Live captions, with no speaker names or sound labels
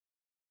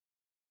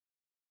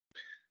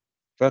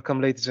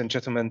Welcome, ladies and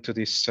gentlemen, to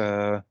this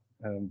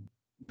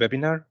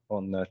webinar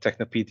on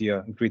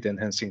Technopedia Grid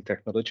Enhancing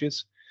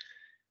Technologies.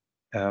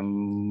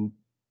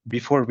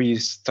 Before we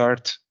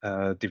start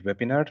the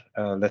webinar,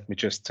 let me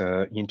just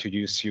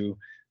introduce you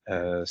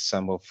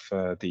some of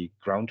the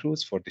ground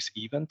rules for this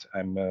event.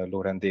 I'm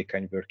Laurent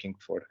Dekany, working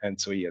for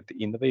ENTSO-E at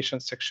the innovation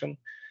section.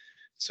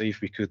 So if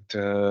we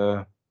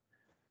could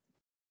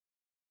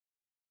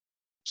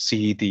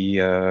see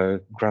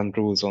the ground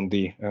rules on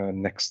the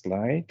next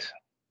slide.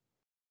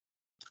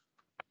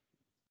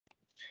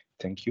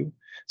 Thank you.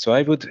 So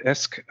I would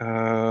ask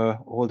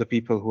all the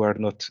people who are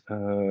not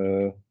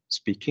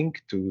speaking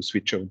to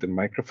switch off the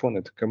microphone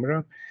and the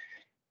camera.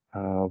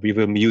 We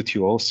will mute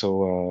you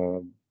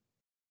also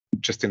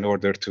just in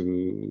order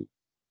to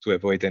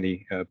avoid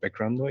any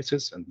background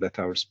noises and let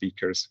our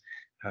speakers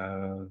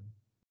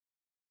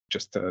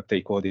just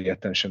take all the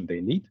attention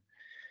they need.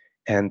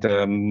 And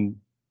the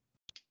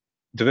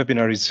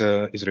webinar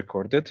is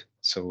recorded.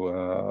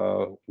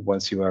 So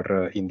once you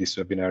are in this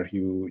webinar,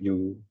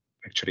 you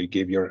actually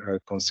gave your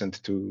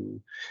consent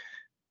to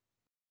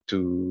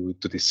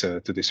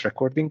this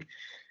recording.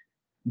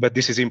 But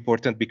this is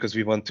important because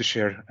we want to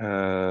share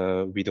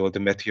with all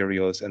the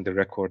materials and the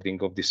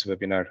recording of this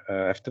webinar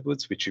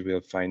afterwards, which you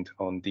will find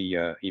on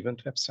the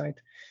event website.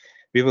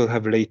 We will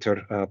have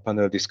later a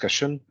panel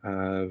discussion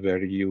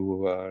where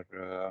you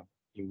are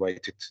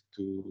invited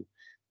to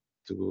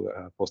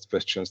post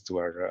questions to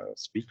our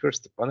speakers,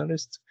 the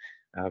panelists,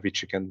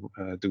 which you can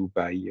do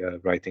by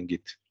writing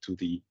it to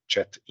the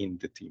chat in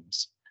the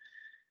Teams.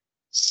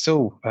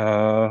 So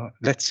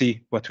let's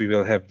see what we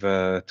will have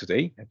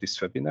today at this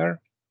webinar.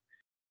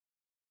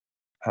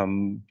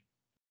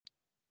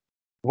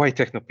 Why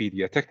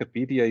Technopedia?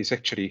 Technopedia is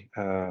actually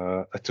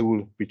a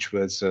tool which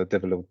was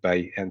developed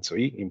by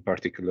ENTSO-E, in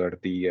particular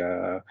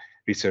the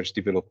Research,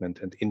 Development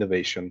and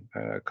Innovation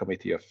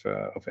Committee of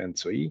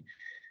ENTSO-E.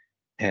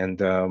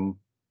 And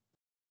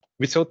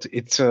we thought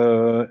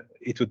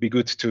it would be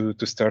good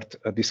to start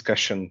a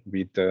discussion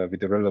with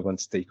the relevant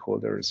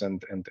stakeholders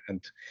and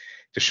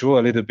to show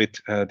a little bit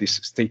this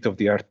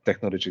state-of-the-art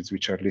technologies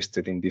which are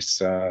listed in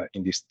this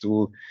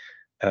tool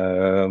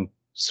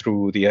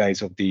through the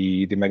eyes of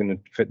the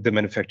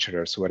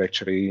manufacturers who are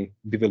actually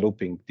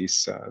developing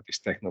these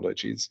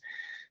technologies.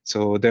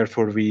 So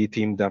therefore, we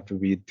teamed up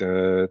with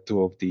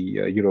two of the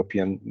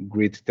European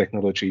grid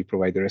technology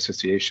provider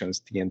associations,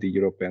 TND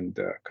Europe and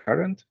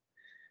Current.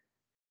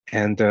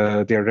 And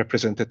their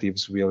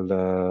representatives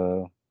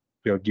will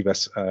give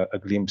us a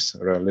glimpse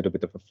or a little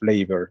bit of a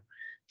flavor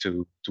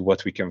to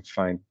what we can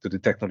find, to the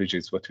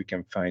technologies, what we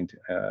can find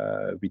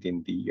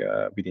within the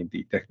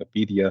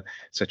Technopedia,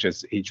 such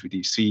as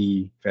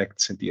HVDC,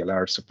 FACTS, and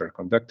DLR,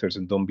 superconductors.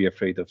 And don't be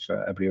afraid of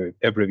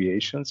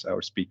abbreviations.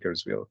 Our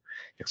speakers will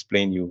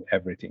explain you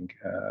everything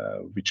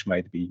which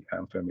might be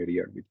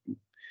unfamiliar with you.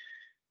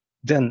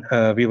 Then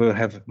we will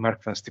have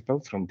Mark van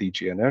Stippel from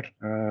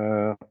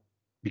DGNR,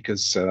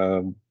 because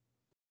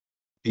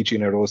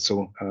DGNR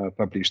also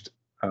published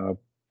a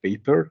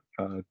paper,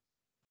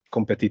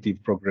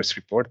 competitive progress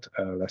report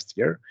last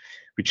year,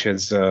 which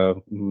has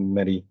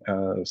many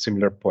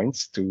similar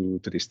points to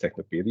this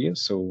Technopedia.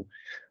 So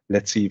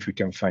let's see if we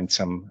can find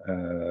some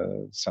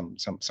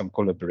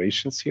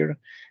collaborations here.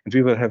 And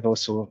we will have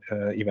also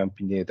Ivan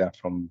Pineda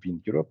from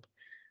Wind Europe,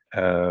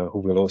 who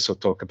will also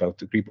talk about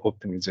the grid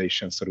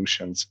optimization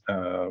solutions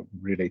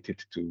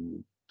related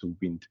to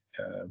wind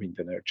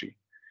energy.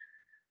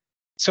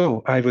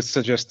 So I would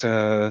suggest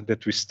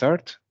that we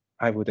start.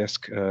 I would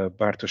ask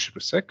Bartosz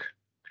Rusek,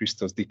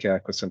 Christos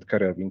Dikeakos, and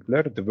Karel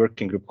Winkler, the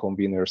working group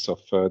conveners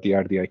of the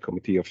RDI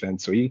committee of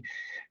ENTSO-E,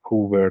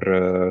 who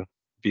were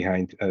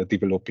behind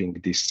developing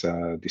this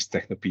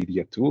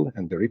Technopedia tool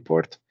and the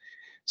report.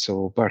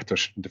 So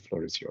Bartosz, the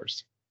floor is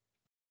yours.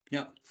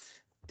 Yeah.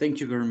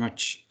 Thank you very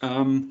much.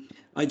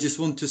 I just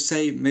want to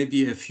say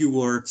maybe a few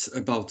words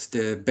about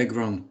the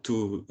background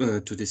to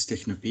this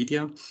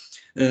Technopedia.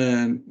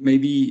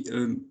 Maybe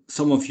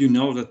some of you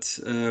know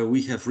that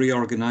we have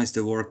reorganized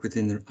the work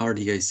within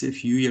RDIC a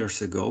few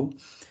years ago.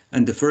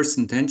 And the first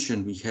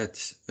intention we had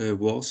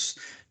was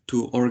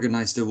to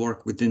organize the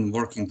work within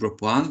Working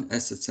Group 1,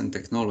 Assets and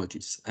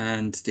Technologies.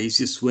 And the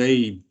easiest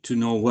way to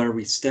know where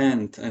we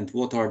stand and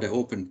what are the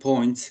open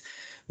points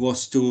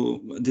was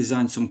to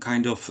design some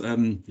kind of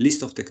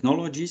list of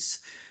technologies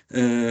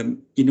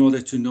in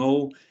order to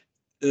know,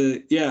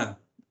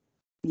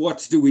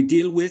 what do we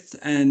deal with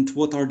and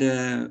what are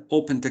the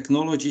open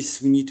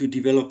technologies we need to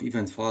develop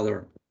even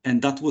further.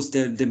 And that was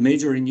the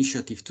major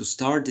initiative, to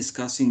start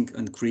discussing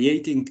and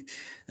creating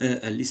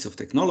a list of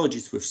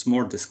technologies with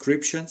small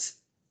descriptions.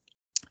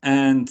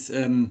 And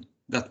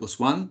that was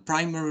one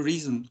primary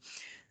reason.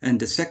 And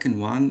the second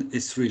one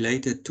is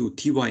related to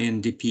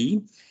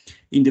TYNDP.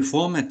 In the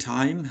former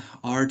time,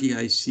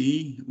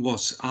 RDIC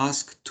was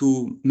asked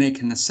to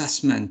make an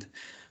assessment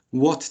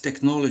what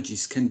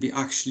technologies can be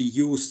actually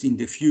used in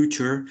the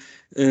future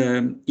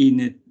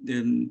in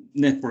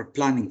network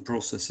planning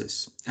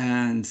processes.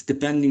 And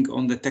depending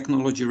on the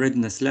technology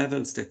readiness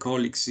levels, the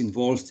colleagues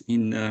involved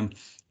in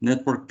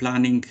network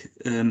planning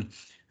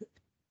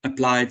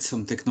applied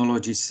some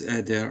technologies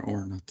there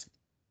or not.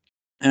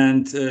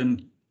 And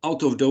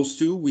out of those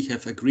two, we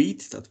have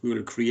agreed that we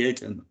will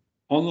create an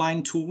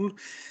online tool,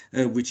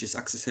 which is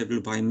accessible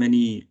by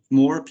many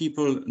more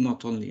people,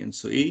 not only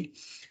ENTSO-E.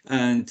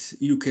 And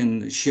you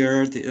can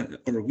share,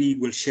 or we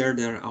will share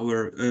there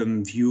our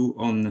view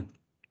on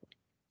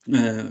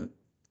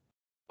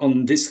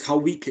this, how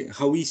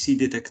we see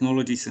the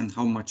technologies and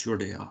how mature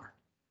they are.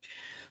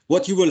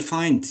 What you will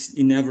find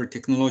in every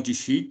technology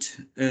sheet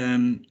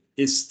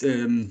is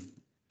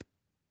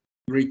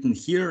written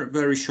here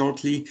very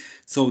shortly.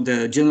 So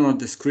the general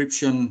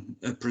description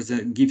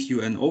gives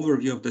you an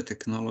overview of the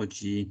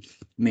technology,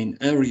 main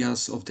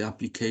areas of the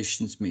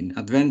applications, main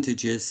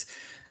advantages,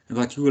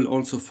 but you will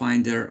also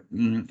find there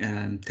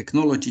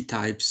technology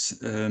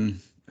types, a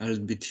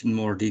little bit in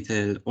more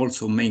detail,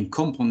 also main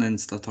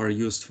components that are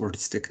used for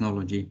this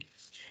technology.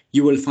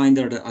 You will find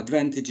there the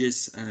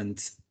advantages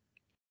and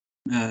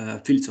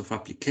fields of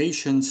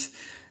applications.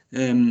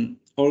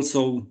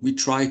 Also, we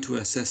try to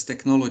assess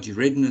technology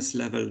readiness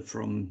level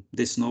from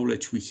this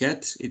knowledge we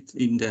had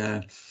in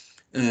the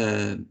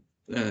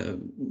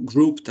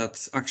group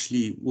that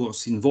actually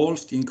was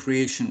involved in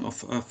creation of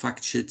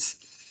fact sheets.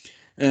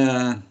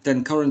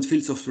 Then current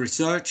fields of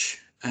research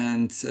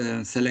and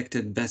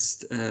selected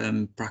best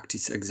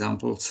practice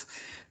examples.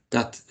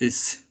 That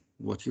is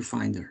what you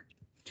find there.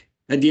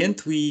 At the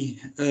end, we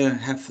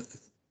have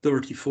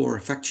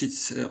 34 fact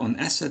sheets on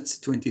assets,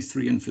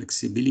 23 on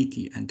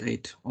flexibility, and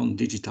 8 on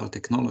digital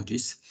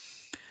technologies.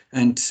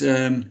 And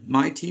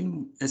my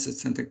team,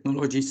 Assets and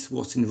Technologies,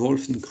 was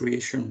involved in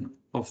creation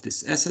of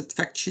this asset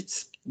fact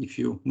sheets. If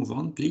you move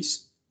on,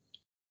 please.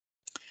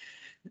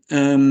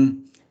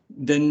 Then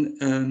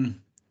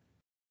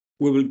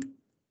we will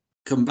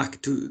come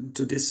back to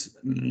this,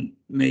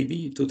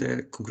 maybe to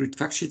the concrete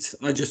fact sheets.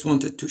 I just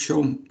wanted to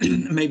show,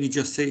 maybe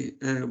just say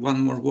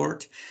one more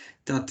word,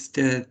 that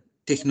the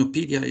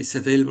Technopedia is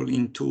available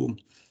in 2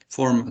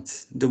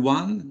 formats. The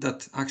one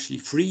that actually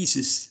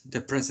freezes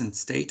the present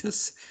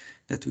status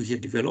that we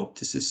have developed.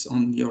 This is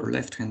on your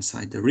left-hand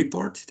side, the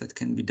report that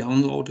can be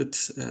downloaded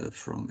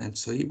from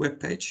ENTSO-E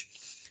webpage,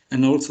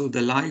 and also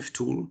the live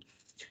tool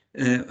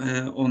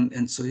on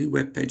ENTSO-E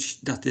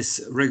webpage that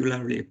is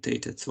regularly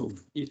updated. So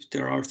if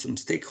there are some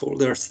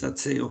stakeholders that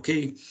say,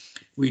 okay,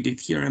 we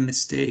did here a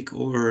mistake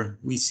or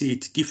we see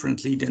it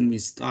differently, then we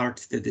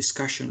start the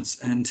discussions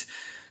and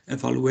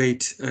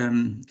evaluate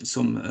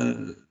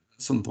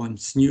some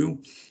points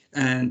new,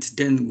 and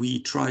then we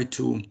try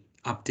to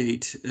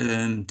update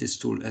this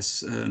tool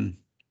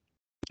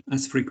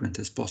as frequent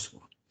as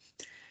possible.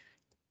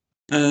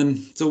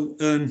 So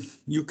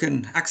you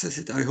can access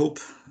it, I hope,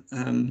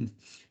 and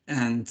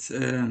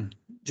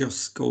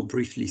just go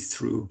briefly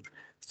through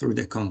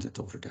the content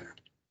over there.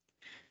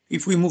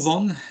 If we move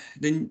on,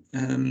 then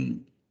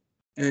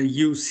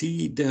you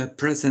see the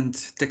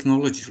present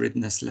technology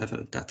readiness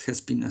level that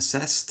has been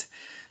assessed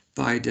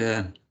by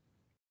the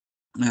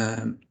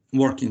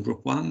working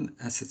group 1,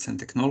 Assets and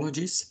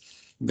Technologies,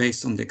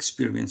 based on the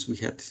experience we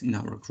had in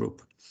our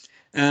group.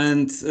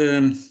 And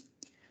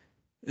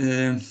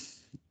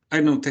I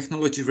know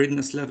technology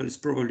readiness level is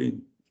probably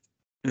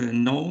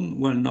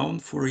well known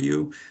for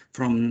you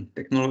from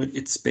technology.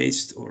 It's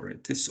based, or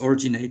it is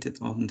originated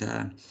on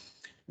the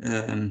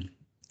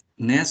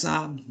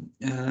NASA,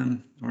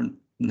 or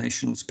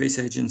National Space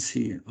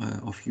Agency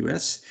of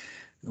US,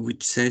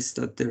 which says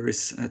that there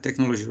is a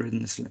technology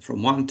readiness level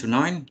from 1 to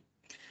 9,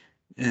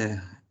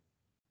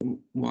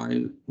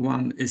 while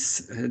 1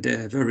 is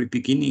the very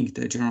beginning,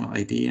 the general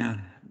idea.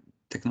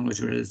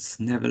 Technology readiness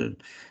level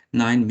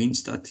 9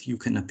 means that you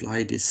can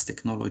apply this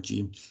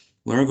technology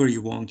wherever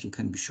you want. You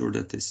can be sure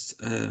that it's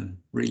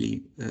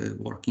really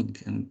working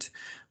and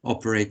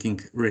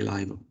operating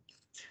reliable.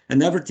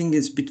 And everything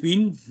is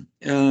between.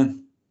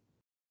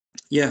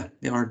 Yeah,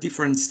 there are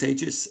different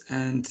stages,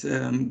 and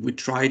we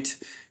tried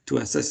to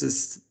assess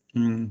this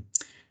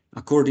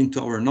according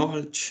to our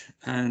knowledge.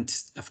 And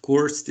of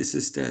course, this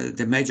is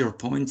the major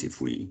point.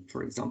 If we,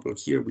 for example,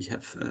 here we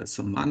have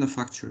some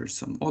manufacturers,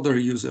 some other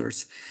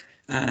users,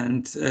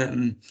 and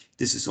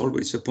this is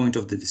always a point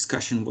of the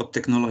discussion, what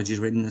technology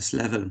readiness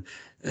level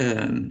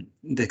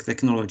the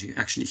technology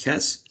actually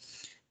has.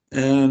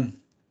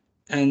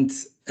 And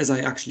as I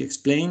actually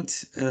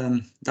explained,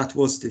 that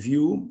was the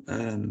view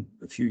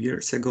a few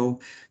years ago.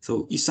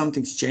 So if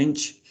something's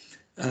changed,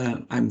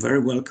 I'm very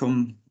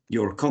welcome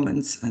your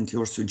comments and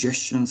your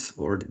suggestions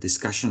or the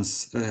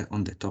discussions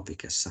on the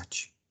topic as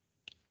such.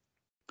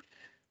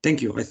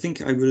 Thank you. I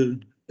think I will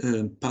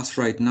pass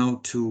right now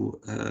to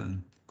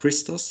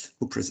Christos,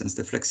 who presents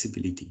the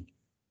flexibility.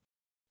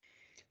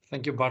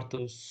 Thank you,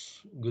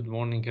 Bartosz. Good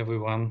morning,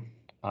 everyone.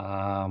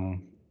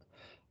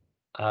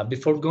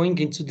 Before going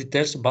into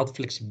details about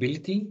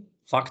flexibility,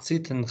 fact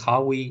sheet, and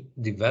how we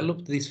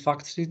developed these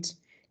fact sheets,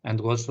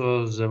 and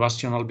also the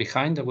rationale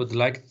behind, I would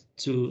like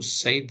to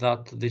say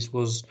that this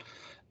was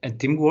a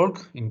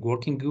teamwork in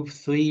working group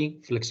 3,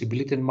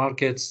 flexibility and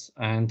markets,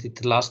 and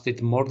it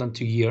lasted more than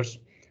 2 years,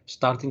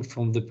 starting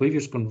from the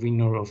previous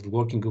convener of the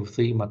working group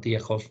 3,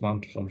 Matthias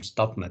Hoffmann from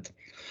Statnet.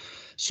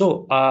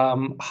 So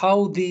how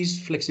these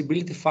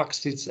flexibility fact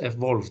sheets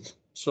evolved.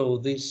 So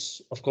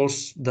this, of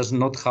course, does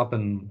not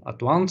happen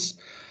at once.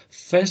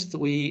 First,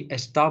 we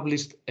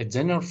established a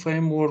general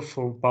framework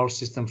for power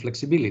system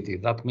flexibility.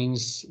 That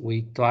means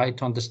we try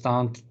to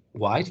understand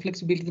why is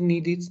flexibility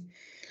needed,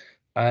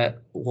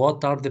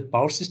 what are the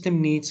power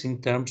system needs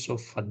in terms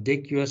of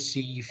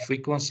adequacy,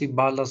 frequency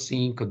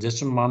balancing,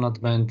 congestion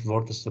management,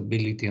 voltage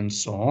stability, and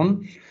so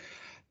on.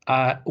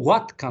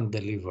 What can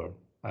deliver?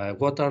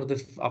 What are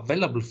the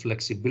available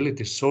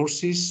flexibility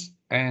sources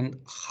and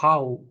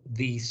how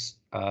these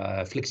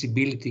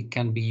flexibility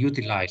can be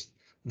utilized?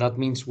 That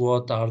means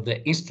what are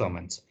the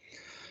instruments?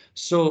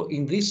 So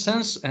in this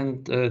sense,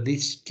 and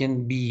this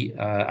can be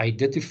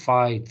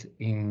identified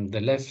in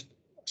the left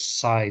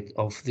side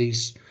of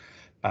this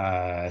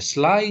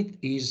slide,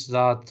 is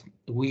that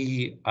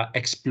we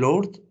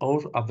explored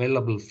all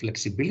available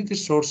flexibility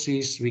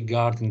sources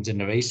regarding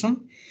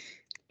generation,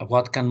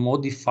 what can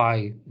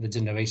modify the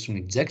generation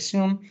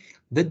injection,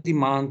 the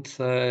demand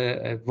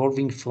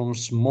evolving from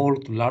small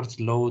to large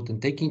load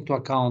and taking into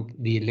account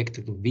the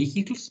electric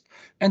vehicles,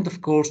 and of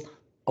course,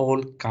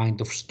 all kind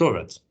of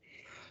storage.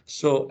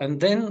 So, and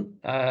then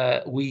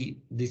we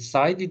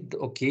decided,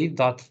 okay,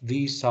 that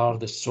these are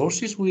the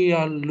sources we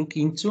are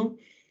looking into.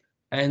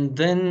 And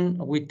then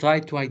we try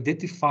to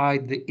identify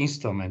the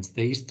instruments.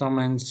 The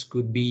instruments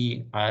could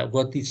be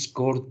what is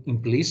called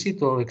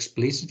implicit or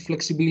explicit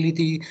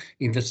flexibility,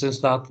 in the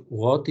sense that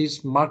what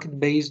is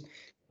market-based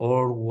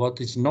or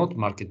what is not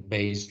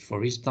market-based.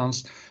 For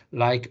instance,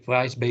 like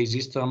price-based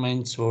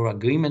instruments or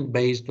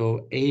agreement-based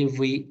or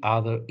every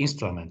other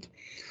instrument.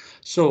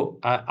 So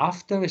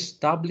after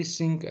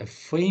establishing a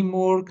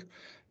framework,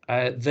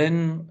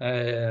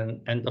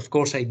 and of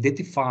course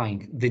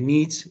identifying the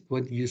needs,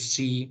 what you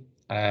see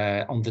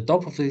on the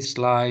top of this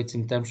slide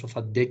in terms of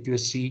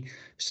adequacy,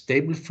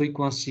 stable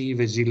frequency,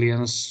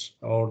 resilience,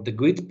 or the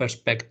grid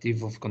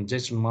perspective of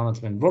congestion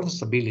management, voltage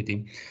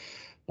stability,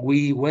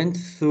 we went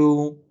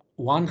through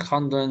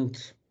 100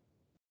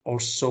 or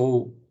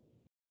so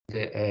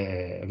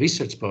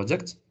research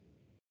projects.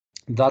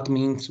 That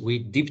means we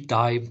deep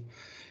dive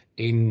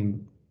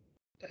in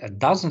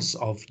dozens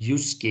of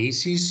use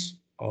cases,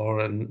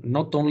 or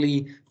not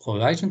only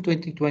Horizon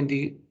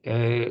 2020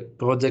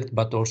 project,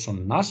 but also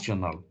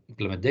national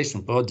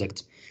implementation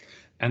projects.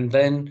 And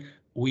then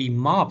we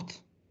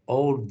mapped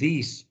all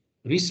these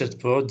research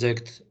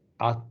projects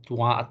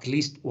at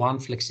least one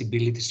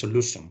flexibility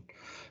solution.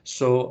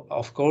 So,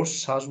 of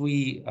course, as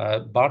we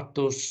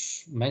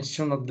Bartosz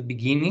mentioned at the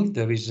beginning,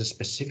 there is a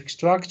specific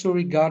structure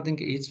regarding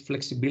its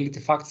flexibility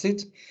fact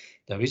sheet.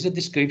 There is a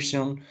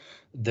description,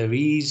 there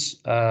is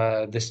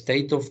the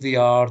state of the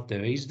art,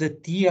 there is the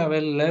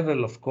TRL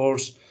level, of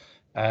course,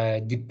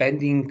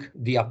 depending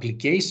the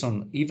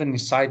application, even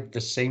inside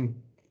the same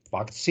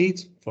fact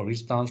sheet. For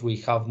instance, we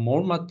have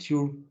more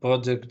mature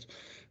product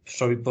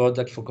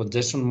for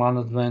congestion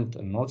management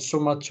and not so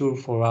mature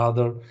for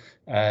other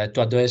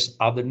to address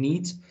other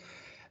needs.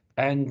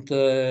 And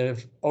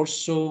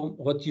also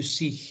what you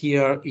see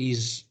here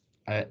is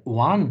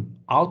one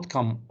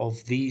outcome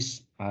of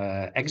this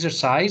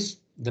exercise,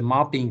 the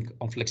mapping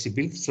on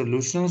flexibility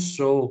solutions.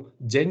 So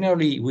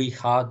generally we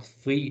had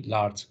three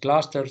large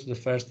clusters. The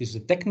first is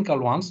the technical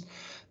ones.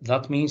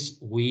 That means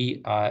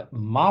we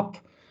map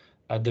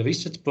the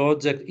research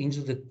project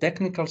into the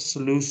technical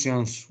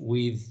solutions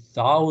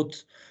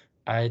without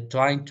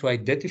trying to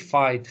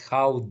identify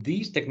how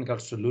these technical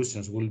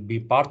solutions will be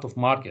part of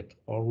market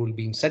or will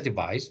be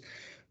incentivized.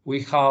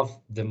 We have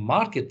the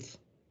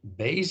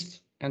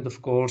market-based and,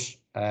 of course,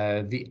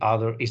 the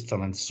other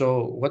instruments.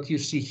 So what you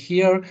see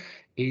here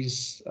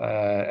is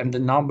and the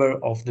number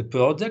of the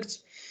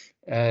projects,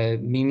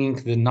 meaning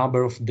the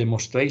number of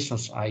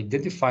demonstrations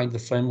identified in the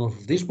framework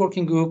of this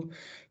working group.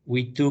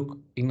 We took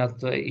into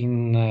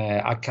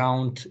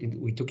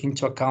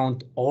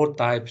account all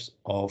types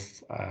of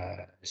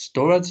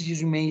storage,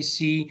 as you may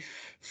see,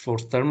 for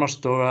thermal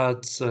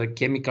storage,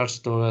 chemical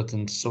storage,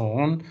 and so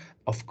on.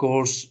 Of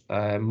course,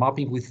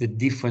 mapping with the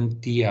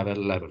different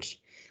TRL levels.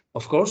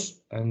 Of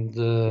course, and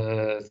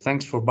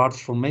thanks for Bart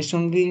for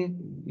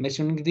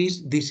mentioning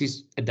this. This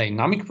is a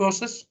dynamic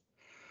process.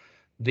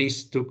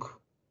 This took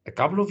a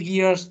couple of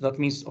years. That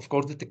means, of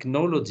course, the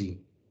technology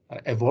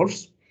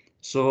evolves.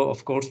 So,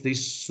 of course, this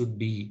should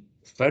be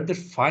further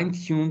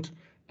fine-tuned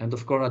and,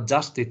 of course,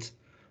 adjusted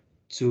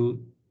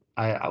to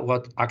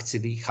what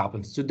actually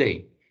happens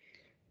today.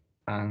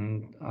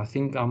 And I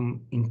think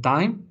I'm in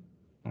time,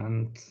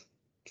 and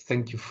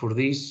thank you for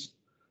this.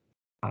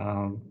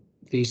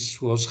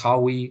 This was how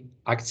we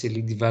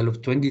actually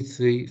developed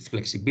 23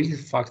 flexibility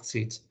fact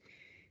sheets,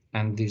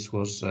 and this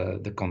was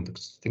the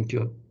context. Thank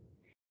you.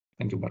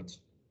 Thank you, Bart.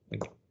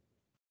 Thank you.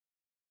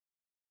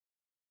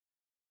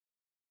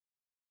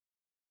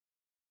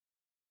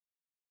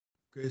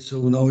 Okay,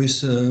 so now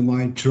is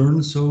my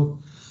turn.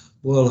 So,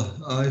 well,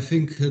 I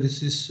think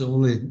this is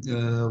only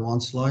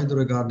one slide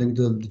regarding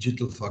the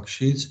digital fact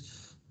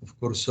sheets. Of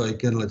course, I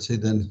can, let's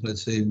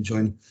say,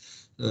 join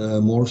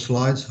more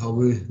slides, how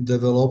we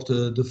developed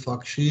the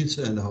fact sheets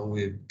and how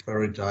we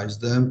prioritize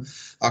them.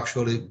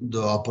 Actually,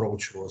 the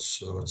approach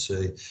was, let's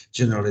say,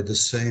 generally the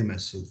same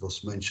as it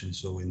was mentioned.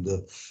 So in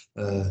the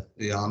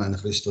Jan and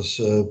Christos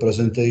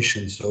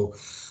presentation. So,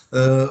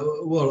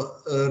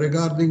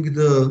 regarding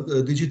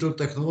the digital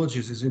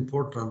technologies, it's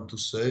important to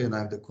say, and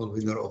I'm the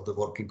convener of the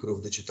working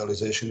group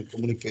digitalization and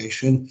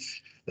communication,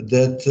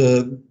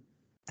 that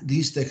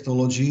these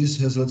technologies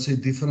has, let's say,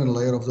 different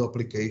layer of the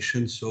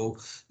application. So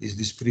is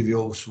this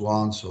previous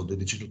one. So the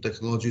digital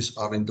technologies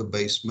are in the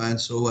basement.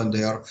 So, and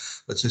they are,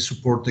 let's say,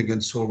 supporting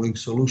and solving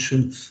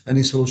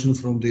any solution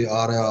from the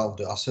area of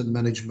the asset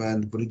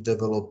management, grid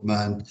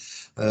development,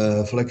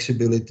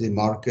 flexibility,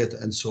 market,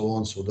 and so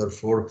on. So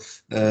therefore,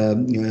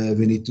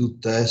 we need to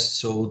test.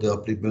 So the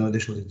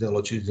application of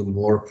technology is the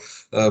more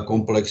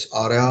complex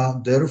area.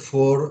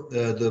 Therefore,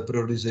 the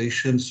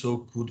prioritization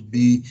so could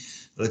be,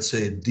 let's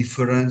say,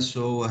 different,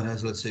 so and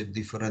has, let's say,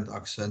 different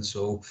accents.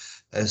 So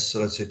as,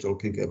 let's say,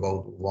 talking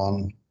about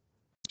one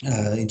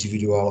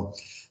individual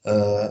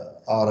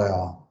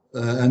area.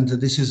 And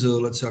this is,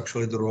 let's say,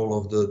 actually the role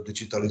of the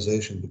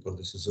digitalization, because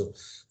this is,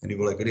 and you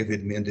will agree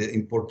with me, the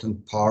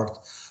important part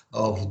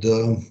of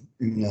the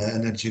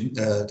energy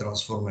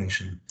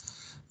transformation.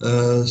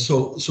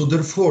 So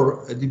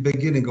therefore, at the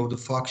beginning of the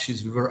fact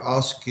sheets, we were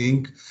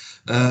asking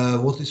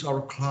what is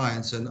our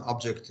clients and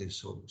objectives.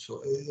 So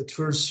at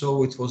first,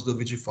 so it was the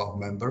VGFAB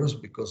members,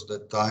 because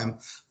that time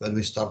when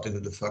we started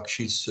with the fact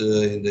sheets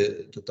in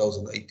the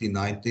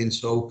 2018-19,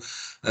 so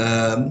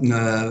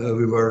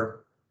we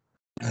were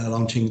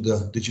launching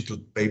the digital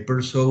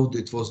paper. So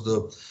it was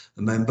the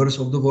members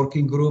of the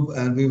working group,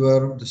 and we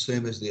were the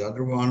same as the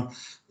other one,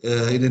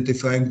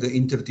 identifying the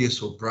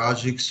inter-TSO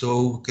projects,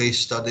 so case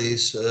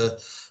studies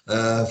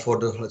for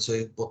the, let's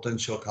say,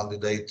 potential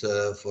candidate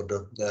for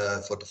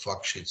the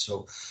fact sheet.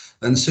 So,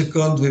 and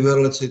second, we were,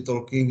 let's say,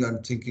 talking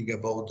and thinking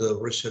about the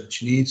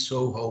research needs,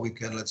 so how we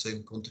can, let's say,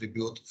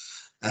 contribute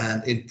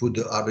and input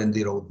the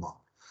R&D roadmap.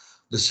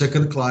 The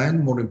second client,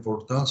 more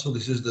important, so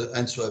this is the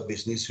ENTSO-E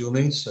business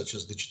units, such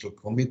as Digital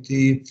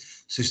Committee,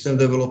 System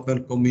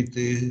Development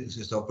Committee,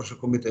 System Operation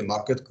Committee,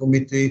 Market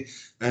Committee,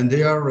 and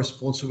they are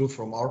responsible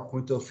from our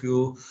point of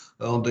view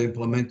on the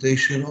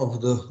implementation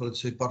of the,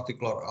 let's say,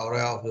 particular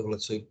area of the,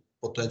 let's say,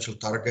 potential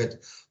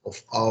target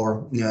of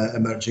our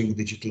emerging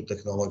digital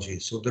technology.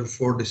 So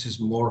therefore, this is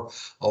more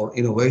our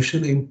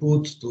innovation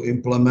input to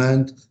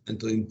implement and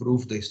to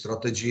improve the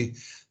strategy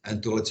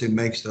and to, let's say,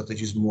 make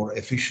strategies more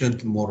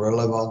efficient, more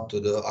relevant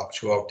to the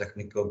actual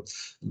technical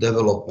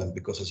development.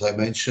 Because as I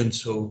mentioned,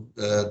 so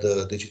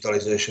the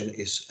digitalization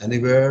is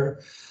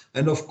anywhere.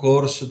 And of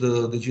course,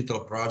 the digital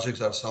projects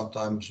are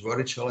sometimes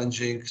very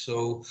challenging.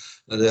 So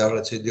they are,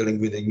 let's say, dealing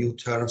with the new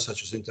terms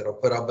such as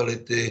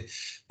interoperability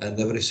and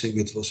everything.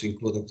 It was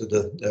included to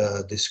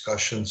the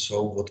discussion.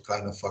 So what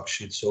kind of fact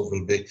sheet so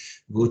will be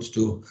good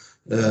to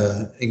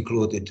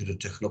include into the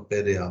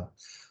Technopedia.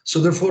 So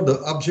therefore, the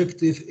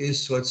objective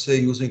is, let's say,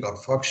 using our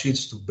fact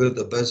sheets to build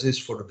a basis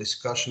for the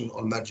discussion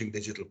on emerging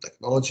digital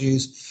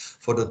technologies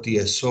for the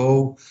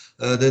TSO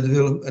that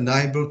will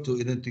enable to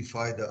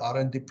identify the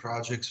R&D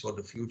projects for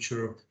the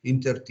future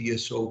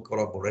inter-TSO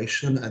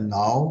collaboration. And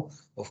now,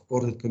 of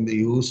course, it can be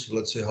used,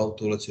 let's say, how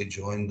to, let's say,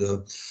 join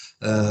the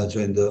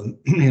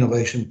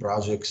innovation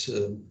projects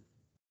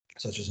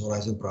such as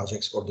Horizon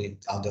projects or the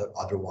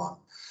other one.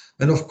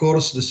 And of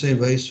course, the same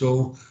way,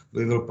 so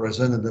we will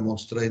present and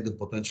demonstrate the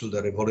potential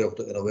delivery of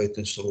the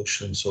innovative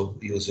solutions, so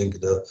using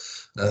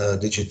the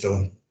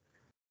digital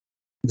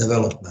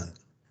development.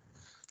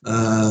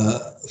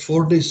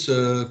 For this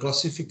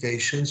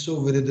classification, so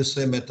we did the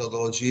same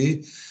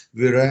methodology.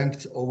 We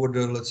ranked over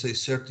the, let's say,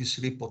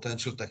 33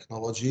 potential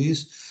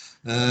technologies.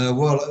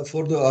 Well,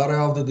 for the area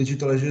of the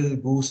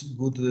digitalization,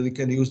 good, we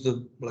can use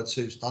the, let's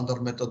say, standard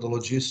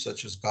methodologies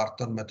such as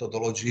Gartner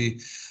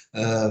methodology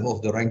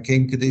of the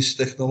ranking these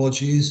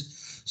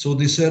technologies. So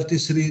the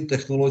 33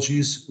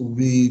 technologies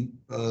we,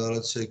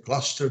 let's say,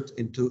 clustered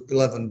into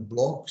 11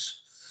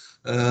 blocks.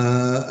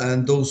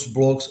 And those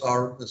blocks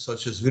are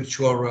such as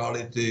virtual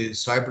reality,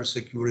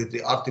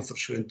 cybersecurity,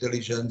 artificial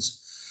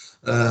intelligence,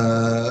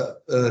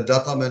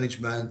 data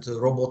management,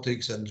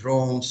 robotics and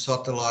drones,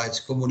 satellites,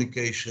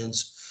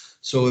 communications.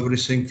 So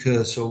everything,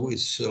 so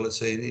it's, let's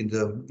say, in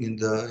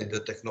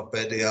the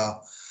Technopedia,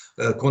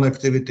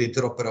 connectivity,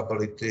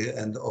 interoperability,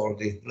 and all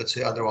the, let's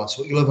say, other ones.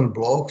 So 11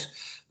 blocks.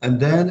 And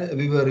then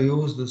we will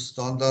use the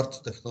standard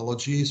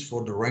technologies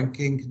for the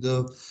ranking,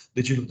 the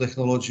digital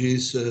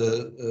technologies,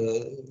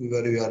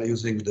 where we are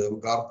using the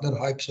Gartner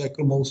hype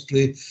cycle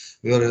mostly.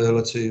 We are,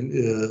 let's say,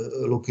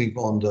 looking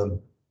on the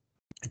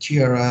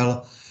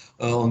GRL,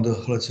 on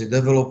the, let's say,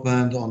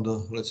 development, on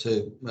the, let's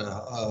say,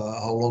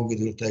 how long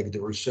it will take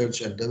the research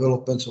and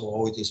development, so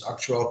how it is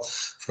actual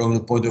from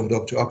the point of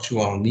view to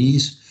actual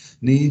needs,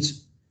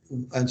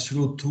 and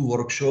through 2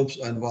 workshops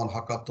and 1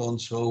 hackathon.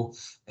 So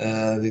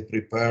we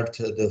prepared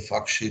the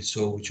fact sheet,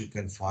 so which you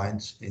can find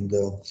in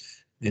the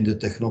in the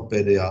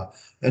Technopedia.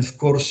 And of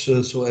course,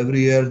 so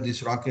every year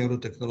this ranking of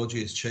the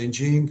technology is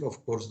changing.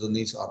 Of course, the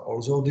needs are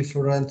also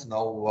different.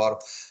 Now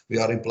we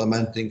are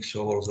implementing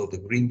so also the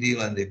Green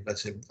Deal and the,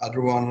 let's say,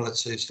 other one,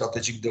 let's say,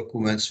 strategic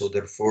documents. So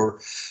therefore,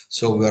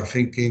 so we are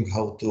thinking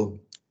how to,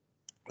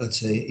 let's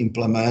say,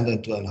 implement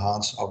and to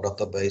enhance our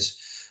database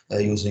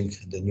using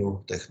the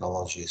new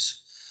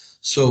technologies.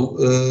 So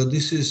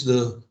this is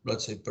the,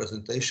 let's say,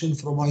 presentation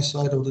from my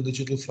side of the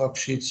digital fact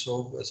sheet.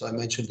 So as I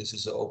mentioned, this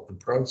is an open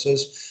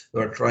process.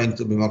 We are trying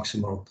to be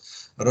maximal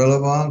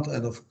relevant,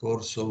 and of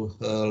course, so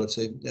let's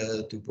say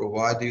to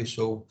provide you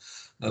so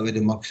with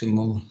the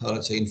maximum,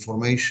 let's say,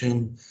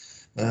 information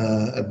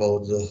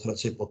about the,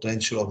 let's say,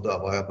 potential of the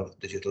available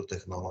digital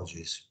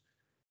technologies.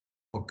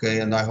 Okay,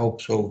 and I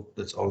hope so.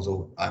 That's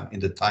also I'm in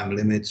the time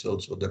limit, so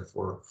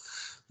therefore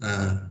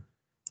I'm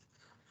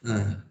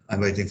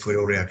waiting for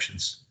your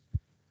reactions.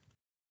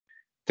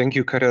 Thank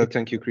you, Karel.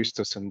 Thank you,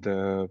 Christos and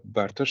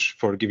Bartosz,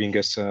 for giving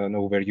us an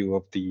overview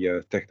of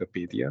the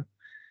Technopedia.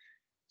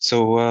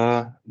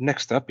 So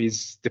next up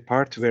is the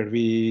part where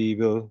we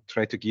will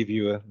try to give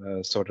you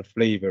a sort of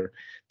flavor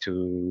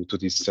to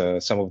this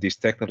some of these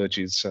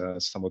technologies,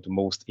 some of the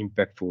most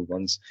impactful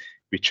ones,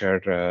 which are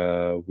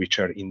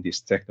in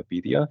this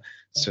Technopedia.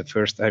 So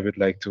first, I would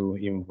like to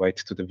invite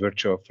to the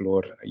virtual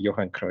floor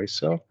Johan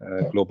Kreisel,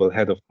 Global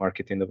Head of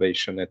Market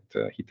Innovation at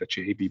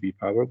Hitachi ABB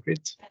Power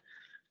Grids.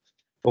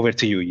 Over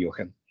to you,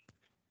 Johan.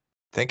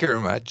 Thank you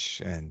very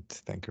much, and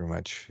thank you very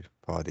much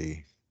for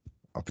the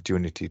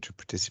opportunity to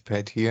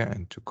participate here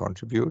and to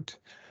contribute.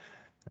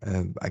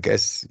 I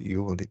guess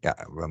you will, yeah,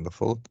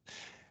 wonderful.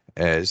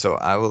 So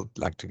I would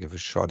like to give a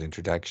short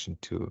introduction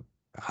to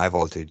high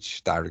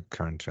voltage direct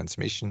current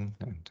transmission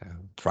and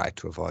try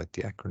to avoid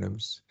the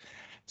acronyms.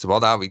 So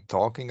what are we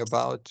talking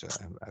about?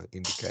 I've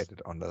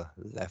indicated on the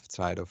left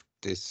side of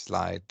this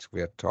slide,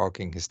 we are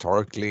talking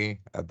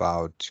historically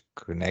about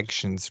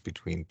connections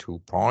between 2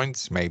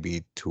 points,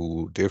 maybe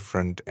 2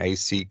 different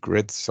AC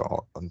grids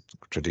or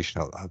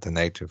traditional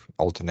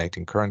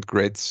alternating current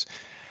grids,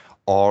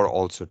 or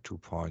also 2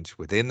 points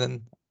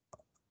within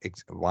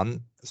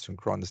one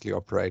synchronously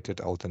operated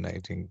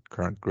alternating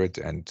current grid.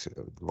 And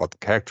what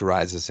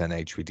characterizes an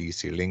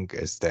HVDC link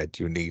is that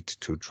you need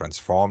to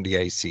transform the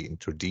AC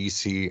into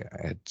DC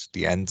at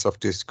the ends of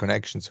this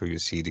connection. So you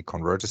see the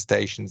converter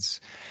stations.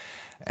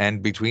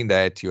 And between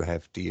that, you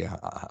have the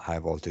high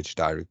voltage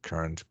direct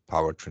current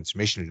power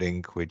transmission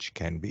link, which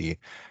can be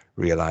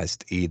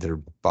realized either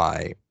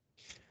by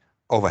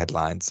overhead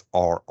lines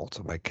or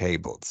also by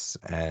cables.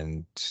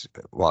 And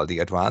while the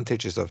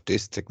advantages of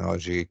this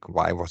technology,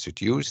 why was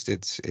it used?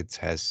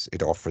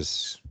 It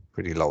offers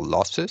pretty low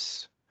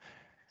losses.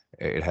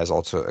 It has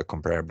also a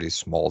comparably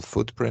small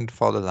footprint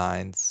for the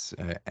lines,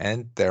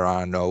 and there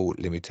are no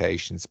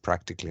limitations,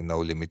 practically no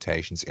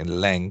limitations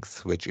in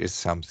length, which is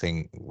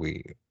something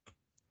we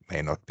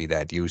may not be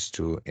that used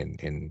to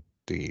in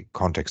the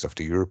context of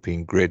the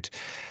European grid.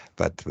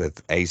 But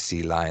with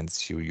AC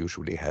lines, you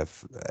usually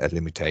have a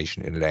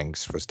limitation in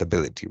length for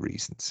stability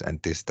reasons,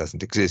 and this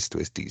doesn't exist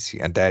with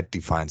DC. And that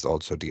defines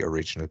also the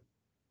original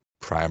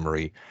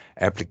primary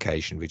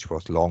application, which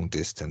was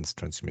long-distance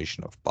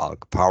transmission of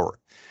bulk power.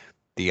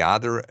 The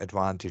other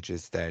advantage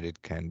is that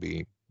it can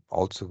be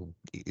also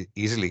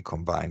easily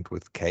combined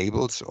with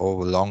cables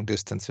over long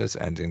distances,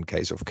 and in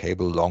case of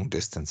cable, long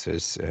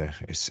distances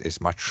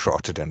is much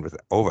shorter than with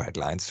overhead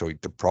lines, so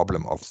the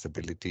problem of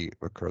stability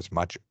occurs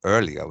much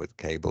earlier with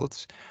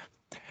cables,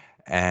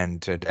 and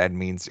that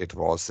means it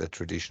was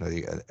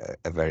traditionally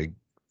a very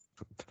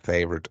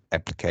favored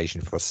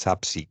application for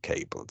subsea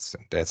cables.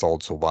 And that's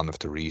also one of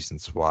the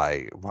reasons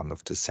why one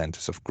of the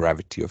centers of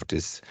gravity of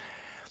this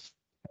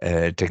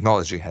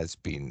technology has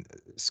been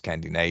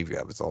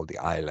Scandinavia with all the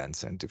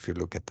islands. And if you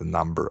look at the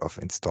number of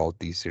installed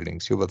DC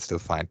links, you will still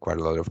find quite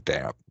a lot of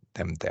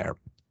them there.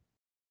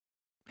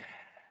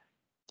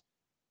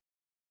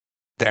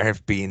 There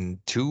have been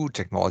 2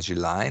 technology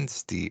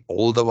lines. The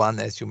older one,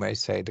 as you may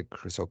say, the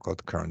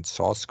so-called current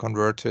source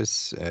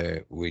converters,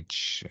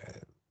 which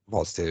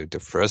was the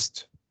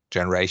first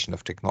generation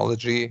of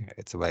technology.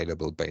 It's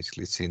available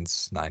basically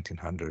since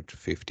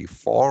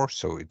 1954,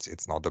 so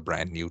it's not a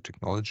brand new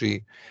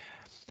technology.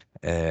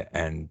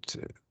 And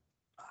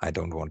I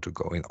don't want to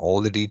go in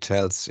all the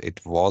details. It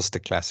was the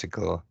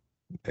classical,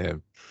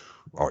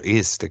 or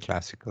is the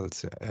classical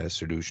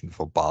solution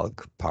for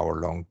bulk power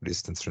long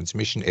distance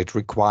transmission. It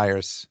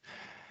requires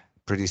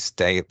pretty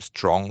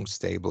strong,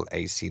 stable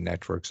AC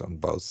networks on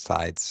both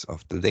sides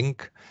of the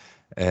link.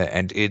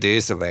 And it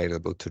is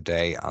available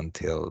today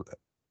until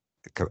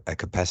a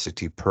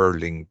capacity per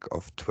link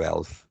of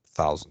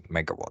 12,000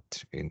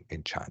 megawatt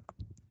in China.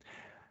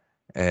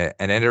 And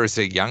then there is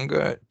a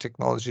younger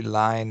technology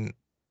line,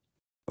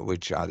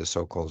 which are the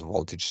so-called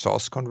voltage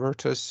source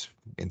converters,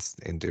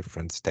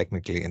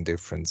 technically in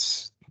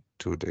difference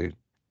to the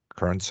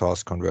current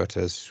source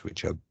converters,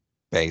 which are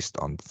based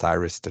on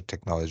thyristor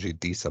technology.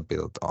 These are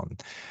built on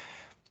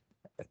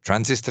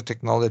transistor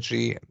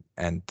technology,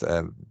 and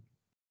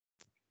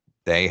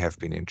they have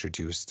been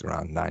introduced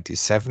around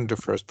 97. The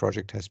first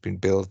project has been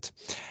built.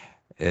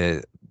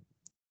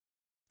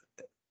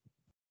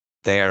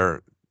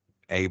 they're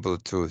able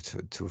to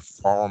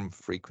form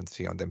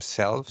frequency on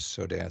themselves,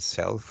 so they are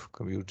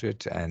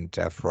self-commuted, and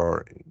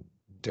therefore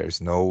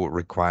there's no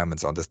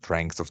requirements on the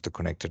strength of the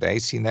connected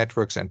AC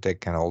networks, and they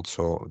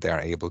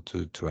are able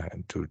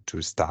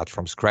to start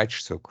from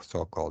scratch,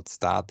 so-called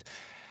start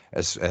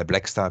as a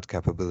black start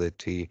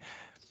capability,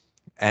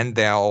 and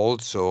they are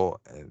also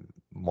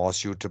more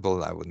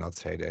suitable. I would not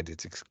say that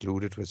it's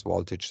excluded with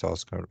voltage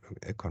source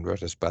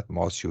converters, but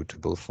more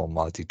suitable for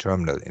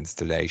multi-terminal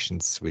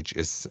installations, which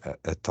is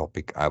a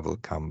topic I will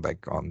come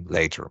back on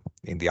later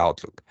in the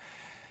outlook.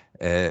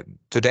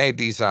 Today,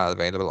 these are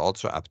available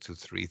also up to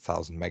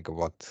 3,000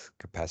 megawatt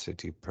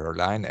capacity per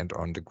line. And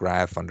on the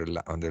graph on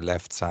the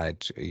left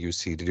side, you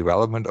see the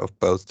development of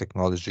both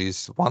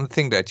technologies. One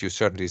thing that you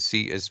certainly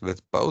see is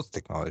with both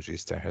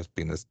technologies, there has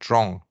been a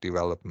strong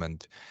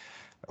development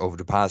over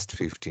the past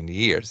 15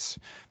 years.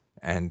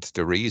 And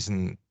the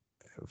reason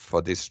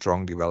for this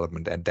strong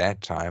development at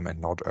that time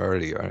and not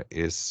earlier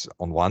is,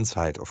 on one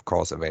side, of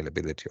course,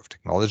 availability of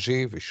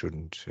technology. We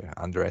shouldn't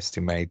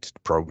underestimate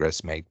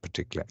progress made,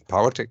 particularly in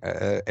power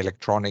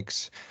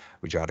electronics,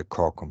 which are the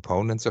core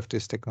components of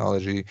this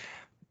technology.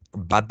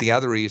 But the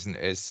other reason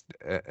is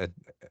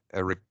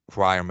a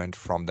requirement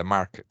from the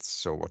markets.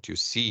 So what you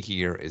see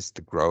here is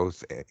the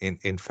growth,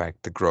 in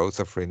fact, the growth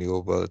of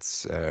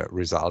renewables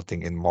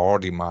resulting in more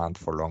demand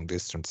for long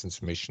distance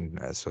transmission.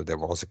 So there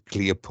was a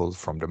clear pull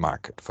from the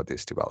market for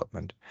this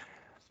development.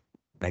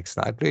 Next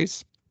slide,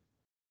 please.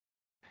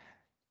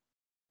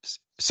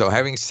 So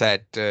having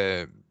said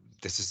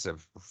this is a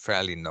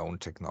fairly known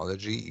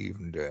technology.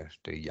 Even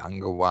the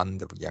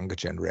younger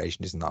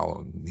generation is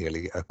now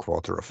nearly a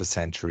quarter of a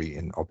century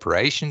in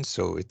operation.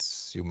 So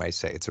you may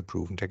say it's a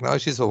proven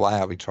technology. So why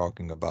are we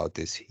talking about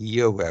this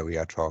here, where we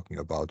are talking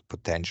about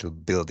potential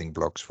building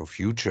blocks for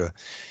future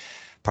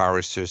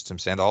power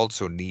systems and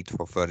also need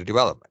for further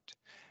development?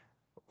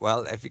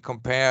 Well, if we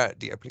compare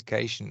the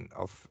application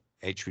of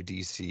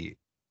HVDC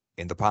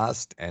in the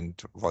past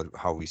and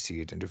how we see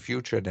it in the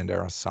future, then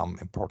there are some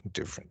important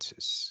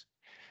differences.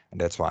 And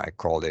that's why I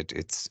call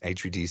it's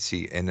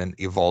HVDC in an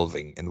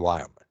evolving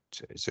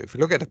environment. So if you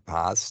look at the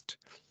past,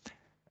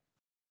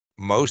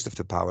 most of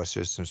the power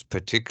systems,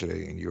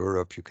 particularly in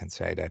Europe, you can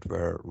say that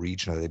were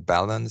regionally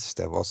balanced.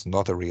 There was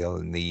not a real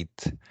need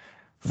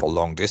for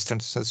long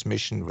distance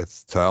transmission. With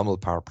thermal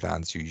power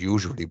plants, you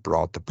usually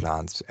brought the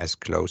plants as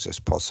close as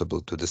possible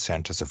to the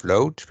centers of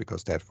load,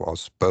 because that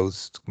was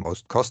both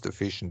most cost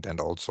efficient and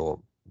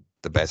also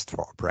the best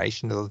for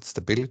operational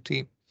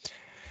stability.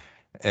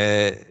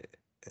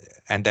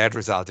 And that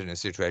resulted in a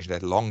situation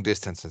that long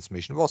distance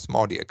transmission was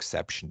more the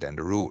exception than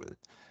the rule.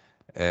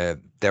 There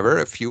were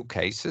a few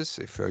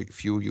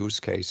use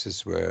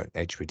cases where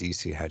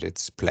HVDC had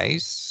its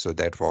place. So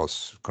that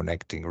was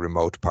connecting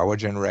remote power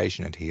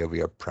generation. And here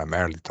we are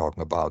primarily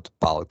talking about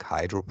bulk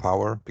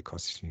hydropower,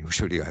 because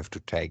usually you have to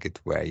take it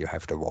where you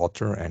have the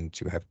water and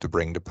you have to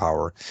bring the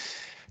power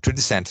to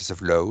the centers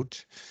of load.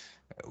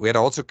 We had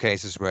also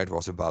cases where it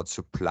was about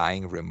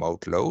supplying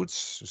remote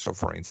loads. So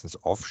for instance,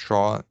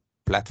 offshore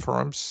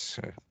platforms,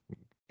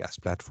 gas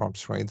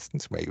platforms, for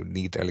instance, where you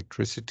need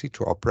electricity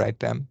to operate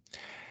them.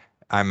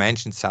 I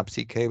mentioned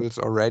subsea cables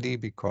already,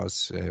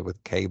 because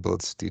with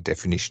cables, the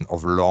definition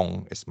of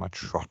long is much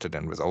shorter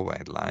than with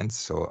overhead lines.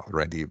 So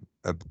already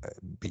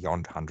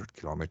beyond 100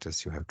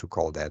 kilometers, you have to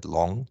call that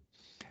long.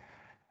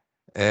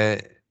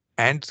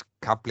 And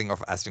coupling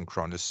of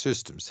asynchronous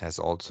systems has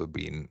also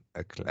been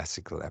a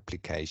classical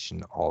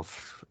application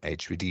of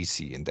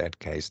HVDC. In that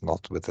case,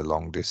 not with a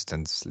long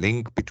distance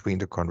link between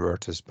the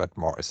converters, but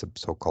more as a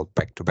so-called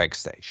back-to-back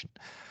station.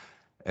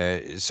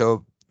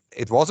 So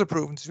it was a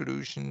proven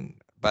solution,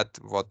 but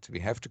what we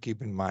have to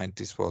keep in mind,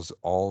 this was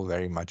all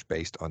very much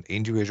based on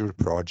individual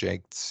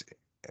projects,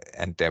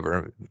 and there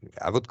were,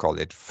 I would call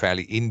it,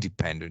 fairly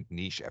independent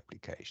niche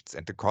applications.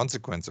 And the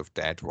consequence of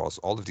that was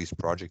all of these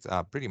projects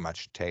are pretty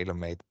much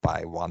tailor-made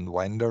by one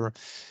vendor.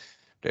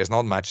 There's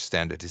not much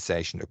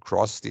standardization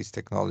across these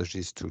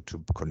technologies to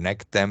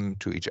connect them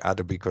to each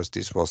other, because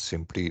this was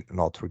simply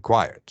not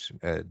required.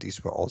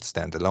 These were all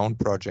standalone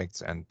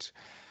projects and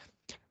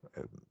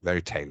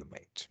very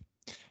tailor-made.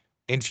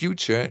 In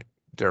future,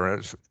 there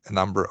are a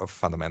number of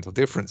fundamental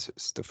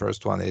differences. The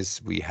first one is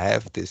we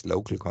have this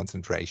local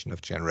concentration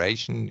of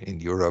generation. In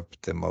Europe,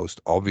 the most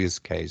obvious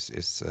case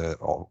is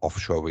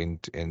offshore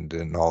wind in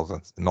the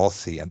North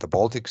Sea and the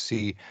Baltic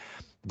Sea,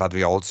 but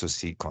we also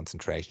see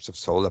concentrations of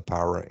solar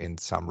power in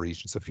some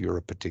regions of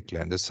Europe,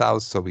 particularly in the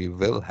south. So we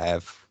will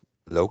have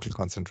local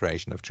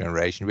concentration of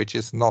generation, which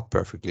is not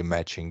perfectly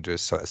matching the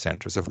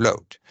centers of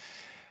load,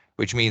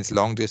 which means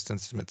long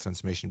distance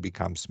transmission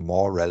becomes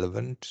more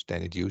relevant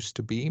than it used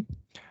to be.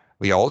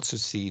 We also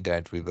see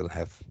that we will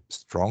have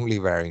strongly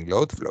varying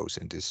load flows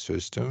in this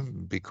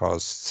system,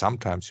 because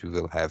sometimes we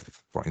will have,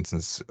 for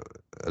instance,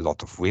 a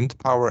lot of wind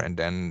power, and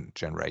then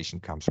generation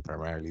comes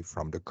primarily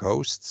from the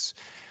coasts.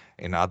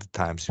 In other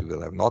times, we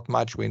will have not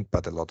much wind,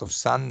 but a lot of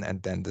sun,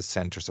 and then the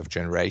centers of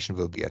generation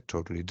will be at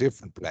totally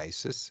different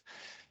places.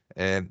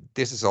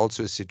 This is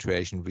also a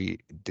situation we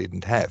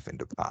didn't have in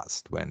the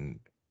past,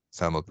 when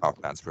thermal power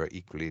plants were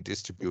equally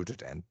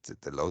distributed and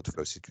the load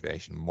flow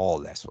situation more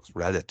or less was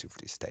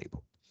relatively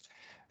stable.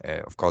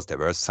 Of course, there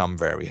were some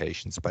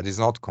variations, but it's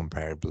not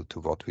comparable to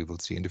what we will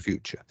see in the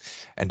future.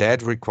 And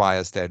that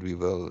requires that we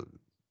will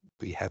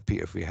be happy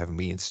if we have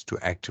means to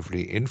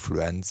actively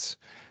influence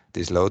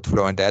this load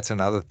flow. And that's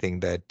another thing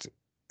that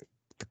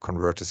the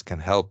converters can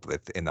help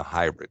with in a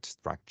hybrid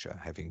structure,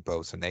 having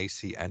both an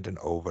AC and an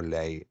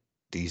overlay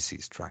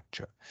DC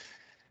structure.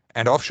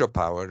 And offshore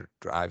power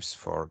drives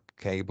for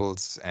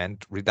cables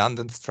and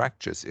redundant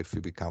structures. If we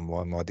become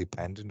more and more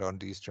dependent on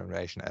these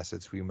generation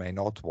assets, we may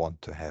not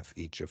want to have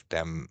each of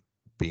them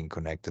being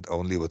connected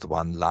only with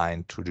one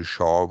line to the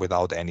shore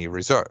without any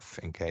reserve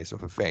in case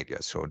of a failure.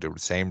 So the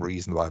same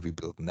reason why we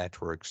build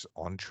networks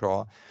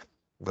onshore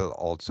will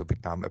also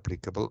become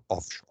applicable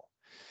offshore.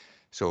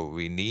 So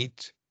we need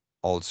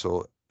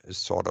also a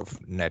sort of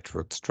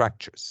network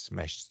structures,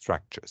 mesh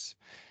structures.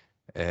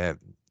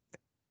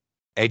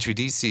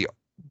 HVDC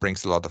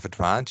brings a lot of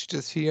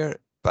advantages here,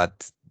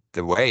 but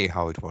the way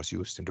how it was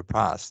used in the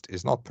past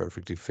is not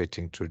perfectly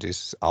fitting to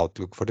this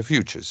outlook for the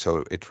future.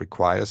 So it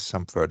requires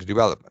some further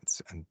developments,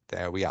 and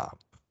there we are.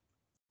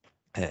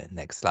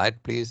 Next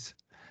slide, please.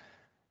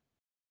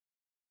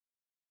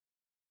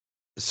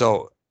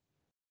 So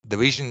the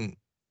vision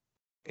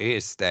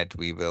is that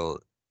we will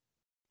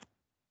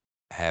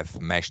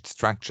have meshed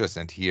structures,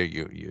 and here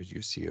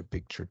you see a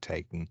picture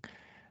taken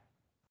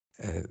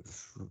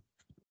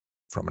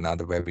from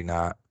another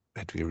webinar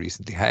that we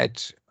recently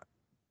had,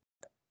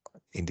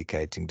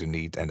 indicating the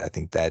need, and I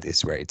think that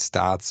is where it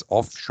starts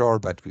offshore,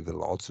 but we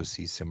will also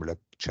see similar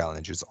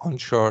challenges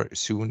onshore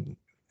soon,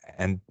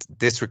 and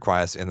this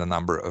requires in a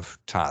number of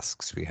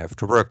tasks we have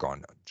to work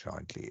on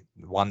jointly.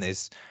 One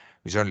is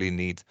we certainly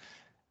need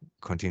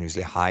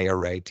continuously higher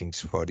ratings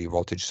for the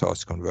voltage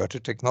source converter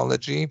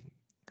technology.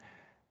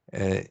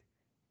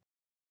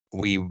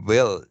 We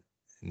will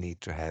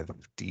need to have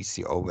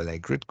DC overlay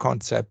grid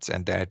concepts,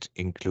 and that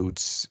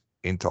includes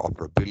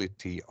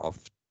interoperability of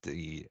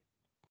the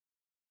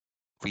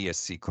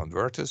VSC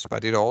converters,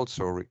 but it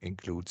also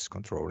includes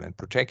control and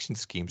protection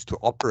schemes to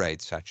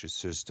operate such a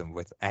system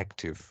with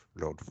active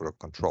load flow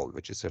control,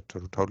 which is a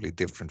totally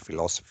different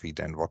philosophy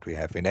than what we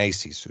have in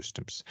AC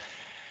systems.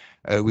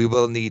 We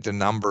will need a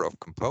number of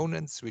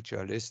components which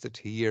are listed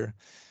here,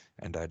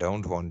 and I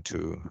don't want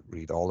to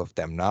read all of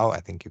them now. I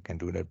think you can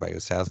do that by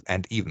yourself.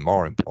 And even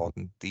more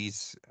important,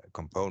 these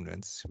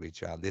components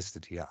which are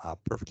listed here are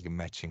perfectly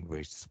matching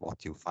with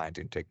what you find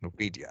in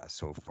Technopedia.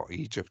 So for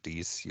each of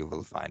these, you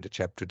will find a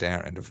chapter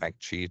there and a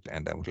fact sheet,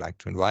 and I would like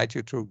to invite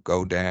you to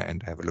go there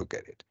and have a look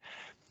at it.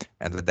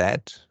 And with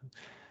that,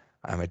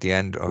 I'm at the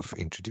end of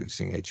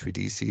introducing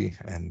HVDC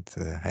and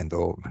hand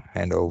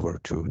over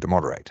to the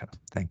moderator.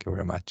 Thank you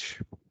very much.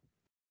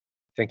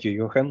 Thank you,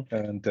 Jochen,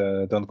 and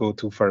don't go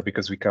too far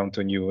because we count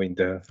on you in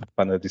the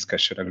panel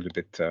discussion a little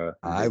bit.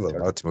 I will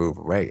not move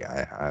away.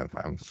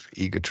 I'm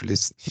eager to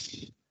listen.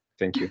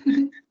 Thank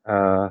you.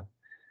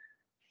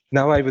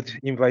 Now I would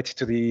invite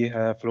to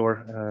the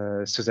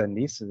floor Suzanne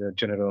Nies, the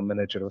General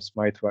Manager of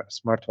Smart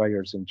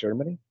Wires in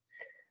Germany,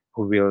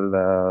 who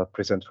will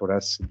present for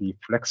us the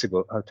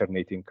flexible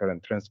alternating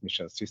current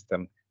transmission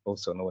system,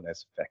 also known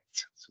as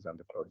FACTS. Suzanne,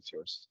 the floor is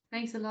yours.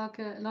 Thanks a lot,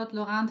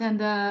 Laurent. And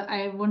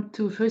I want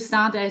to first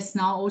start as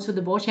now also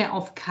the board chair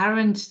of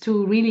Current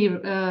to really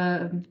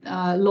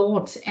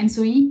laud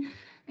ENTSO-E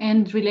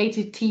and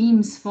related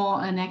teams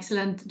for an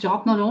excellent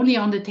job, not only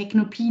on the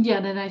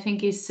Technopedia that I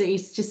think is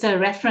just a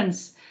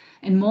reference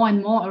and more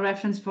a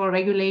reference for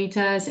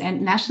regulators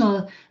and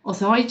national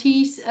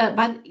authorities,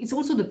 but it's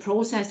also the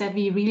process that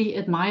we really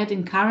admired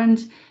in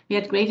Current. We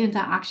had great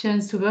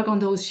interactions to work on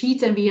those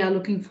sheets, and we are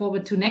looking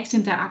forward to next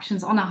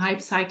interactions on a hype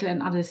cycle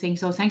and other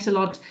things. So thanks a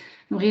lot,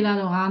 Norela,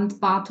 Laurent,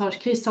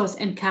 Bartosz, Christos,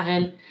 and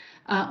Karel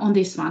on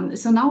this one.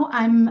 So now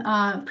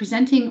I'm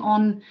presenting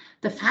on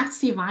the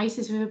FACTS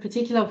devices with a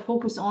particular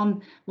focus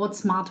on what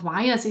Smart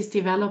Wires is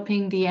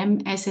developing, the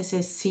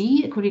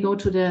MSSSC. Could we go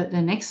to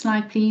the next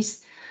slide,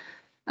 please?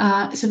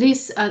 So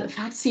these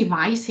FACTS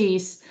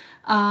devices,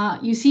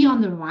 you see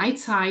on the right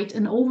side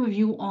an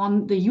overview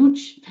on the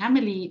huge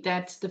family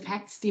that the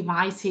FACTS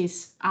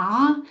devices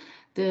are.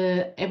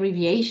 The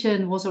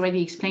abbreviation was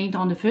already explained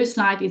on the first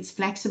slide. It's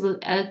flexible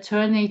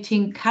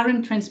alternating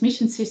current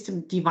transmission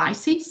system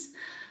devices,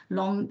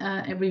 long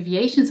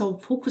abbreviation. So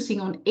focusing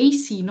on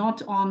AC,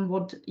 not on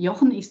what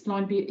Jochen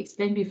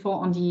explained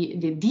before on the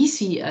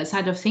DC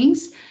side of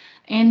things.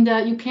 And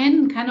you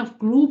can kind of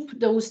group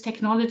those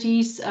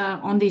technologies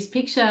on this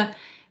picture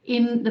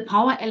in the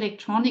power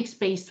electronics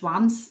based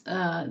ones,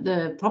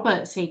 the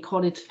proper, say,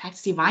 call it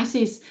FACTS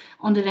devices.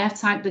 On the left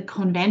side, the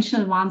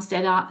conventional ones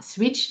that are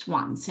switched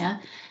ones. Yeah?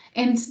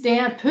 And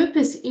their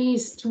purpose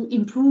is to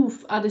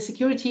improve the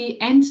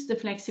security and the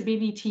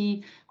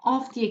flexibility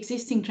of the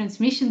existing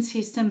transmission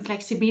system.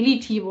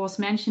 Flexibility was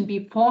mentioned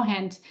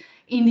beforehand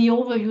in the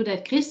overview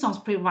that Christos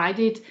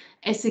provided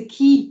as a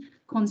key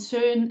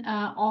concern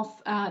of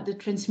the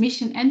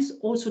transmission and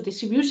also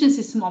distribution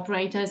system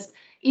operators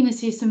in a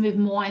system with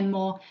more and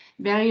more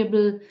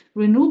variable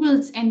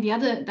renewables. And the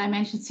other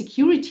dimension,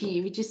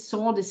 security. We just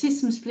saw the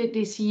system split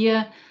this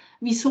year.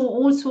 We saw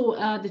also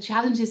the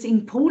challenges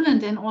in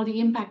Poland and all the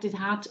impact it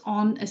had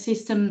on a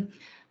system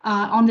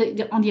on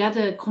the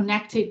other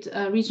connected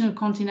regional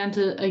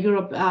continental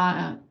Europe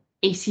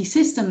AC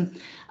system.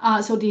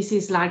 So this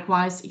is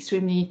likewise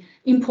extremely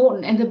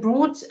important. And the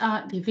broad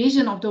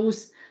division of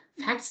those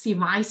FACTS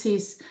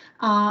devices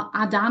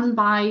are done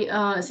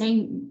by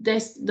saying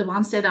there's the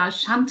ones that are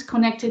shunt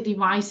connected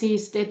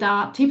devices that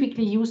are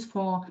typically used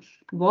for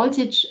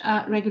voltage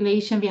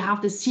regulation. We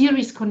have the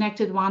series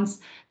connected ones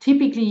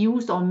typically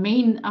used on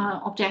main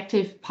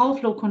objective power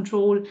flow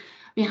control.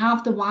 We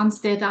have the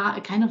ones that are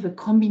a kind of a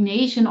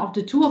combination of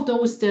the two of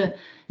those, the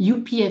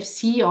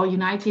UPFC or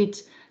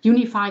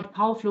Unified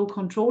Power Flow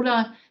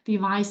Controller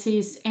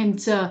devices.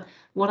 And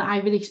what I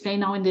will explain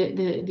now in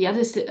the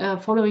other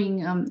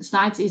following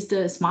slides is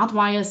the smart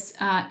wires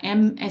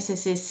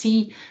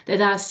MSSSC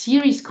that are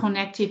series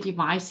connected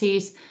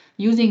devices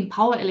using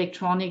power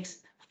electronics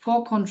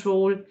for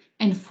control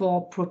and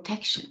for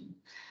protection.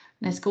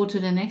 Let's go to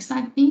the next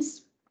slide,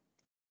 please.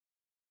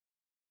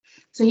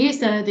 So here's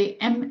the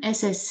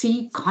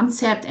MSSC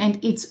concept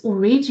and its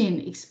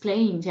origin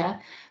explained. Yeah?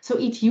 So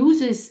it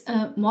uses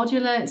a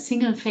modular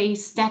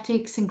single-phase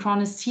static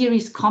synchronous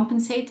series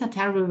compensator,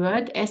 terrible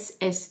word,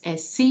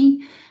 SSSC,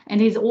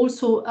 and it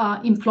also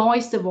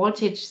employs the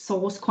voltage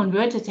source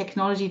converter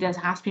technology that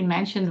has been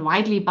mentioned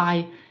widely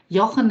by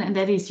Jochen, and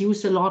that is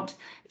used a lot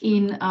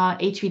in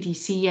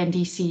HVDC and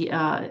DC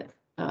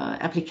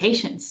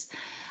applications.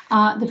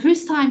 The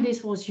first time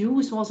this was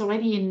used was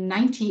already in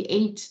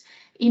 1998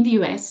 in the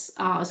US.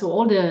 So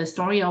all the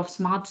story of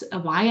smart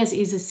wires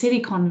is a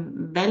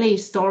Silicon Valley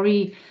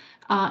story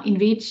in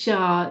which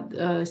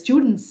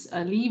students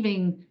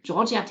leaving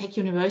Georgia Tech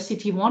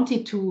University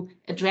wanted to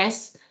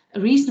address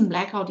a recent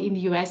blackout in the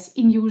US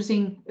in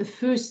using a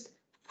first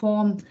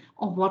form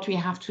of what we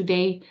have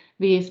today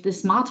with the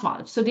smart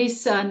valve. So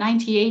this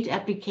 98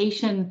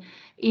 application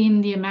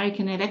in the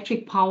American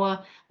Electric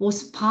Power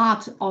was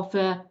part of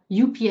a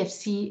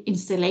UPFC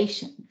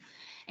installation.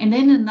 And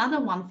then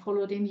another one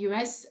followed in the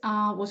US,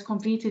 was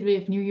completed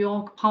with New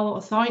York Power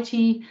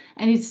Authority,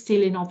 and it's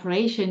still in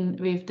operation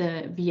with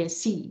the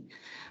VSC.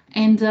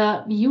 And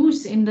we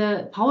use in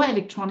the power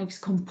electronics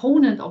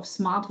component of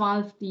smart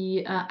valve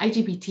the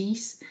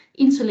IGBTs,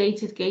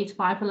 insulated gate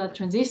bipolar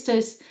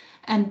transistors,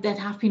 and that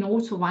have been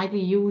also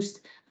widely used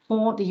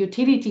for the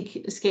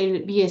utility scale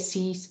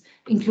VSCs,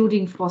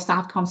 including for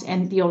STATCOMs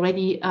and the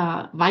already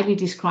widely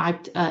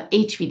described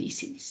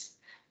HVDCs.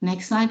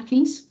 Next slide,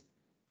 please.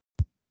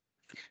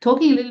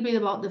 Talking a little bit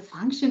about the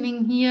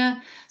functioning here.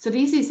 So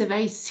this is a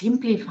very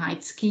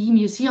simplified scheme.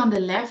 You see on the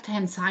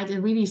left-hand side,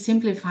 and really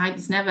simplified,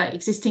 it's never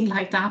existing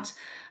like that,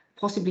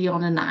 possibly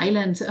on an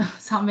island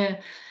somewhere.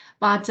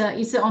 But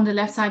it's on the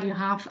left side, you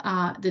have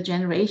the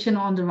generation.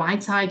 On the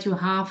right side, you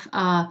have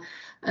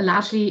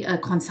largely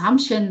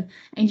consumption.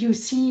 And you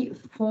see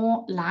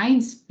 4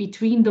 lines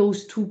between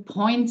those 2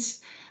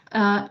 points.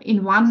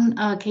 In one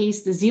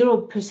case, the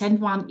 0%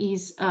 one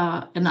is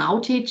an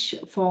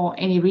outage for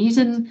any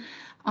reason.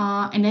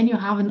 And then you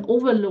have an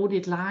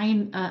overloaded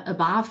line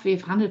above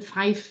with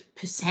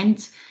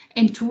 105%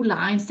 and 2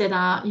 lines that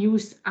are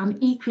used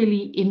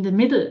unequally in the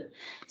middle.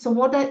 So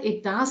what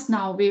it does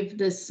now with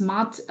the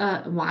smart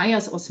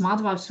wires or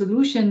smart valve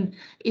solution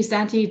is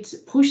that it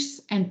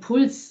pushes and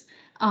pulls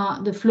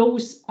the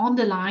flows on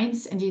the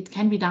lines, and it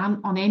can be done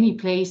on any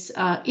place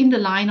in the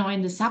line or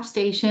in the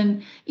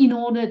substation in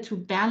order to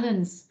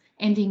balance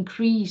and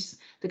increase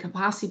the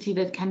capacity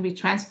that can be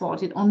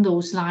transported on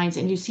those lines.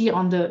 And you see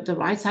on the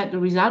right side, the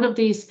result of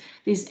this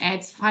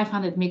adds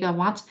 500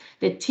 megawatt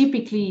that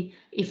typically,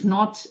 if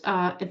not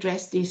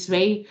addressed this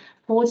way,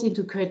 falls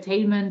into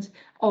curtailment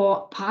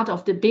or part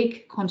of the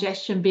big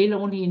congestion bill.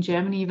 Only in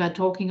Germany, we're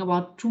talking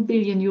about 2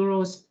 billion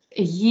euros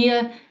a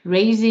year,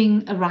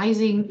 rising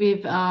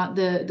with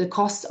the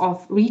cost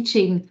of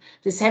reaching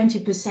the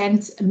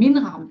 70%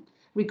 minimum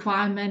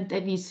requirement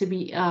that needs to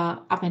be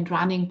up and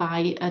running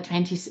by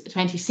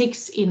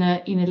 2026 in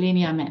a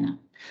linear manner.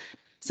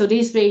 So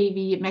this way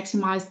we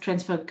maximize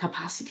transfer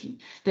capacity.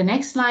 The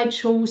next slide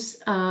shows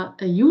a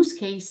use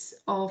case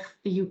of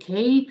the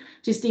UK.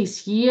 Just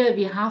this year,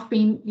 we have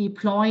been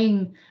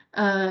deploying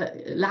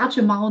large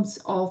amounts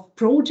of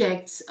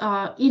projects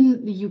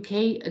in the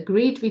UK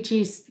grid, which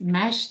is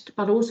meshed,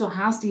 but also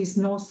has these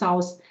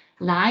north-south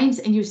lines.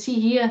 And you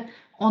see here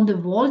on the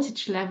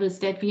voltage levels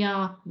that we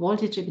are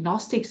voltage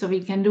agnostic, so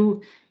we can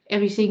do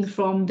everything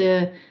from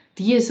the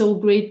TSO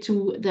grid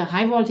to the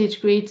high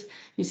voltage grid.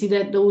 You see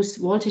that those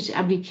voltage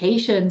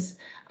applications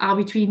are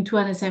between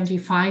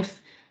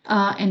 275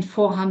 and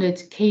 400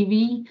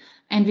 kV,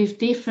 and with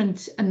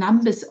different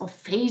numbers of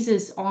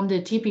phases on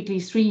the typically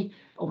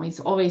it's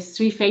always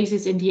 3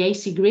 phases in the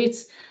AC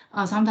grids,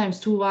 sometimes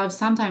 2 valves,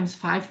 sometimes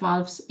 5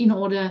 valves, in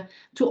order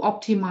to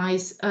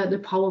optimize the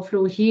power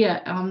flow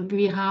here.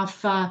 We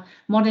have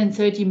more than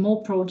 30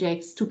 more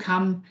projects to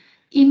come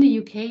in the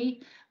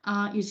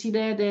UK. You see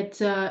there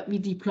that we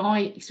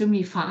deploy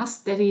extremely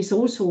fast. That is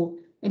also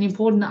an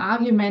important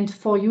argument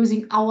for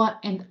using our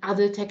and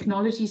other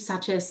technologies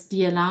such as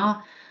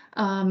DLR.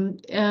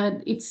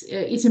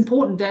 It's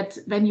important that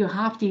when you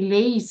have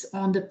delays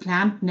on the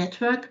plant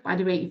network, by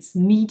the way, it's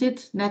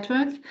needed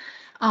network.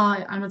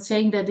 I'm not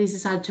saying that this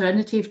is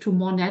alternative to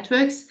more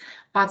networks,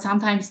 but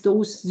sometimes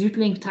those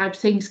Südlink type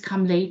things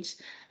come late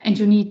and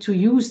you need to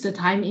use the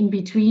time in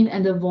between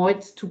and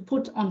avoid to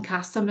put on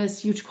customers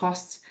huge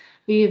costs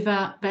with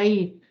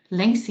very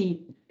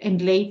lengthy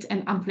and late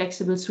and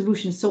unflexible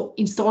solutions. So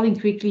installing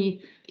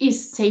quickly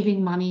is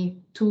saving money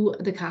to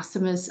the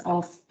customers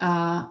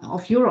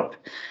of Europe.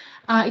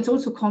 It's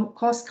also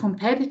cost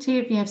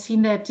competitive. We have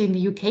seen that in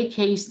the UK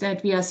case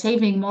that we are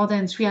saving more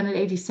than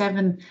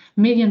 £387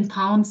 million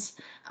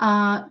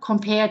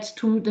compared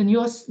to the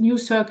new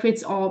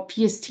circuits or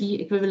PST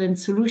equivalent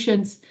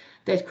solutions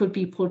that could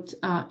be put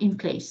in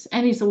place.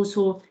 And it's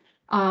also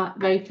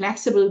very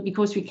flexible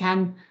because we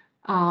can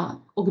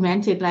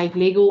augment it like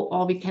Lego,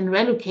 or we can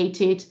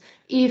relocate it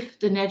if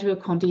the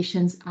network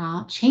conditions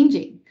are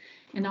changing.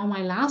 And now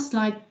my last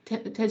slide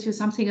tells you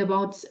something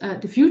about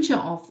the future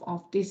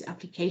of this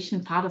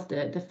application, part of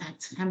the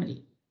FACTS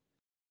family.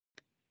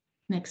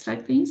 Next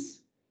slide, please.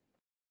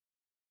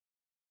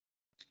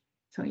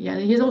 So yeah,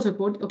 here's also a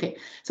quote. Okay,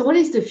 so what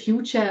is the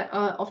future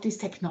of this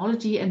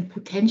technology and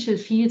potential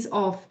fields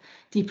of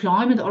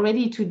deployment?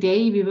 Already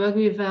today, we work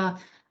with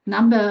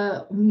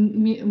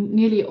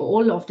nearly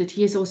all of the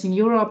TSOs in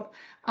Europe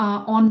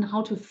on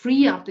how to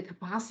free up the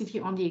capacity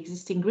on the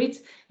existing grids.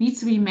 Needs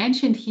to be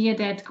mentioned here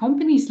that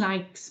companies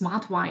like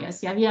Smart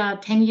Wires, yeah, we are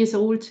 10 years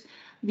old.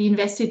 We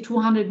invested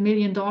 $200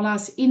 million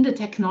in the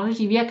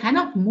technology. We are kind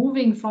of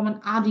moving from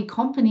an R&D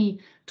company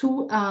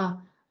to a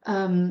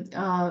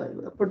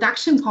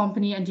production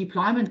company and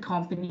deployment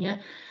company. Yeah?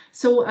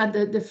 So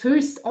the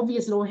first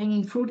obvious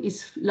low-hanging fruit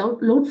is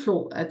load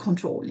flow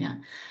control. Yeah.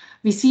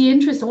 We see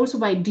interest also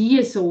by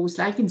DSOs,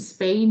 like in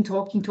Spain,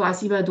 talking to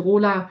us,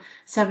 Iberdrola,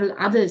 several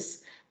others.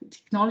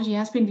 Technology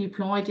has been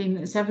deployed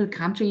in several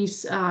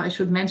countries. I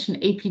should mention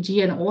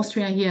APG and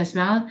Austria here as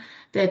well,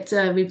 that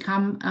will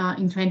come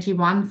in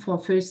 21 for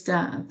first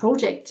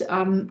project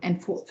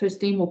and for first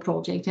demo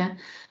project. Yeah.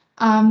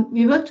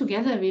 We work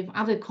together with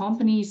other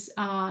companies.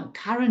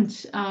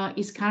 Current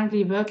is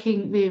currently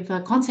working with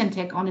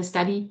Consentec on a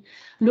study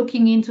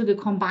looking into the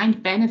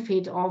combined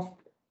benefit of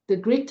the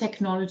grid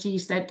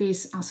technologies that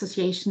this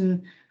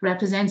association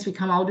represents. We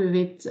come out with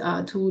it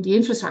to the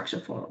infrastructure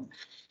forum.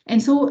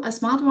 And so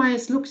Smart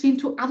Wires looks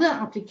into other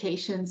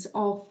applications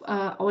of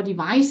our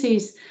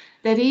devices.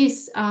 That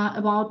is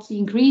about the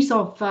increase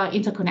of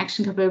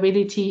interconnection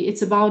capability.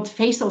 It's about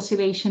phase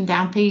oscillation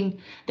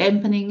dampening.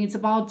 It's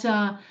about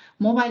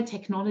mobile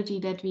technology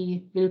that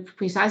we will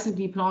precisely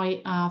deploy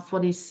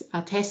for this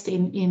test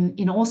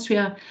in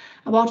Austria,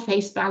 about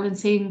phase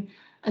balancing,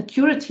 a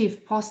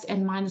curative post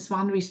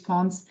N-1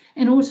 response,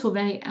 and also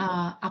very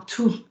up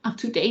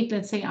to date,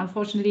 let's say,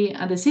 unfortunately,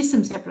 the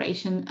system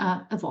separation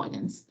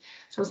avoidance.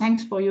 So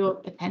thanks for your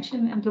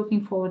attention and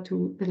looking forward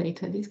to the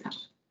later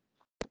discussion.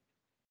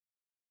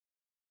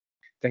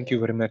 Thank you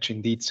very much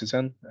indeed,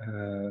 Susan.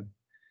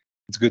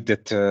 It's good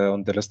that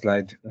on the last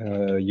slide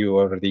you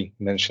already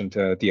mentioned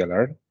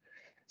DLR.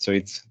 So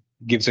it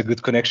gives a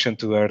good connection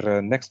to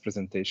our next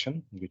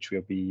presentation, which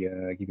will be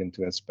given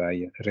to us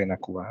by Rena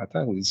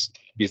Kuwahata, who is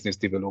business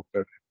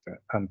developer at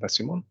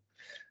Ampasimon.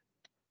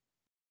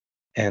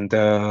 And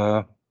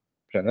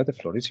Rena, the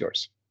floor is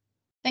yours.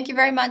 Thank you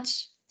very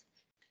much.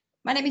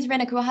 My name is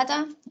Rena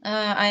Kuwahata.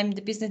 I'm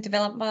the business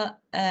developer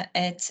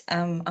at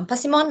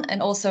Ampasimon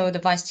and also the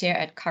vice chair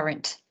at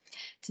Current.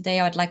 Today,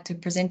 I'd like to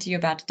present to you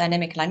about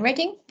dynamic line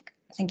rating.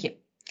 Thank you.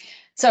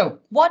 So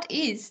what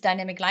is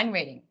dynamic line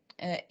rating?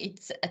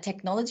 It's a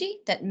technology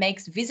that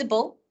makes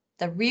visible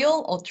the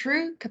real or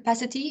true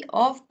capacity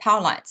of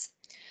power lines.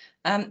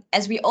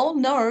 As we all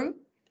know,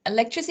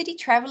 electricity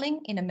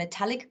traveling in a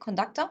metallic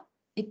conductor,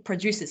 it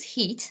produces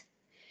heat.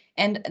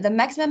 And the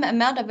maximum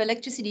amount of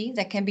electricity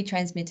that can be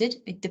transmitted,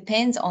 it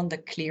depends on the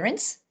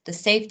clearance, the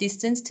safe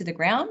distance to the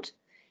ground,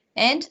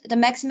 and the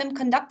maximum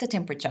conductor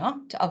temperature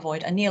to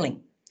avoid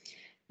annealing.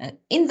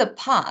 In the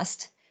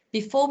past,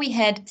 before we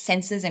had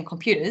sensors and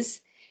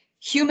computers,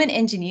 human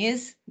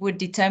engineers would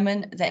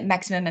determine the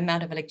maximum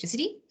amount of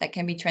electricity that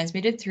can be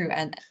transmitted through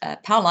a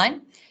power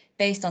line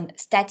based on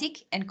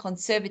static and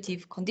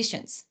conservative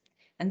conditions.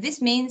 And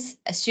this means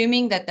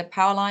assuming that the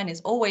power line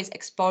is always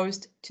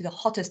exposed to the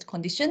hottest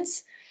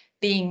conditions,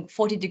 being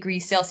 40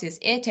 degrees Celsius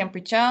air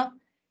temperature,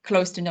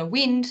 close to no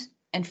wind,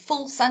 and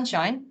full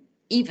sunshine,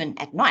 even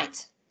at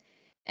night.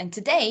 And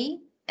today,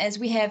 as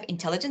we have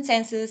intelligent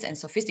sensors and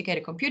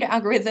sophisticated computer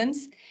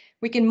algorithms,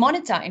 we can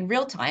monitor in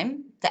real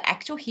time the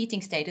actual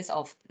heating status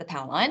of the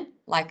power line,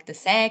 like the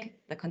sag,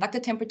 the conductor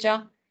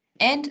temperature,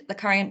 and the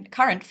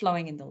current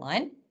flowing in the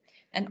line.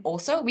 And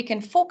also we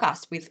can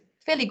forecast with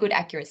fairly good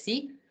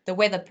accuracy the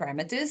weather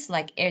parameters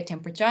like air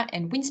temperature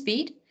and wind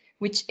speed,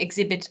 which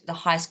exhibit the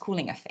highest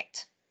cooling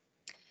effect.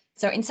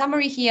 So in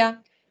summary here,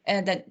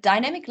 the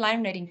dynamic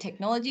line rating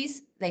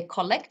technologies, they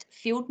collect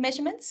field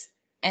measurements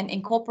and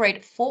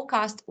incorporate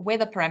forecast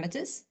weather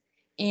parameters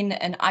in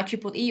an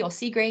IEEE or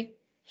C-grade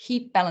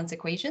heat balance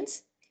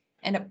equations.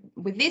 And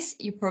with this,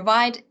 you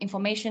provide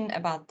information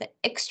about the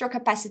extra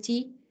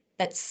capacity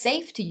that's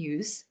safe to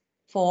use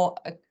for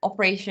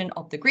operation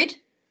of the grid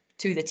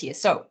to the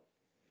TSO.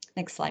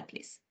 Next slide,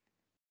 please.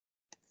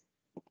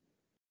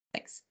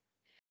 Thanks.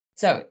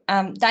 So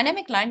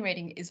dynamic line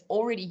rating is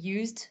already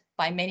used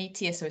by many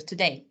TSOs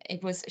today.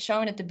 It was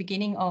shown at the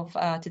beginning of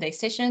today's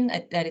session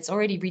that it's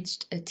already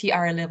reached a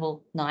TR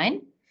level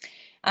 9.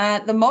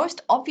 The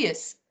most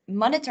obvious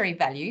monetary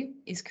value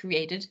is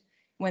created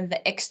when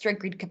the extra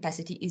grid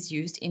capacity is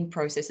used in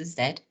processes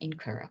that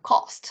incur a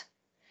cost.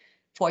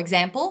 For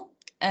example,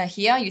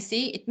 here you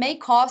see it may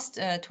cost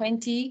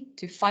 20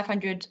 to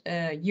 500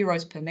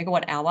 euros per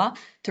megawatt hour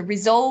to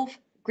resolve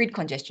grid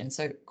congestion,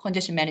 so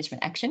congestion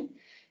management action,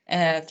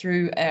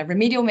 through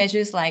remedial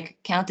measures like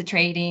counter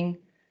trading,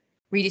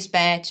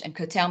 redispatch, and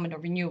curtailment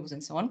of renewables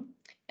and so on.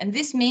 And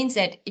this means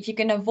that if you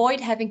can avoid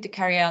having to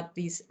carry out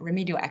these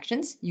remedial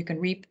actions, you can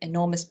reap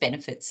enormous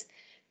benefits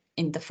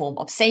in the form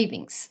of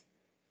savings.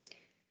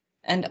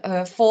 And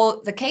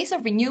for the case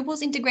of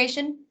renewables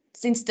integration,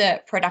 since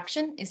the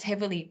production is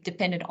heavily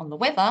dependent on the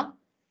weather,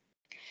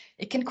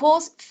 it can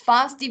cause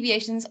fast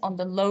deviations on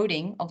the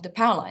loading of the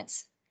power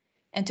lines.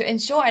 And to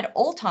ensure at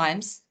all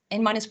times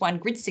N-1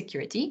 grid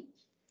security,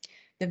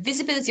 the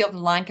visibility of the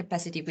line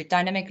capacity with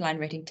dynamic line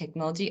rating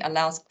technology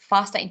allows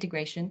faster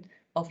integration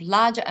of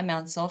larger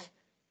amounts of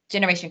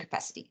generation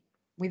capacity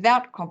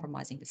without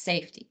compromising the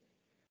safety.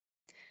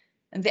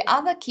 And the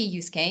other key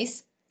use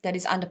case that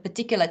is under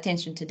particular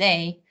attention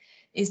today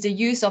is the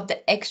use of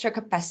the extra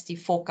capacity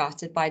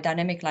forecasted by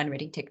dynamic line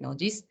rating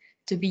technologies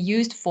to be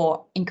used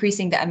for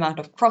increasing the amount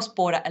of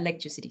cross-border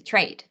electricity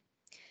trade,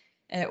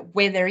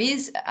 where there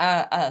is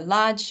a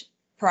large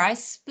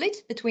price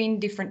split between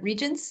different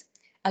regions.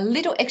 A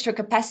little extra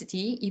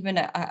capacity, even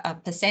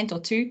a percent or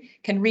two,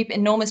 can reap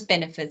enormous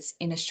benefits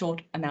in a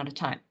short amount of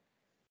time.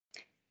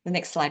 The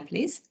next slide,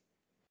 please.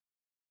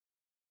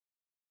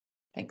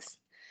 Thanks.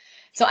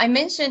 So I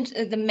mentioned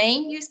the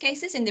main use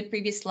cases in the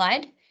previous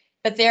slide,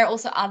 but there are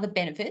also other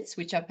benefits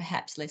which are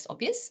perhaps less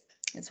obvious.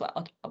 That's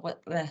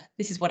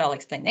this is what I'll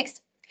explain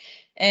next.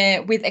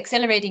 With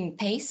accelerating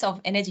pace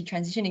of energy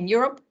transition in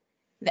Europe,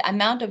 the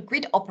amount of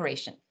grid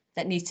operation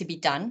that needs to be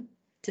done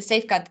to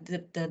safeguard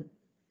the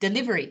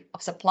delivery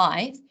of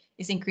supply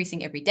is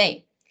increasing every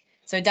day.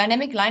 So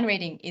dynamic line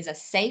rating is a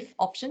safe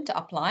option to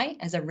apply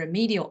as a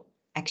remedial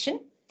action,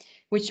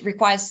 which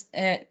requires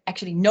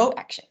actually no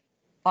action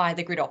by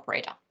the grid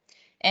operator,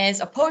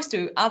 as opposed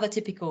to other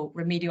typical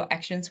remedial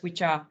actions,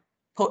 which are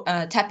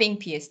tapping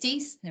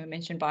PSTs, they were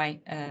mentioned by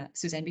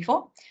Suzanne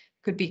before,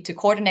 could be to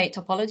coordinate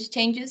topology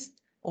changes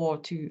or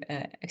to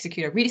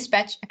execute a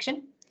redispatch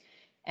action.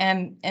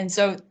 And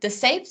so the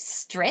safe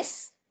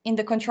stress in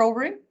the control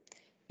room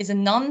is a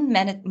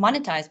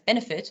non-monetized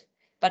benefit,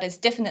 but it's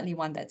definitely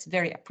one that's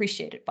very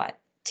appreciated by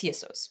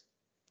TSOs.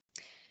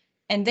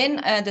 And then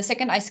the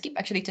second, I skip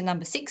actually to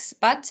number 6,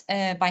 but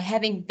by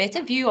having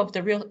better view of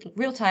the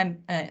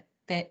real-time,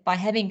 by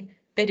having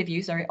better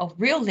view, of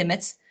real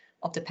limits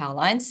of the power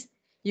lines,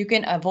 you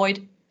can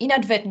avoid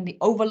inadvertently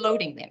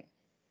overloading them.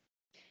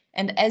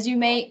 And as you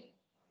may,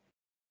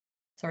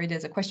 sorry,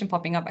 there's a question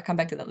popping up, I'll come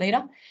back to that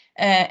later.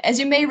 As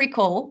you may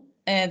recall,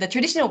 the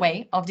traditional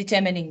way of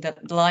determining the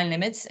line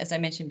limits, as I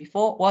mentioned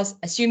before, was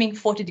assuming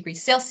 40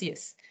 degrees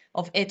Celsius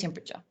of air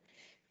temperature.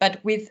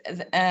 But with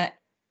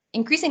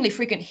increasingly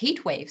frequent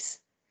heat waves,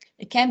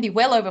 it can be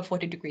well over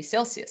 40 degrees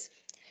Celsius.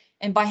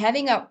 And by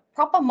having a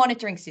proper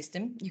monitoring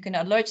system, you can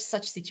alert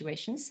such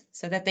situations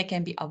so that they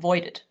can be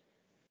avoided.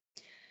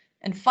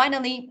 And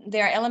finally,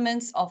 there are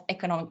elements of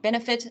economic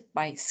benefit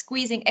by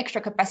squeezing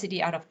extra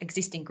capacity out of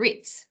existing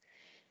grids.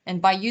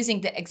 And by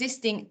using the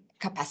existing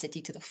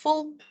capacity to the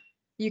full,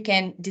 you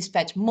can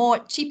dispatch more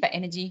cheaper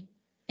energy,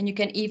 and you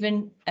can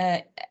even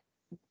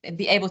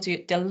be able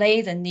to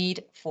delay the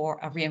need for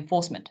a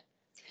reinforcement.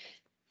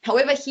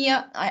 However,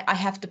 here I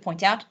have to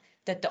point out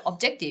that the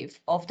objective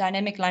of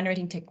dynamic line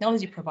rating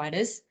technology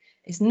providers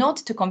is not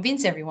to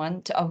convince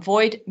everyone to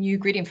avoid new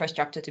grid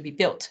infrastructure to be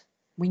built.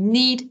 We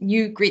need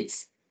new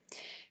grids.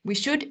 We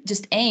should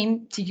just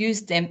aim to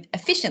use them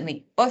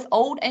efficiently, both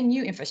old and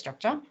new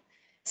infrastructure,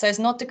 so as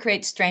not to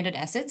create stranded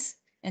assets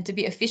and to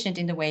be efficient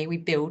in the way we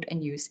build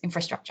and use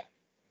infrastructure.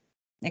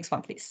 Next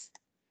one, please.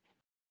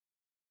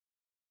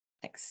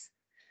 Thanks.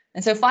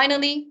 And so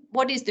finally,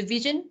 what is the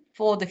vision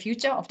for the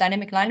future of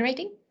dynamic line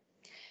rating?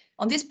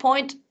 On this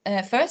point,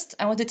 first,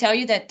 I want to tell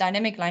you that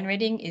dynamic line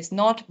rating is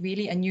not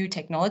really a new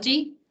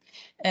technology.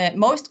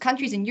 Most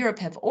countries in Europe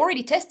have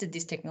already tested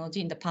this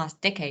technology in the past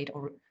decade,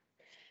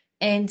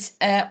 and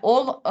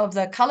all of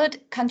the colored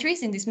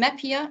countries in this map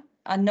here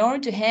are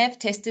known to have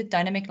tested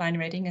dynamic line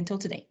rating until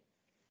today.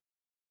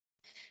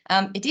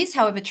 It is,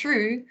 however,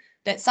 true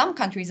that some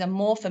countries are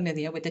more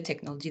familiar with the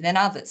technology than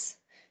others.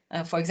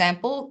 For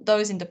example,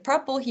 those in the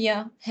purple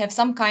here have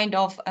some kind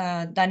of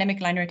dynamic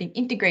line rating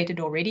integrated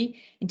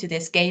already into their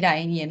SCADA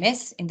and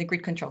EMS in the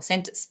grid control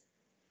centers.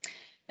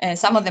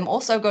 Some of them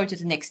also go to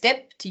the next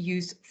step to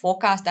use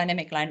forecast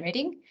dynamic line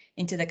rating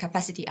into the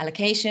capacity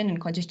allocation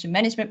and congestion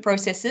management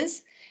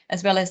processes,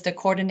 as well as the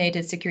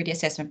coordinated security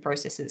assessment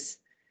processes.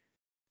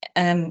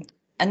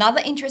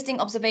 Another interesting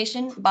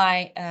observation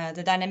by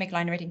the dynamic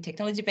line rating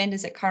technology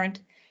vendors at Current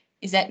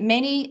is that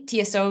many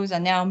TSOs are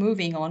now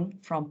moving on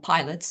from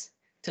pilots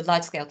to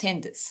large-scale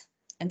tenders.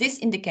 And this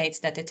indicates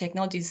that the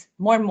technology is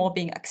more and more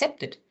being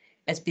accepted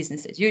as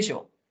business as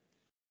usual.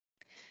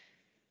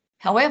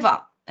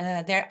 However,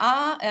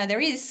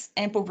 there is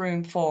ample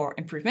room for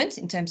improvement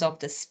in terms of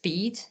the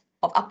speed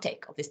of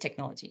uptake of this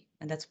technology.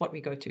 And that's what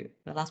we go to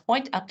the last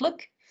point,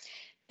 outlook.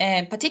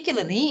 And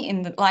particularly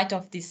in the light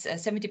of this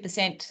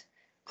 70%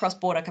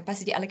 cross-border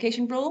capacity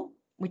allocation rule,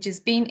 which has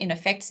been in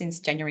effect since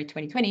January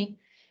 2020,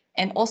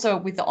 and also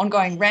with the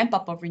ongoing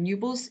ramp-up of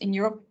renewables in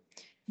Europe,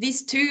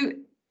 these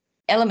two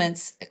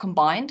elements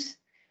combined,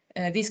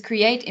 these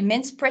create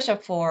immense pressure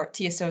for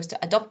TSOs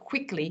to adopt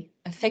quickly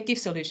effective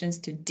solutions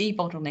to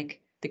debottleneck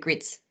the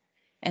grids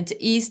and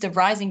to ease the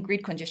rising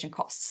grid congestion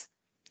costs.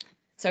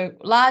 So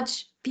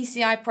large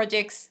PCI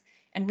projects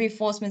and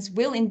reinforcements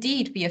will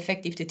indeed be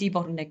effective to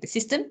debottleneck the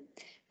system,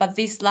 but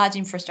these large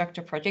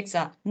infrastructure projects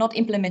are not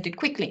implemented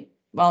quickly,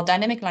 while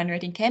dynamic line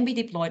rating can be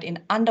deployed in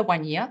under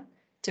 1 year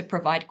to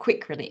provide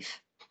quick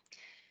relief.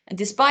 And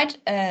despite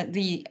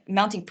the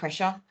mounting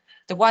pressure,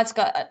 the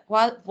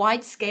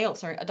wide-scale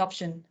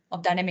adoption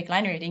of dynamic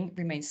line rating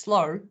remains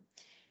slow.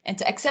 And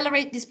to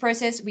accelerate this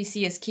process, we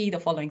see as key the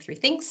following 3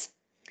 things.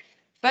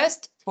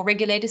 First, for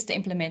regulators to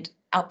implement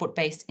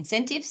output-based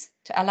incentives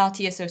to allow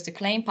TSOs to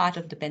claim part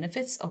of the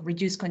benefits of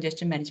reduced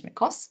congestion management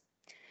costs.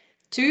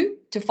 2,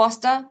 to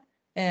foster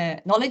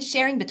knowledge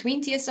sharing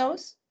between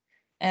TSOs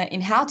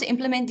in how to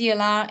implement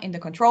DLR in the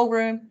control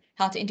room,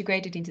 how to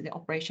integrate it into the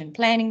operation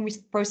planning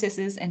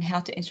processes, and how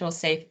to ensure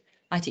safe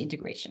IT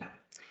integration.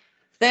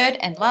 Third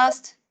and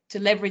last, to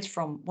leverage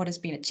from what has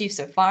been achieved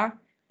so far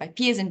by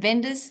peers and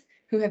vendors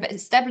who have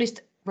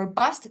established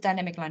robust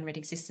dynamic line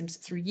rating systems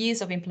through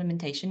years of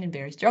implementation in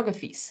various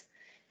geographies.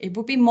 It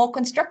would be more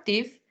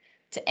constructive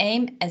to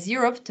aim as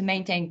Europe to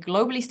maintain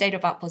globally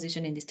state-of-the-art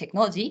position in this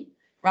technology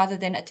rather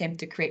than attempt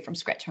to create from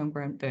scratch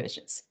homegrown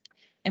versions.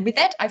 And with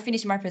that, I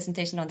finish my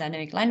presentation on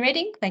dynamic line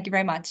rating. Thank you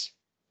very much.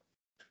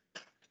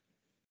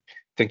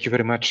 Thank you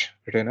very much,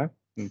 Rena,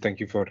 and thank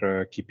you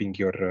for keeping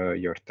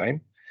your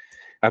time.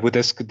 I would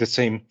ask the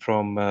same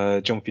from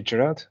John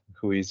Fitzgerald,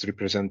 who is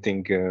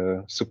representing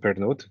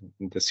Supernode,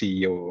 the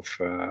CEO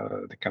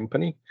of the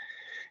company,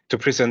 to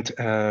present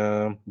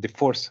the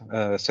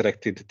 4th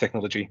selected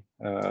technology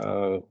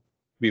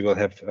we will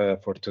have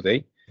for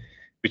today,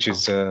 which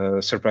is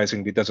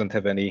surprisingly doesn't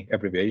have any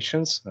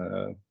abbreviations.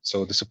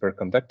 So the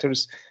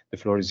superconductors, the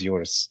floor is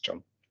yours,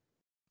 John.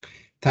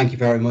 Thank you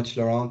very much,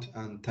 Laurent,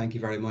 and thank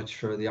you very much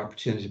for the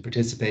opportunity to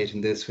participate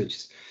in this,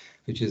 which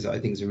is I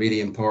think is a really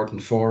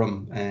important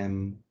forum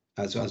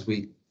as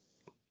we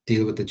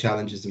deal with the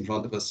challenges in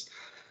front of us.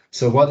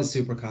 So what is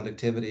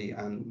superconductivity?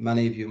 And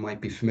many of you might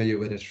be familiar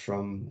with it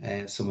from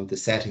some of the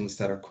settings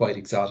that are quite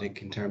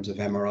exotic in terms of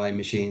MRI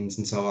machines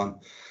and so on.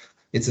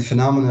 It's a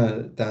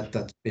phenomena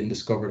that's been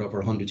discovered over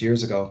 100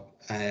 years ago,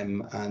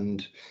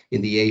 and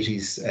in the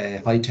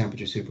 80s, high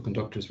temperature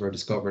superconductors were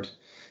discovered.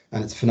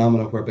 And it's a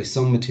phenomenon whereby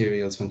some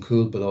materials, when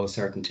cooled below a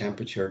certain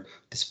temperature,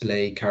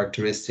 display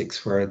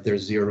characteristics where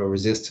there's zero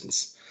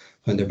resistance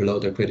when they're below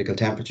their critical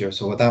temperature.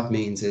 So what that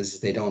means is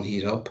they don't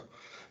heat up,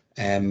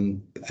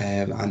 and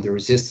the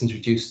resistance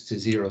reduced to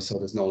zero, so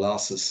there's no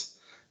losses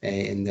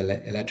in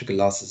the electrical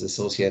losses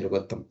associated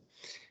with them.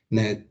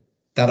 Now,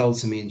 that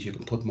also means you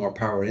can put more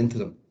power into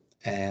them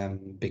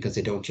because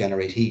they don't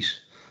generate heat.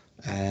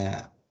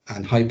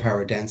 And high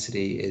power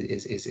density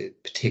is a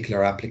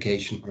particular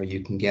application where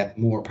you can get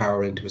more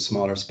power into a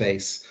smaller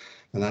space,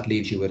 and that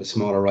leaves you with a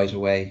smaller right of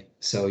way.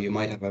 So you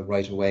might have a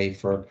right of way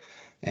for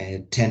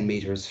 10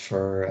 meters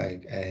for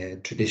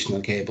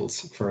traditional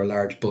cables. For a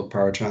large bulk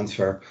power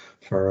transfer,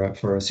 for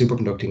a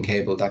superconducting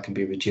cable, that can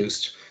be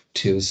reduced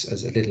to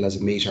as little as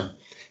a meter.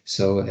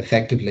 So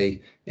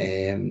effectively,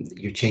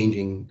 you're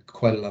changing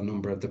quite a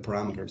number of the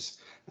parameters.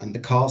 And the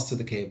cost of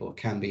the cable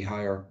can be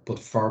higher, but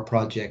for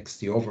projects,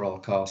 the overall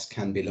cost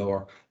can be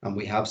lower. And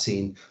we have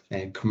seen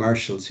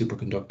commercial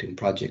superconducting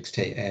projects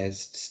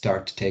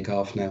start to take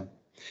off now.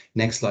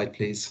 Next slide,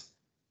 please.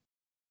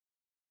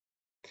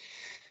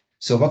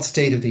 So what's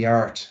state of the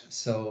art?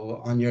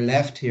 So on your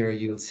left here,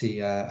 you'll see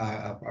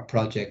a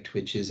project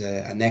which is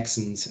a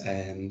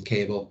Nexans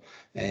cable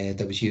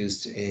that was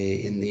used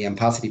in the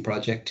Ampacity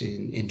project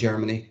in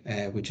Germany,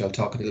 which I'll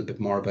talk a little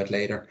bit more about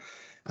later.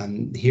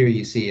 And here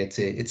you see it's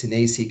an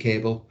AC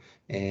cable.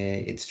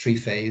 It's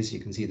 3-phase.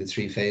 You can see the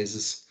 3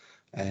 phases.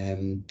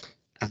 And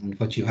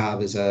what you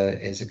have is a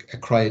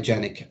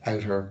cryogenic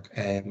outer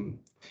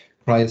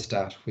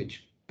cryostat,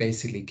 which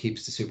basically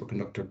keeps the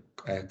superconductor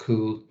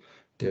cool.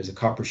 There's a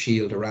copper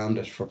shield around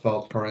it for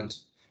fault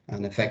current,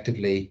 and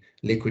effectively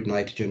liquid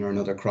nitrogen or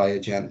another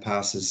cryogen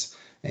passes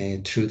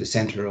through the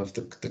center of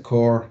the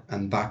core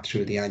and back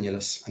through the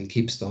annulus and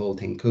keeps the whole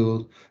thing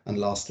cool and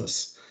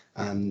lossless.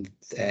 And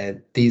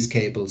these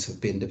cables have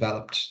been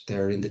developed.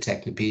 They're in the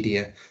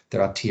Technopedia.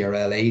 They're at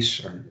TRL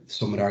 8, or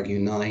some would argue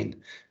 9.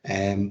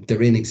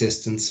 They're in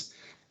existence.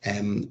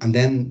 And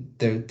then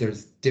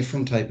there's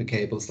different type of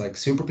cables, like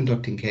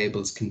superconducting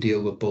cables, can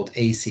deal with both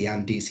AC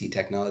and DC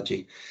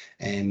technology.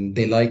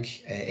 They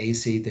like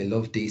AC, they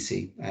love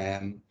DC.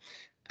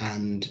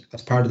 And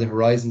as part of the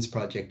Horizons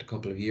project a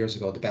couple of years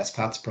ago, the Best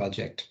Paths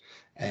project,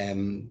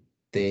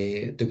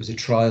 there was a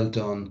trial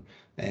done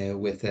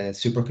with a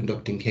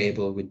superconducting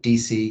cable with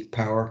DC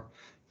power,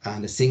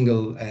 and a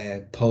single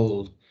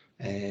pole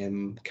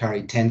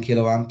carried 10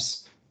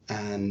 kiloamps,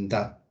 and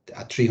that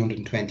at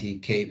 320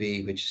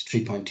 kV, which is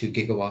 3.2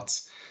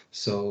 gigawatts.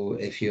 So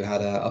if you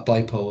had a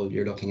bipole,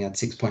 you're looking at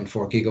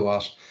 6.4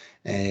 gigawatt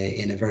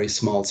in a very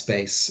small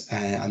space,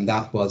 and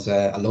that was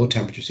a low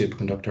temperature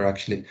superconductor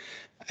actually.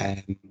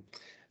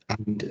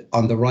 And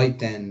on the right,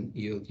 then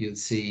you'll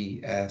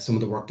see some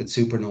of the work that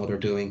Supernode are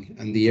doing,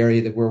 and the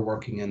area that we're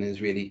working in is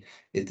really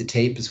the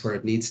tape is where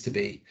it needs to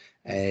be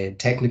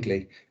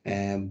technically,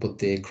 but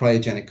the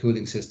cryogenic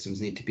cooling systems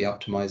need to be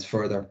optimized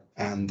further,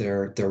 and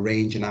their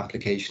range and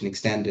application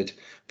extended,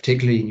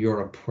 particularly in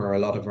Europe, where a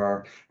lot of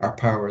our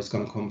power is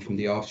going to come from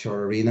the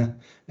offshore arena.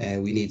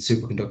 We need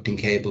superconducting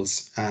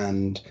cables,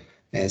 and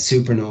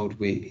Supernode.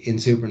 In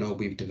Supernode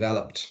we've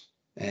developed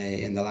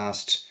in the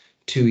last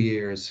 2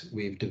 years,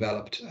 we've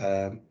developed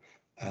a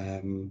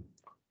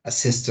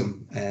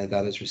system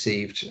that has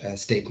received a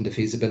statement of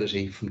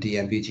feasibility from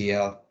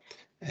DNVGL,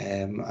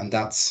 and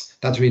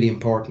that's really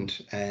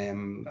important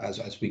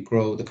as we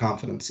grow the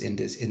confidence in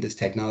this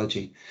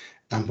technology.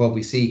 And what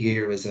we see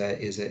here is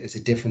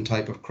a different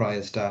type of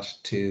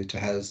cryostat to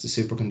house the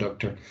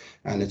superconductor,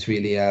 and it's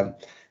really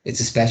it's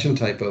a special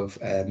type of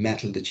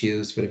metal that's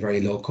used with a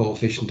very low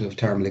coefficient of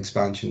thermal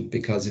expansion,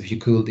 because if you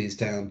cool these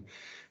down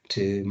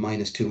to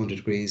minus 200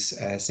 degrees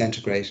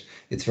centigrade,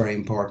 it's very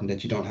important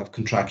that you don't have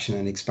contraction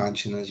and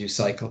expansion as you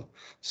cycle.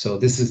 So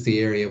this is the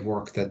area of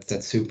work that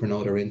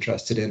Supernode are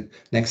interested in.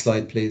 Next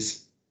slide,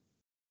 please.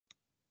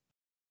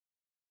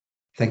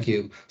 Thank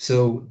you.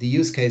 So the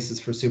use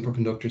cases for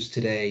superconductors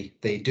today,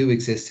 they do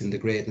exist in the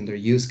grid, and their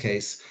use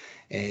case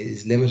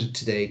is limited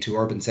today to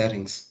urban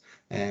settings.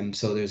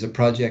 So there's a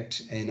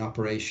project in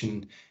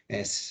operation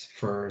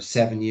for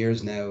 7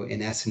 years now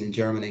in Essen in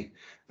Germany.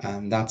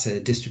 That's a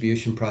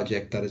distribution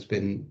project that has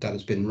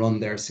been run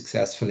there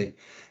successfully.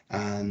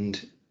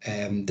 And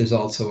there's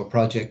also a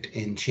project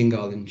in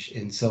Shingal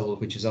in Seoul,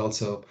 which is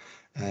also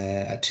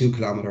a 2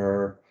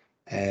 kilometer,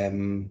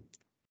 well,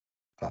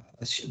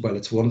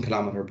 it's 1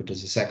 kilometer, but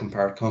there's a second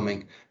part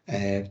coming,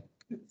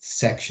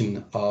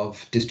 section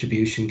of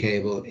distribution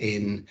cable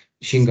in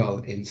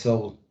Shingal in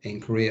Seoul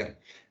in Korea.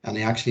 And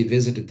I actually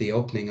visited the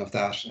opening of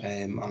that,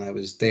 and I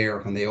was there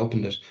when they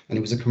opened it, and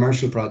it was a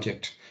commercial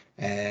project.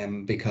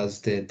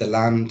 Because the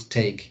land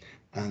take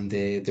and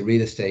the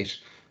real estate,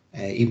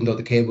 even though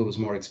the cable was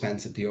more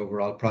expensive, the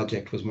overall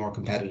project was more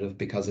competitive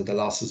because of the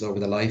losses over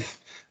the life,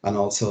 and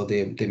also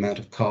the amount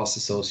of costs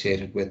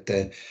associated with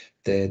the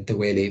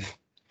wayleave.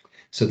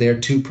 So there are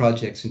 2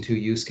 projects and 2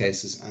 use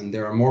cases, and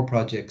there are more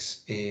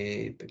projects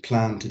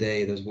planned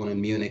today. There's one in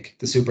Munich,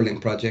 the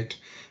Superlink project,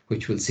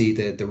 which will see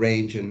the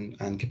range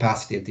and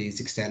capacity of these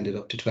extended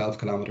up to 12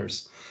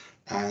 kilometers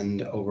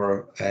and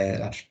over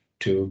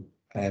to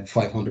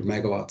 500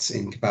 megawatts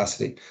in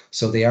capacity.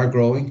 So they are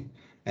growing.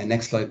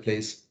 Next slide,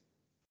 please.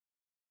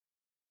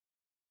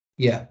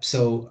 Yeah,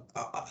 so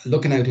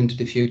looking out into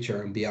the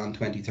future and beyond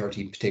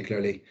 2030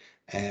 particularly,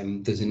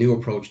 there's a new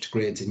approach to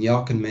grids. And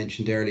Jochen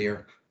mentioned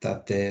earlier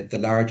that the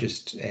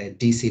largest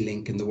DC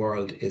link in the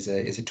world is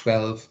a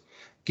 12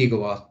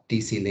 gigawatt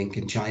DC link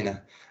in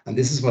China. And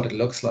this is what it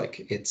looks like.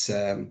 It's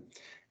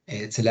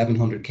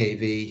 1100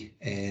 kV.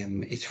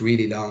 It's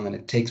really long, and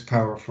it takes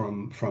power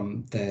from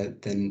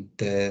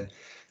the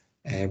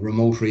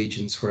remote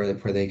regions where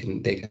they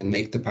can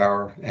make the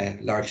power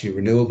largely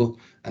renewable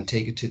and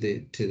take it to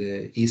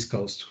the east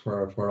coast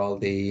where all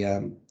the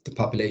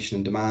population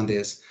and demand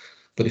is.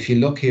 But if you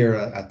look here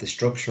at the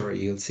structure,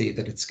 you'll see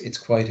that it's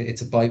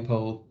a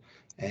bipole,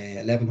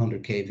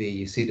 1100 kV.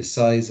 You see the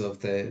size of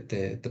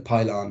the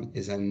pylon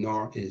is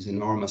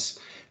enormous.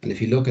 And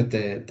if you look at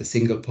the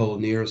single pole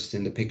nearest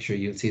in the picture,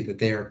 you'll see that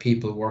there are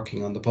people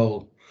working on the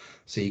pole.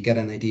 So you get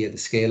an idea of the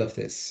scale of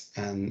this,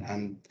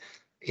 and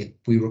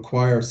we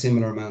require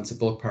similar amounts of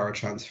bulk power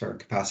transfer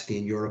capacity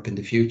in Europe in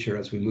the future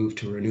as we move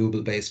to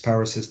renewable-based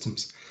power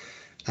systems.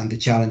 And the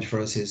challenge for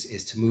us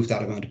is to move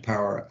that amount of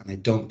power. And I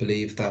don't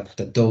believe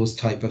that those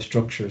type of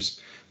structures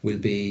will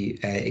be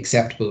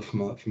acceptable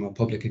from a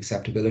public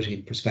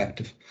acceptability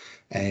perspective.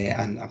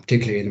 And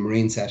particularly in a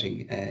marine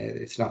setting,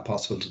 it's not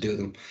possible to do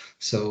them.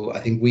 So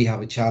I think we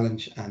have a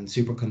challenge, and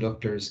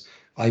superconductors,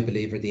 I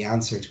believe, are the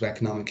answer to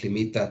economically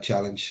meet that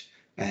challenge.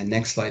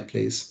 Next slide,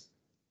 please.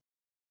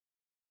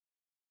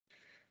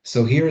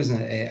 So here is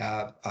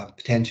a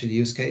potential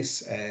use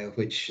case,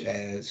 which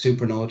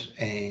Supernode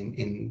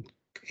in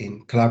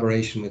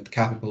collaboration with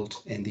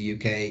Catapult in the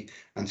UK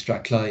and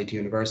Strathclyde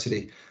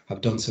University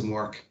have done some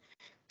work.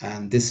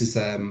 And this is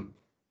a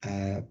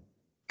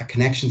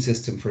connection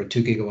system for a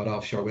 2 gigawatt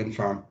offshore wind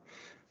farm.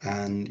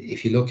 And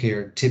if you look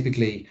here,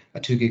 typically a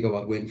 2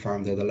 gigawatt wind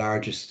farm, they're the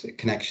largest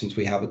connections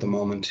we have at the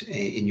moment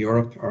in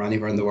Europe or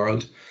anywhere in the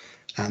world.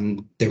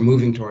 and they're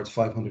moving towards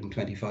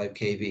 525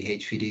 kV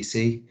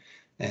HVDC.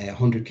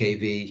 100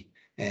 kV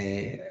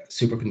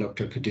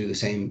superconductor could do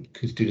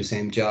the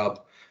same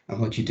job. And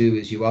what you do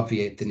is you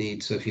obviate the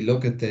need. So if you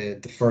look at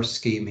the first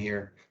scheme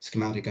here,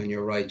 schematic on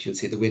your right, you'll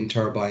see the wind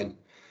turbine,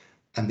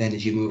 and then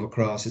as you move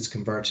across, it's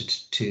converted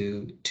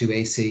to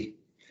AC,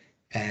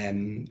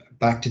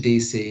 back to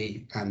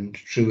DC, and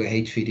through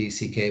a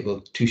HVDC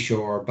cable to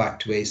shore, back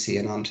to AC,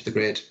 and onto the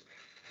grid.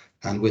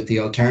 And with the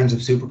alternative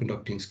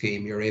superconducting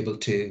scheme, you're able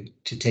to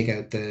take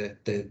out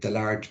the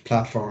large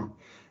platform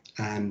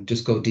and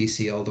just go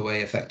DC all the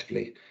way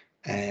effectively,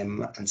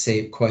 and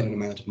save quite an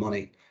amount of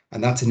money.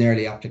 And that's an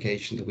early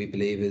application that we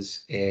believe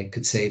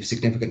could save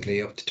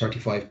significantly, up to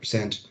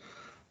 35%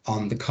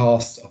 on the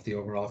cost of the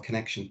overall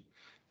connection.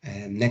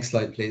 Next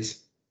slide,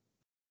 please.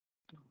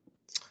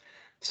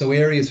 So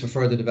areas for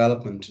further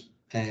development.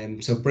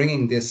 So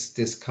bringing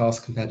this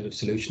cost competitive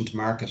solution to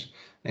market,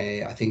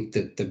 I think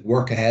that the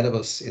work ahead of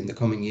us in the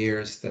coming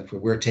years that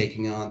we're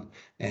taking on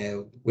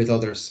with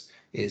others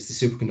is the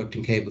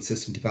superconducting cable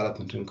system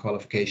development and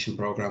qualification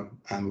program,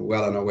 and we're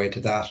well on our way to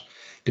that.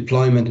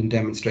 Deployment and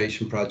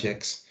demonstration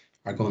projects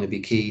are going to be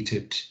key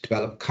to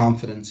develop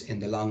confidence in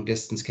the long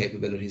distance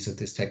capabilities of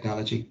this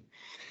technology.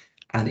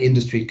 And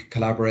industry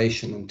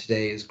collaboration, and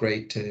today is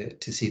great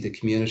to see the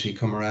community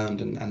come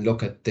around and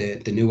look at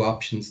the new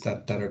options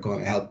that are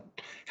going to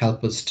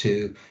help us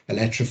to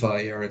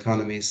electrify our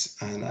economies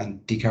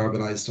and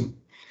decarbonize them.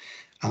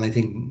 And I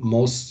think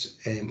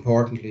most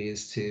importantly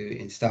is to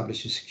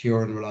establish a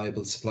secure and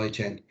reliable supply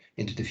chain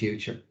into the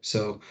future.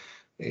 So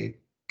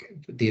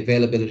the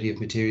availability of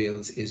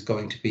materials is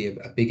going to be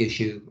a big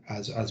issue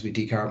as we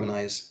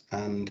decarbonize,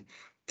 and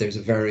there's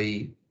a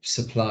very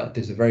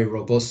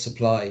robust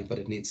supply, but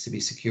it needs to be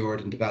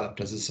secured and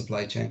developed as a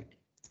supply chain.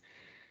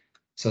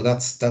 So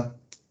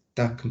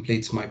that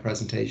completes my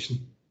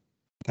presentation.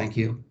 Thank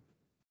you.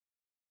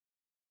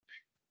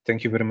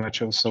 Thank you very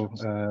much also,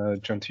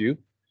 John, to you.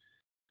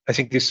 I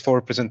think this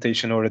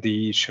presentation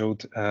already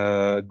showed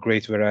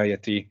great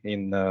variety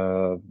in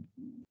the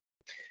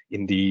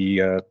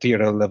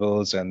TRL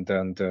levels and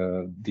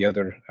the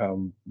other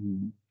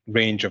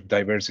range of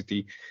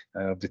diversity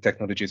of the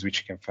technologies which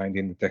you can find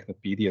in the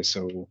Technopedia.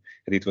 So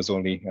it was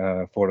only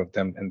 4 of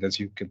them, and as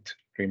you could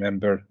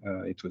remember,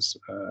 it was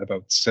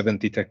about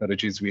 70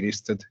 technologies we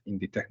listed in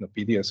the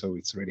Technopedia, so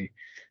it's really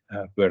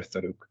worth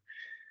a look.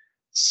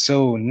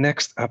 So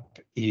next up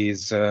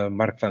is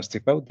Mark van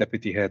Stiphout,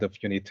 Deputy Head of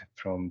Unit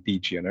from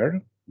DGNR,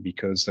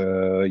 because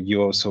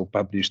you also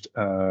published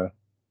a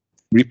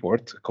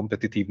report,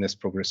 Competitiveness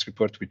Progress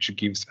Report, which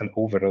gives an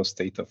overall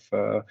state of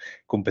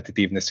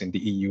competitiveness in the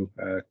EU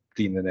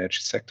clean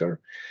energy sector.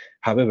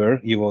 However,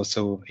 you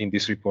also in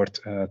this report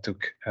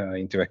took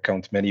into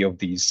account many of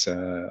these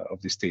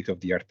of the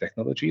state-of-the-art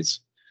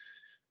technologies,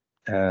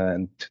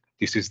 and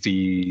this is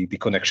the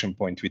connection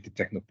point with the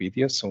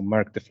Technopedia. So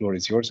Mark, the floor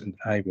is yours, and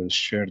I will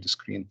share the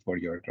screen for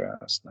your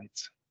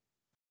slides.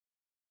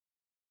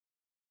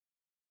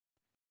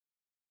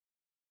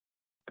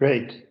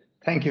 Great.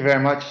 Thank you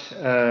very much,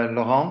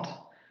 Laurent.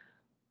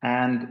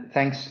 And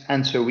thanks,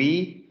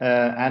 ENTSO-E,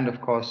 and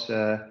of course,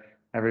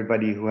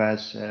 everybody who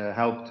has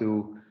helped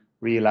to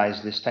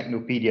realize this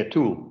Technopedia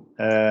tool.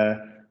 A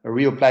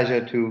real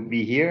pleasure to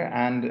be here,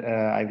 and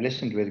I've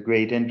listened with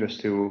great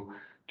interest to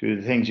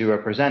the things you are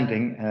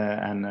presenting,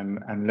 and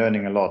I'm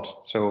learning a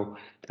lot. So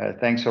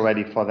thanks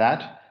already for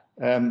that.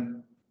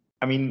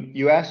 I mean,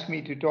 you asked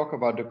me to talk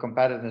about the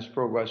Competitiveness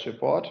Progress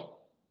Report.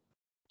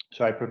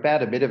 So I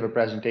prepared a bit of a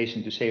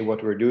presentation to say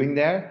what we're doing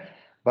there.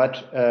 But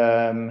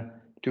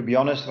to be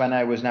honest, when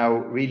I was now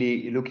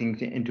really looking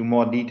into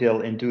more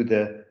detail into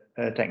the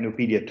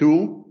Technopedia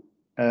tool,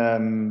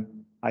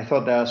 I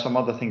thought there are some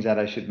other things that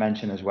I should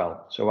mention as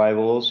well. So I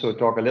will also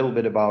talk a little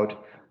bit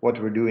about what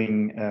we're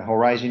doing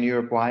Horizon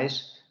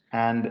Europe-wise,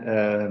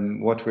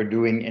 and what we're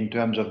doing in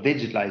terms of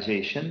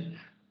digitalization,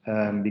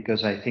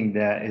 because I think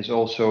there is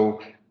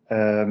also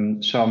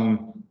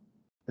some,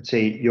 let's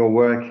say, your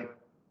work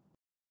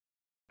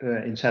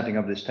in setting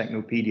up this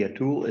Technopedia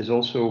tool is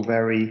also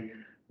very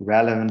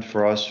relevant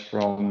for us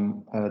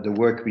from the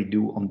work we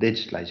do on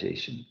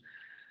digitalization.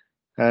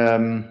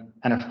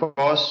 And of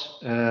course,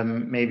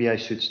 maybe I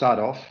should start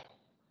off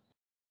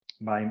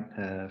by,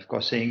 of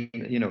course, saying,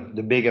 you know,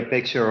 the bigger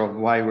picture of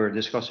why we're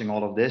discussing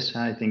all of this.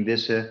 I think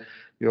this,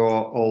 you're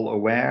all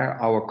aware,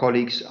 our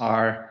colleagues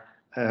are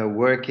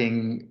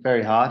working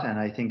very hard, and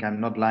I think I'm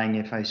not lying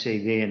if I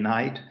say day and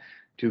night,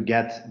 to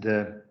get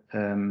the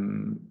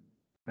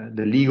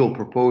legal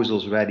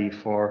proposals ready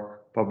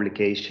for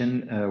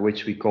publication,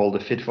 which we call the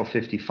Fit for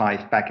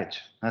 55 package.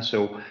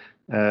 So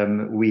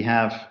we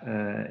have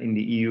in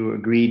the EU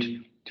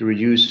agreed to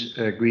reduce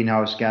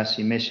greenhouse gas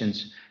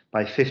emissions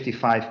by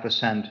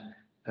 55%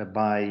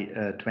 by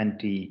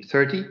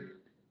 2030.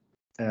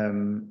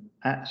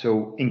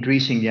 So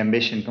increasing the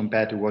ambition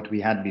compared to what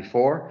we had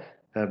before,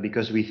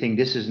 because we think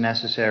this is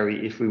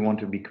necessary if we want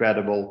to be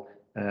credible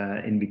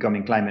in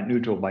becoming climate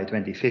neutral by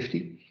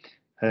 2050.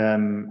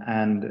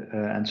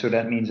 And so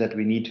that means that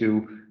we need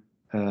to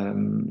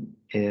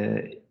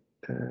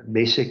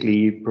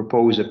basically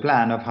propose a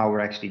plan of how we're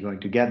actually going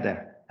to get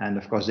there. And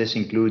of course, this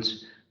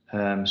includes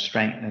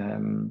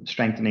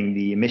strengthening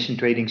the emission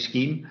trading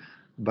scheme,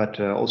 but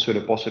also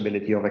the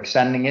possibility of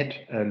extending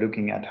it,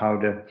 looking at how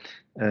the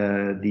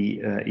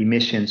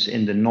emissions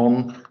in the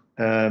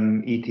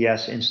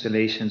non-ETS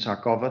installations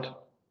are covered.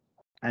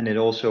 And it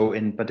also,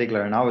 in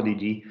particular in our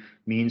DG,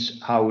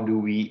 means how do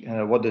we,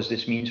 what does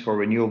this mean for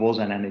renewables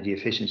and energy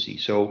efficiency?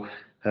 So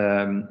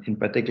in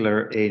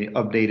particular, a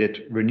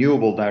updated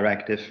renewable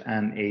directive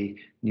and a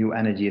new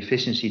energy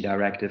efficiency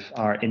directive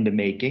are in the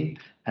making.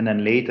 And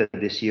then later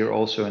this year,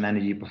 also an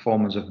energy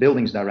performance of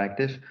buildings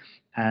directive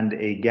and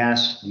a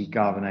gas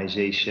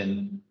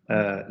decarbonization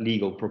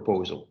legal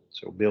proposal.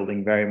 So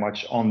building very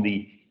much on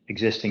the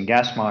existing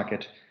gas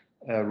market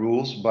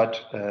rules, but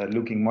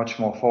looking much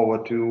more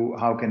forward to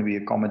how can we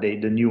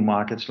accommodate the new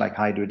markets like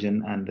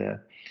hydrogen and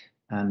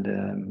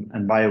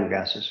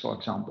biogases, for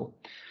example.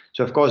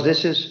 So of course,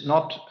 this is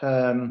not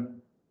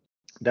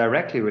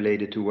directly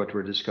related to what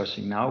we're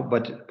discussing now,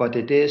 but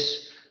it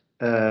is,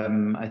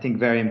 I think,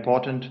 very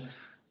important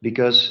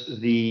because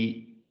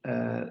the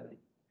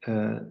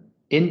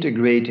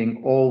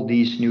integrating all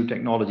these new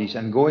technologies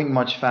and going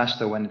much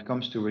faster when it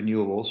comes to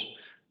renewables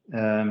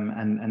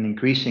and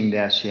increasing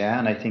their share.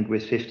 And I think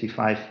with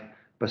 55%,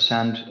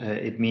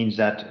 it means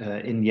that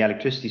in the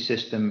electricity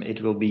system,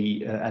 it will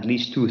be at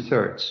least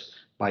 2/3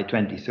 by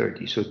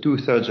 2030. So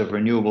 2/3 of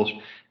renewables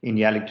in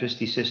the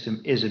electricity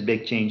system is a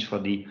big change for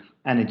the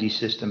energy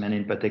system and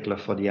in particular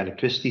for the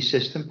electricity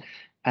system.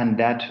 And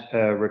that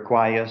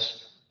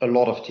requires a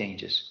lot of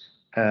changes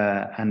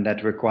and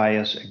that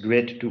requires a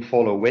grid to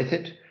follow with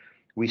it.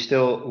 We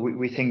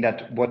think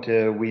that what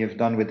we have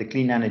done with the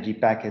clean energy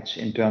package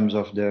in terms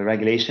of the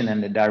regulation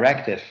and the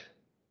directive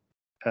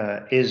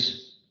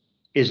is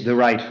the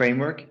right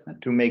framework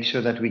to make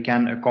sure that we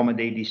can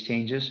accommodate these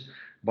changes,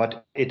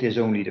 but it is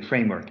only the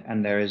framework.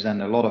 And there is then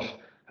a lot of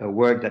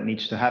work that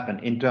needs to happen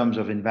in terms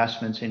of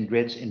investments in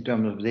grids, in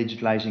terms of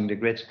digitalizing the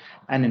grids,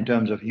 and in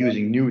terms of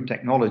using new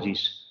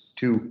technologies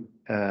to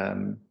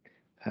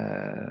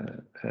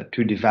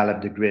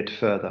develop the grid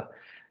further.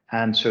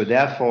 And so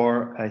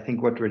therefore, I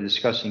think what we're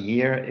discussing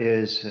here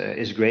is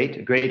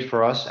great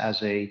for us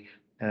as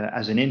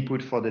an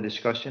input for the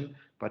discussion,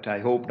 but I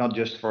hope not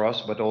just for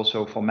us, but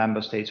also for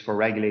member states, for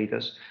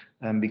regulators,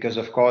 because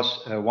of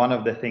course, one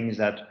of the things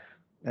that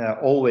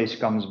always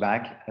comes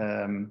back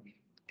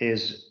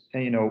is,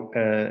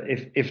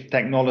 if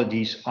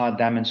technologies are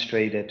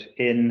demonstrated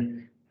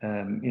in,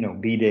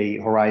 be they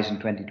Horizon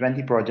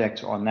 2020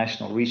 projects or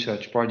national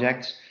research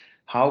projects,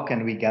 how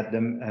can we get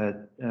them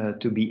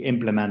to be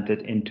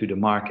implemented into the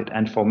market?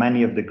 And for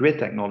many of the grid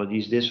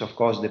technologies, this of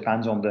course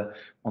depends on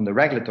the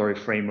regulatory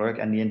framework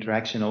and the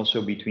interaction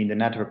also between the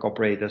network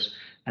operators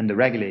and the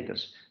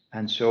regulators.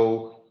 And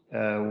so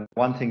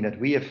one thing that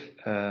we have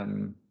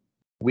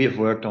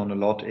worked on a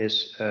lot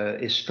is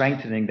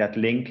strengthening that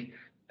link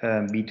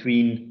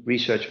between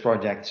research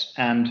projects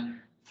and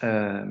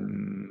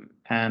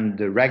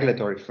the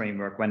regulatory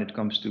framework when it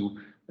comes to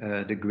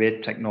the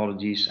grid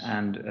technologies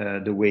and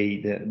the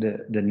way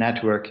the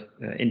network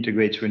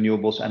integrates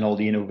renewables and all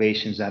the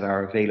innovations that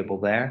are available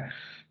there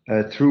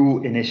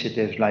through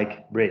initiatives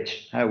like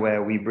Bridge,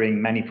 where we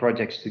bring many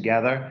projects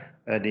together.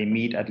 They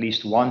meet at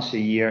least once a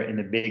year in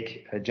a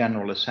big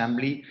general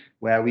assembly,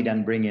 where we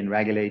then bring in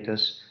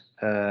regulators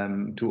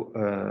on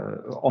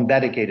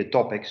dedicated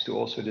topics to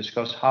also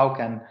discuss how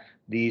can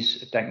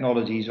these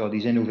technologies or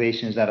these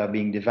innovations that are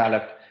being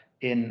developed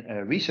in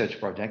research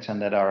projects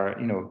and that are,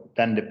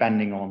 then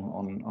depending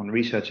on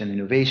research and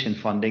innovation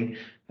funding,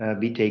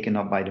 be taken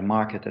up by the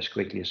market as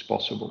quickly as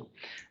possible.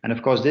 And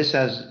of course, this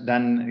has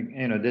then,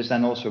 this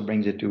then also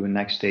brings it to a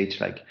next stage,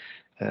 like,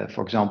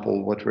 for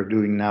example, what we're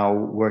doing now,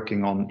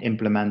 working on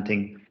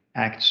implementing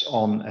acts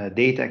on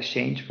data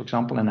exchange, for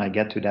example, and I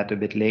get to that a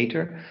bit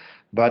later.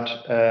 But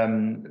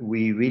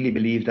we really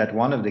believe that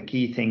one of the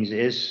key things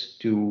is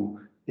to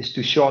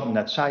shorten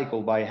that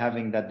cycle by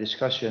having that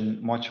discussion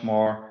much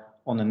more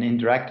on an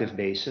interactive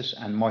basis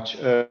and much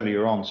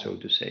earlier on, so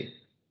to say.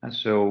 And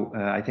so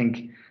I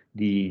think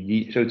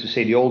so to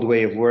say, the old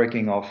way of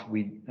working of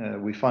we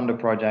fund a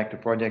project, the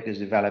project is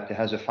developed, it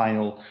has a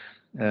final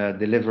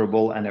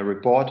deliverable and a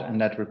report,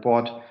 and that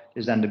report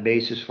is then the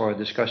basis for a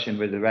discussion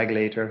with the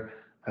regulator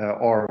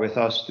or with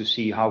us to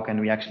see how can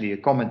we actually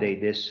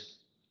accommodate this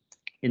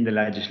in the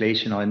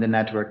legislation or in the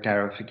network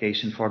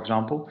clarification, for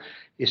example,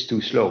 is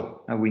too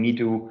slow. And we need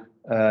to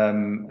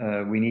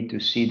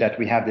see that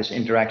we have this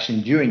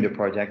interaction during the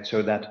project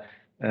so that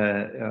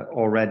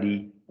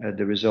already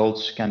the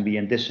results can be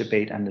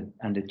anticipated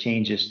and the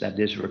changes that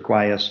this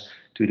requires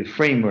to the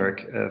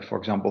framework, for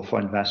example, for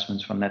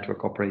investments from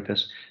network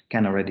operators,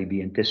 can already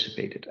be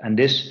anticipated. And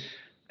this,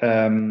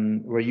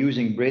 we're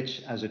using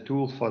Bridge as a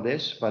tool for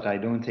this, but I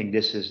don't think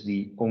this is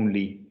the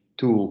only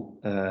tool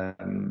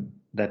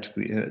that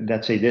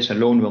let's say this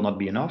alone will not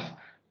be enough.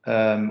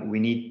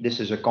 This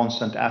is a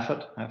constant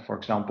effort. For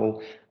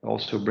example,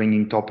 also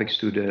bringing topics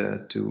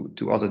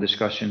to other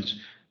discussions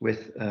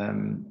with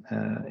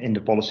in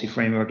the policy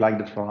framework, like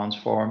the France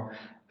Forum,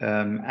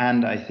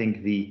 and I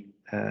think the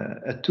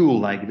a tool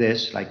like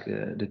this, like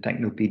the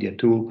Technopedia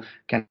tool,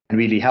 can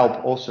really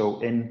help also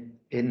in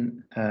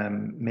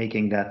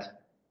making that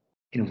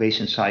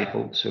innovation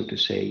cycle, so to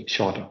say,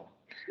 shorter.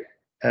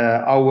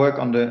 Our work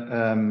on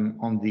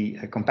the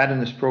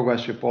competitiveness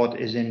progress report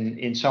is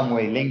in some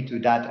way linked to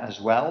that as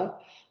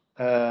well.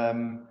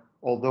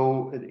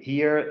 Although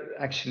here,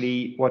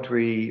 actually, what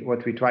we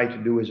try to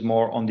do is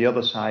more on the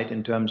other side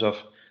in terms of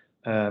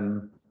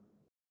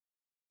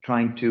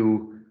trying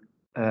to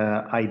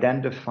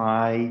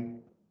identify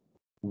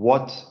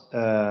what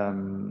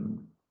the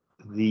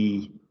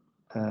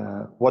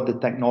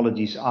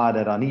technologies are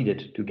that are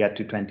needed to get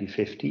to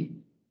 2050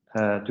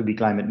 to be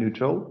climate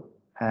neutral,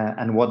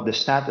 and what the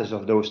status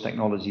of those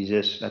technologies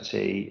is, let's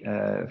say,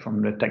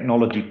 from the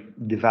technology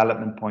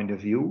development point of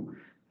view,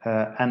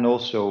 and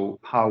also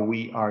how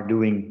we are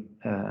doing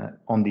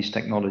on these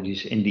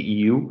technologies in the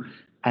EU,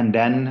 and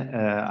then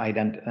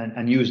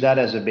and use that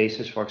as a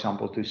basis, for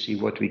example, to see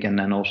what we can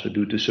then also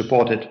do to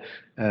support it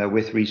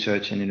with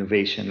research and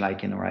innovation,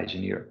 like in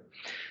Horizon Europe.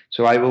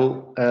 So I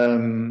will,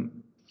 and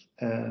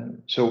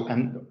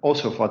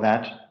also for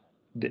that,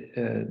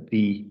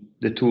 the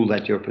tool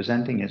that you're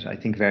presenting is, I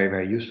think, very,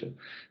 very useful,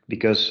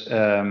 because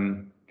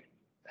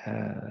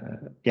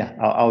yeah,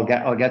 I'll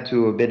get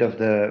to a bit of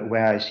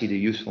where I see the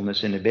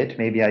usefulness in a bit.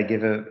 Maybe I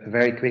give a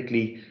very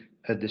quickly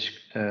a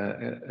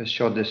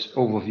short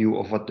overview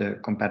of what the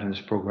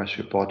competitiveness progress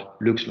report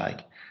looks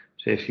like.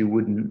 So if you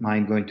wouldn't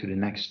mind going to the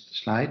next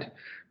slide.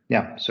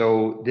 Yeah,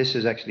 so this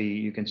is actually,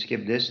 you can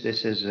skip this.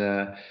 This is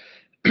the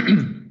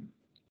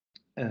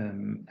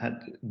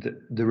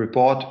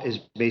report is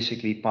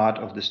basically part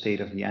of the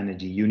State of the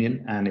Energy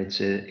Union, and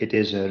it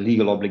is a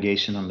legal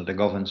obligation under the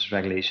governance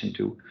regulation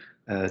to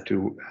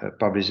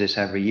publish this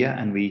every year,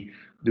 and we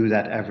do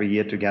that every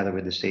year together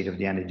with the State of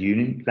the Energy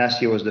Union.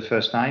 Last year was the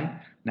first time.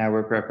 Now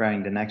we're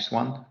preparing the next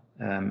one,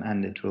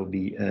 and it will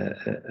be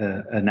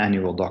an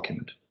annual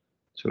document.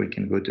 So we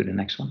can go to the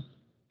next one.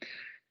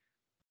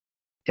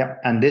 Yeah,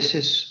 and this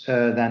is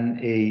then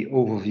a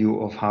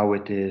overview of how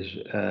it is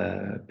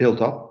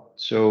built up.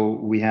 So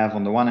we have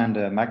on the one hand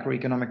a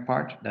macroeconomic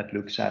part that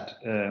looks at,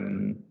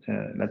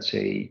 let's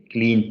say,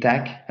 clean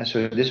tech. And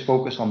so this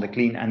focus on the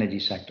clean energy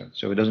sector.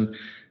 So it doesn't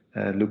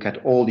look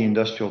at all the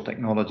industrial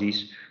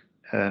technologies,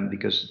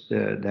 because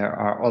there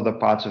are other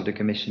parts of the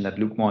Commission that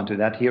look more into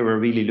that. Here we're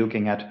really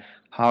looking at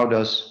how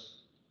does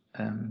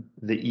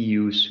the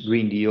EU's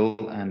Green Deal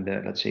and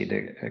let's say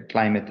the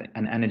climate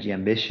and energy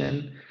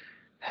ambition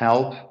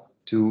help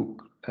to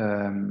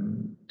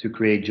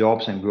create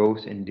jobs and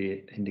growth in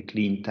the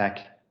clean tech,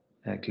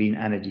 clean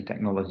energy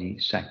technology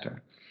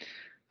sector.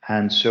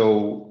 And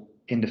so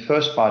in the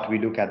first part, we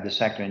look at the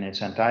sector in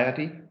its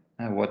entirety.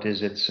 What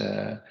is its,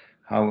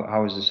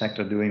 how is the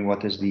sector doing?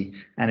 What is the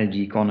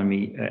energy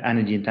economy,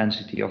 energy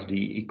intensity of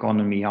the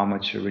economy? How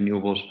much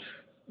renewables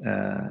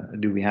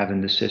do we have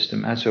in the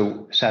system? And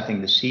so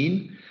setting the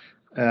scene.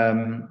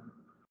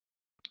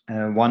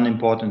 One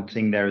important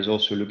thing there is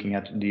also looking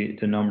at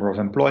the number of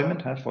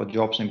employment for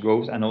jobs and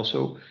growth, and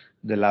also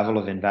the level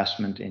of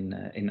investment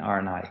in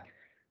R&I.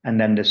 And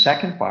then the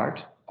second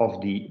part of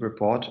the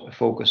report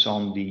focus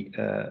on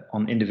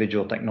on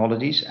individual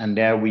technologies, and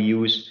there we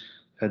use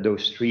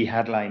those three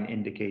headline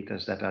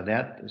indicators that are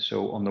there.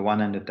 So on the one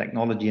hand, the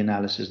technology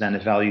analysis, then a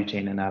value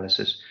chain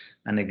analysis,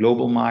 and a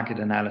global market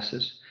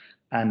analysis.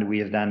 And we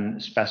have then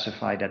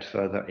specified that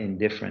further in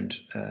different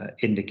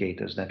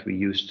indicators that we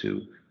use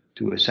to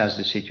assess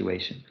the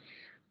situation.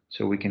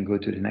 So we can go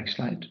to the next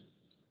slide.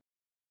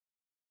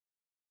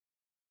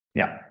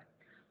 Yeah,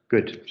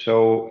 good.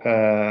 So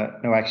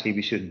no, actually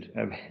we should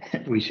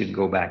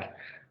go back.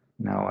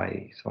 Now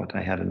I thought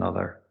I had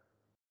another.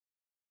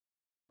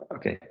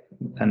 Okay,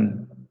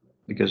 and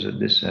because of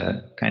this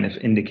kind of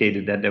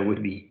indicated that there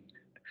would be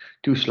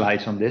 2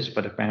 slides on this,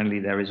 but apparently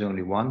there is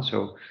only one.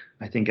 So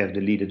I think I've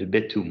deleted a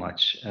bit too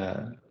much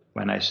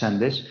when I send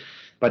this.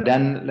 But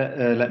then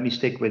let me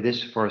stick with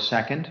this for a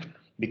second,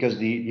 because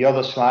the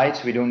other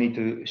slides, we don't need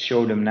to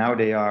show them now.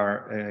 They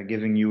are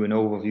giving you an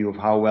overview of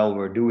how well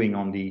we're doing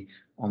on the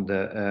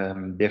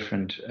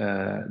different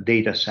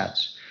data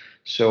sets.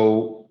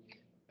 So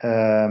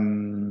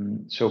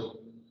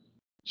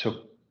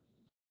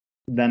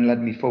then let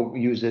me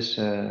use this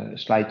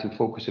slide to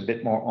focus a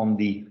bit more on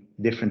the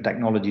different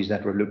technologies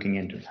that we're looking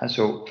into.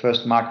 So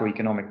first,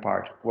 macroeconomic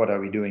part. What are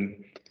we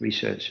doing?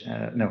 Research,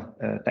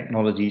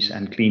 technologies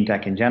and clean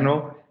tech in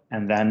general,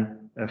 and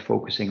then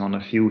focusing on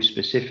a few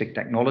specific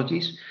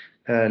technologies.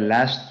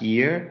 Last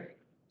year,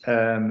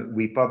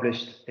 we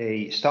published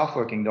a staff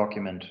working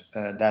document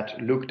that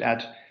looked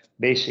at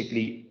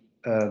basically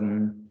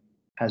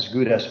as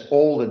good as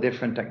all the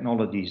different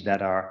technologies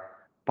that are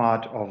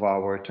part of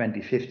our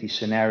 2050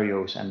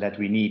 scenarios and that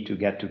we need to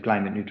get to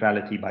climate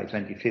neutrality by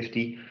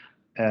 2050.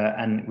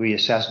 And we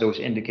assess those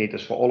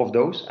indicators for all of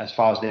those as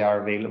far as they are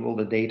available,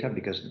 the data,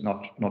 because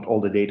not all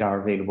the data are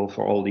available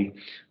for all the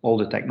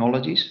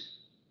technologies.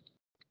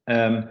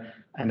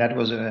 And that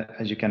was,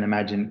 as you can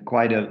imagine,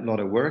 quite a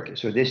lot of work.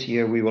 So this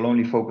year we will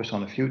only focus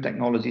on a few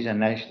technologies, and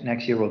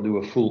next year we'll do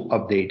a full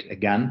update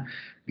again,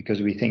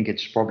 because we think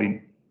it's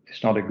probably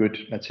it's not a good,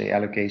 let's say,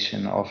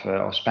 allocation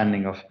of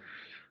spending of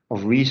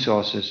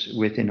resources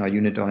within our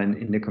unit or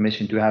in the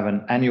commission to have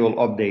an annual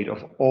update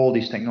of all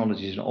these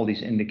technologies and all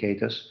these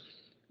indicators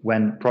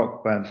when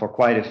for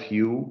quite a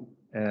few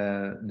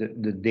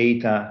the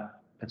data,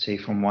 let's say,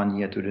 from one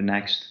year to the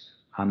next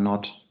are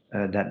not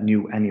that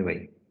new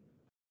anyway.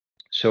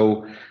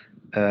 So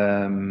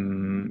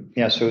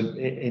yeah, so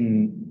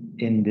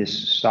in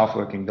this staff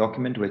working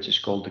document, which is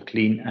called the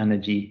Clean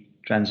Energy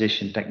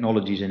Transition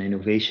Technologies and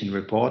Innovation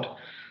Report,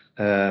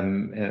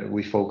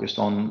 we focused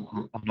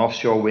on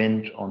offshore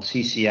wind, on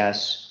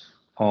CCS,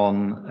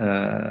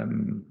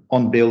 on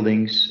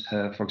buildings,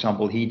 for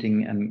example,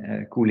 heating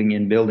and cooling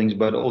in buildings,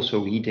 but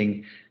also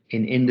heating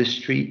in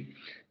industry,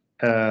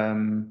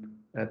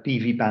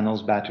 PV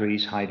panels,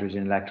 batteries,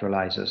 hydrogen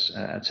electrolyzers,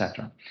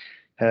 etc.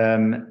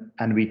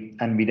 And we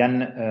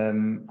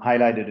then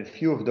highlighted a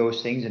few of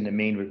those things in the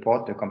main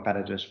report, the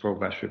Competitiveness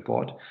Progress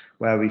Report,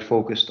 where we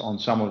focused on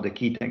some of the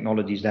key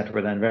technologies that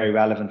were then very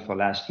relevant for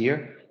last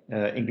year,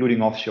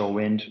 including offshore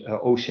wind,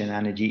 ocean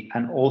energy,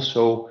 and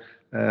also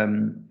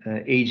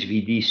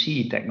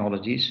HVDC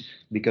technologies,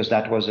 because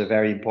that was a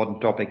very important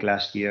topic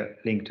last year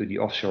linked to the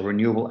offshore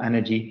renewable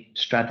energy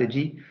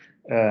strategy.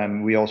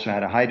 We also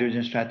had a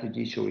hydrogen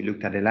strategy, so we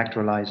looked at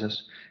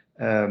electrolyzers.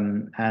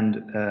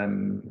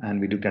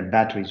 And we looked at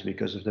batteries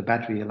because of the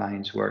Battery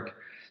Alliance work.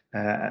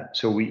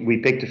 So we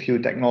picked a few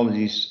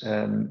technologies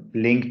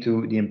linked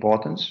to the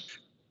importance.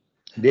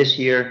 This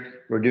year,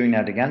 we're doing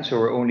that again, so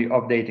we're only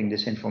updating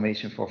this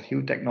information for a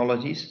few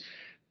technologies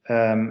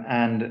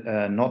and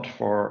not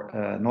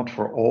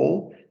for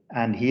all.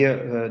 And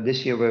here,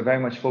 this year, we're very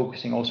much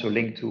focusing also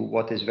linked to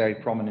what is very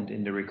prominent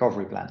in the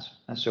recovery plans.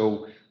 And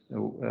so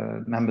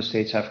member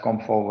states have come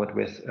forward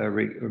with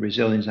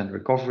resilience and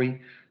recovery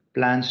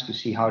plans to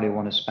see how they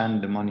want to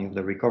spend the money of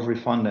the recovery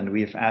fund, and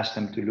we have asked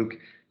them to look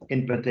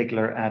in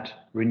particular at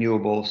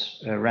renewables,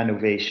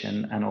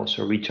 renovation, and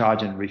also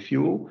recharge and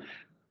refuel,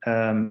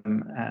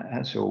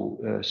 and so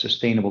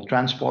sustainable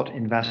transport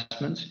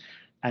investments.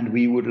 And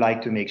we would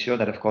like to make sure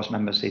that, of course,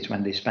 member states,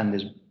 when they spend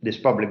this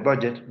public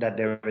budget, that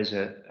there is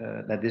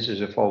that this is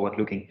a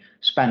forward-looking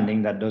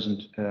spending that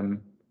doesn't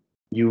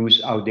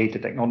use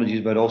outdated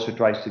technologies, but also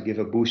tries to give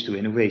a boost to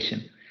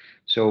innovation.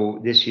 So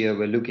this year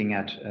we're looking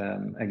at,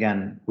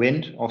 again,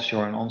 wind,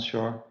 offshore and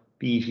onshore,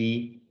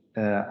 PV,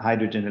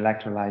 hydrogen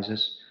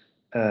electrolyzers,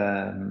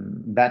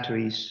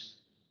 batteries,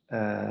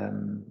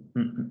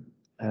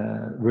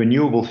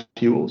 renewable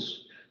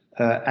fuels,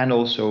 and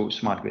also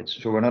smart grids.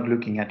 So we're not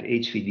looking at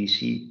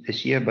HVDC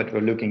this year, but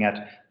we're looking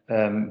at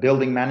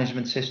building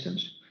management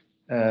systems.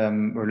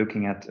 We're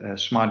looking at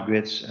smart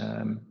grids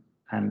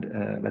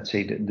and let's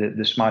say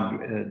the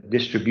smart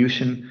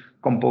distribution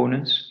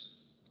components.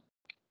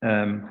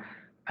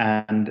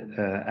 And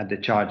at the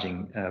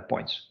charging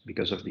points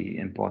because of the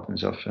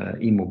importance of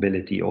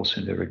e-mobility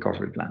also in the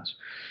recovery plans.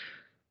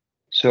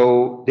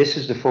 So this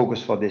is the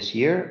focus for this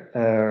year.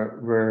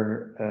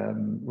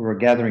 We're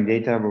gathering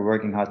data, we're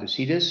working hard to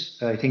see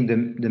this. I think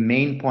the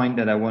main point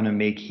that I want to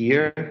make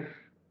here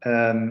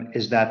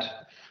is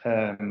that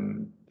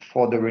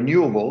for the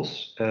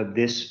renewables,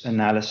 this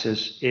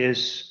analysis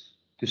is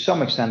to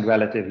some extent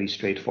relatively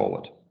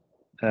straightforward.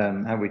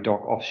 And we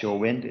talk offshore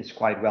wind, it's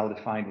quite well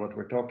defined what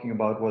we're talking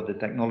about, what the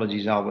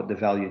technologies are, what the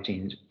value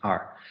chains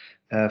are.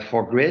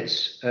 For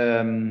grids,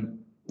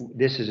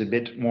 this is a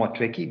bit more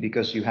tricky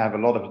because you have a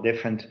lot of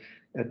different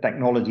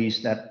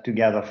technologies that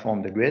together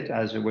form the grid,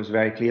 as it was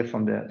very clear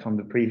from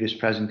the previous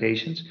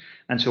presentations.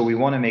 And so we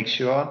want to make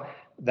sure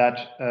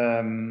that,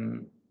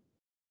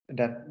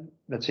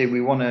 let's say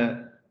we want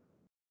to,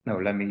 no,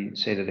 let me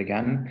say that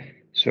again.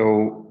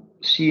 So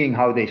seeing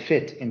how they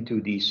fit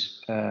into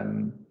these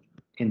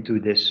into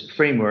this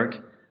framework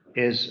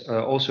is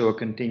also a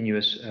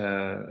continuous,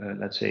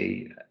 let's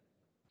say,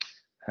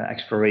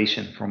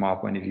 exploration from our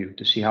point of view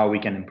to see how we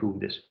can improve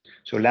this.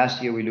 So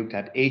last year we looked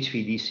at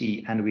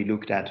HVDC and we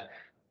looked at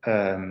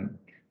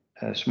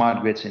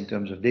smart grids in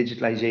terms of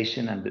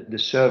digitalization and the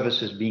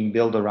services being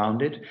built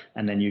around it.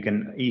 And then you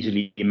can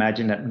easily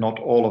imagine that not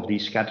all of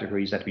these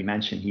categories that we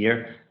mentioned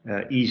here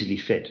easily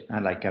fit.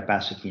 Like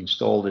capacity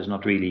installed is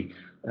not really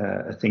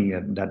a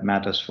thing that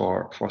matters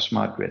for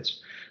smart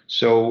grids.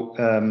 So,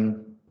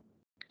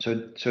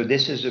 so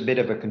this is a bit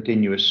of a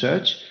continuous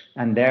search.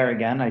 And there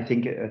again, I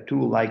think a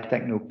tool like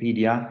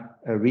Technopedia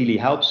really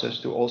helps us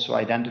to also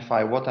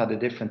identify what are the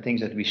different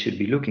things that we should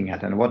be looking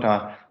at and what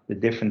are the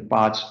different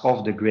parts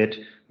of the grid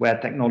where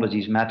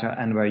technologies matter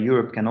and where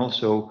Europe can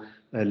also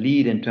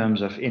lead in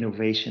terms of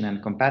innovation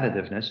and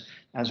competitiveness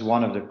as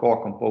one of the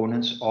core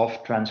components of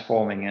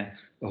transforming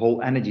the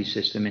whole energy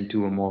system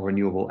into a more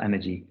renewable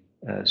energy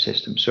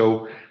system.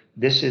 So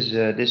this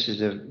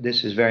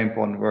is very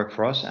important work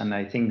for us, and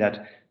I think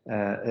that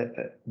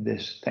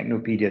this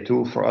Technopedia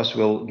tool for us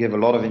will give a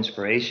lot of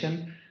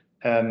inspiration.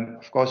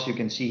 Of course, you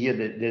can see here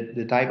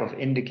the type of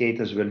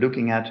indicators we're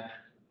looking at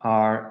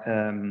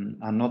are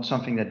not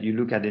something that you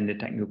look at in the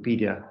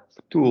Technopedia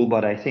tool,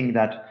 but I think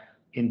that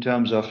in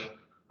terms of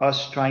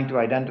us trying to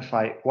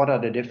identify what are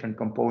the different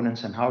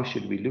components and how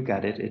should we look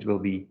at it, it will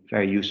be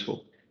very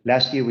useful.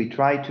 Last year, we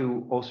tried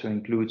to also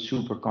include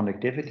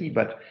superconductivity,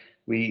 but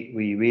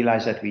we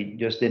realized that we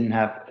just didn't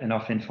have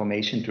enough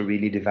information to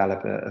really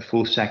develop a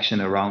full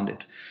section around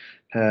it.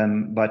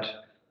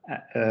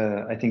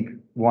 I think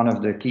one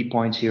of the key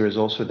points here is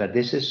also that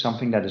this is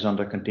something that is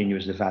under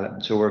continuous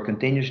development. So we're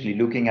continuously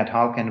looking at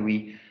how can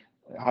we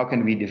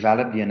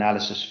develop the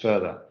analysis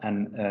further.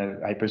 And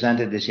I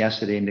presented this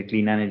yesterday in the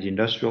Clean Energy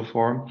Industrial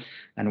Forum.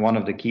 And one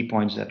of the key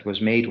points that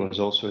was made was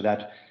also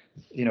that,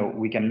 you know,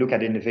 we can look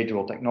at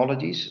individual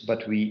technologies,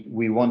 but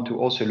we want to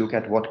also look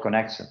at what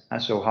connects them.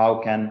 And so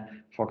how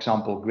can, for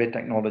example, grid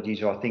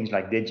technologies or things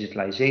like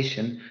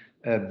digitalization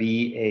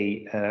be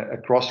a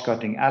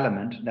cross-cutting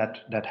element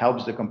that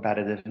helps the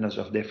competitiveness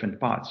of different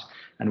parts.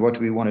 And what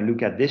we want to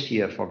look at this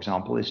year, for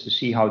example, is to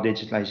see how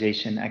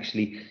digitalization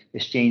actually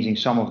is changing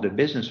some of the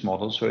business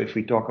models. So if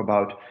we talk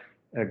about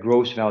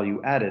gross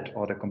value added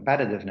or the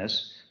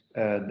competitiveness,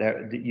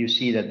 you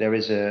see that there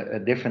is a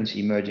difference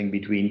emerging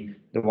between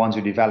the ones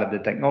who develop the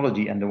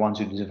technology and the ones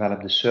who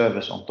develop the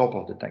service on top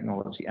of the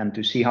technology. And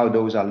to see how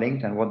those are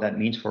linked and what that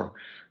means for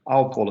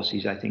our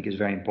policies, I think is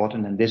very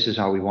important. And this is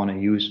how we want to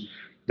use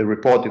the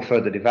report to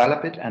further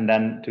develop it, and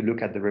then to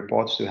look at the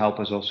reports to help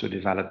us also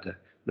develop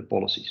the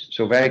policies.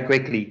 So very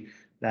quickly,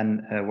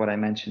 then what I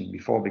mentioned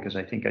before, because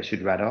I think I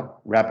should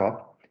wrap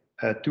up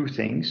two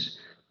things.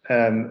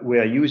 We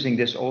are using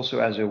this also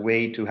as a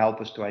way to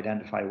help us to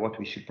identify what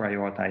we should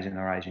prioritize in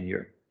Horizon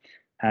Europe.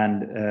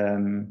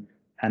 And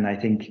I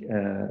think,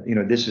 you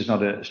know, this is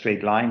not a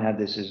straight line.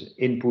 This is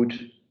input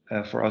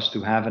for us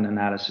to have an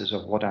analysis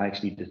of what are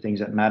actually the things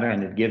that matter.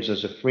 And it gives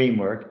us a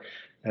framework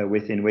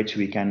within which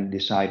we can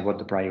decide what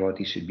the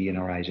priorities should be in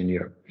Horizon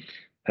Europe.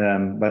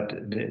 But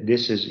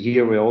this is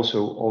here, we're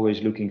also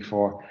always looking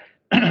for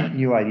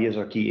new ideas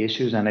or key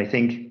issues. And I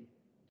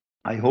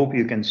hope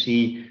you can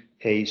see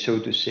a, so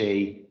to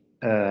say,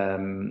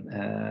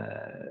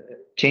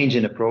 change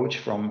in approach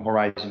from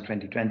Horizon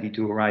 2020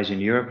 to Horizon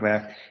Europe,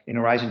 where in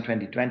Horizon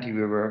 2020,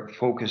 we were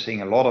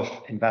focusing a lot of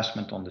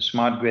investment on the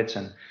smart grids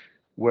and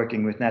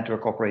working with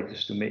network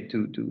operators to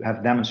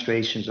have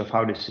demonstrations of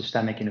how the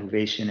systemic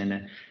innovation in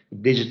a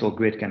digital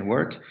grid can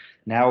work.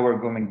 Now we're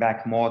going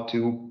back more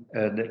to,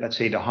 let's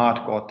say, the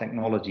hardcore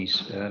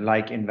technologies,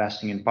 like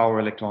investing in power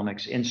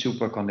electronics, in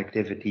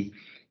superconductivity,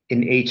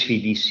 in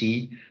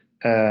HVDC,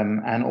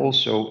 and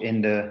also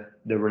in the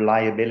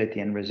reliability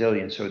and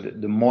resilience. So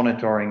the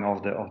monitoring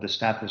of the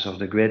status of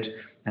the grid,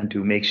 and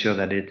to make sure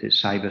that it is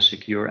cyber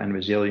secure and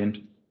resilient,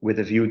 with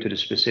a view to the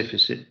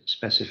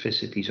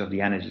specificities of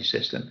the energy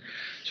system.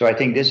 So I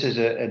think this is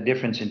a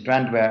difference in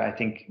trend, where I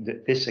think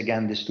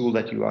this tool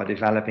that you are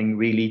developing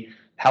really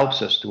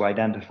helps us to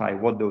identify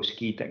what those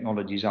key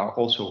technologies are,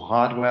 also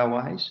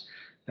hardware-wise,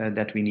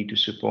 that we need to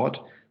support.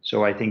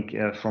 So I think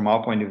from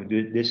our point of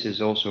view, this is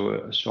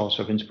also a source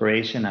of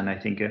inspiration, and I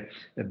think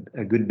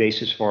a good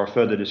basis for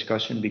further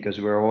discussion,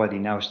 because we're already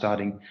now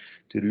starting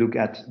to look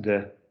at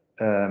the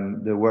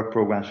work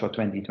programs for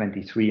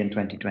 2023 and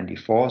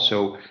 2024.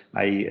 So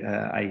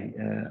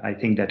I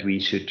think that we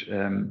should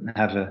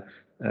have a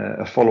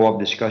follow-up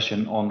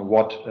discussion on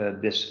what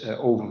this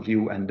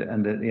overview and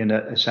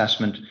the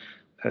assessment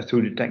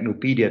through the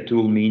Technopedia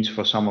tool means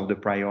for some of the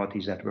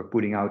priorities that we're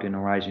putting out in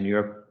Horizon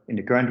Europe in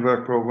the current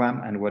work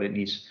program, and what it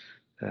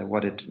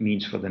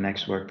means for the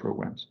next work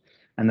programs.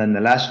 And then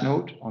the last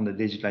note on the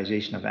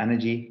digitalization of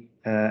energy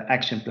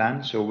action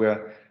plan. So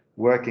we're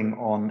working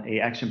on an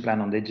action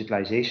plan on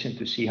digitalization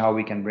to see how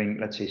we can bring,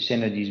 let's say,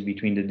 synergies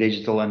between the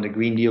digital and the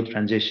Green Deal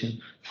transition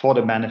for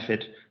the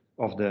benefit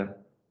of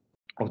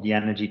the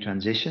energy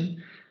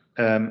transition.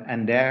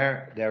 And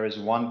there is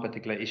one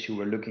particular issue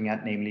we're looking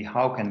at, namely,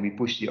 how can we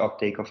push the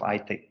uptake of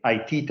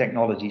IT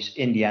technologies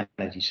in the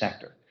energy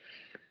sector?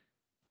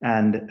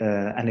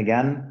 And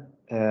again,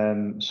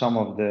 some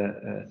of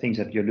the things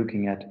that you're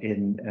looking at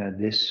in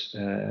this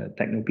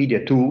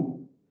Technopedia tool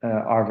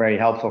are very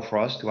helpful for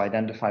us to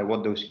identify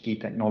what those key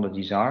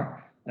technologies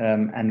are.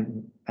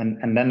 And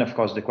then, of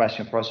course, the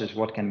question for us is,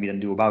 what can we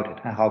then do about it?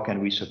 How can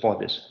we support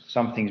this?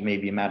 Some things may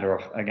be a matter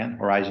of, again,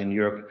 Horizon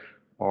Europe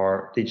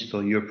or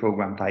Digital Europe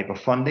program type of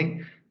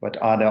funding, but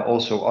are there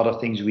also other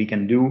things we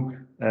can do?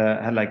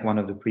 Like one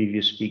of the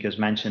previous speakers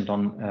mentioned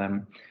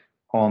on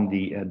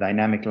the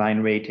dynamic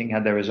line rating,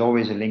 and there is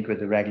always a link with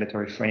the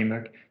regulatory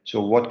framework.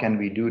 So what can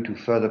we do to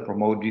further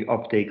promote the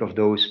uptake of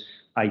those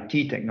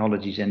IT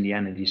technologies in the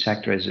energy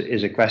sector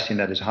is a question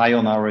that is high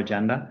on our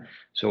agenda.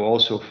 So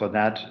also for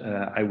that,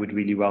 I would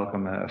really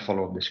welcome a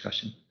follow-up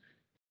discussion.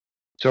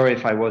 Sorry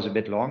if I was a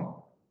bit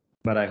long,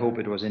 but I hope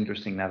it was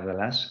interesting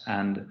nevertheless.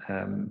 And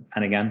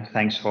again,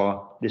 thanks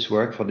for this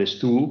work, for this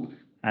tool,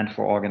 and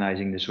for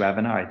organizing this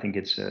webinar. I think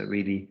it's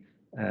really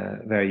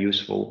very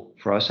useful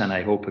for us, and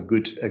I hope a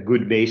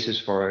good basis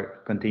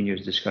for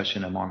continuous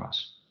discussion among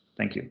us.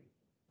 Thank you.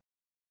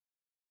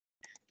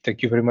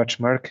 Thank you very much,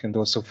 Mark, and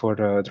also for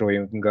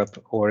drawing up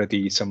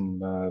already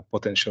some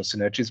potential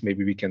synergies.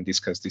 Maybe we can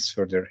discuss this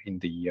further in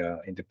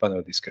the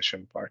panel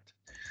discussion part.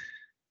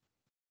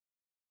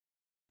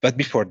 But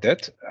before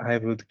that, I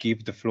would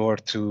give the floor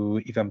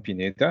to Ivan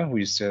Pineda, who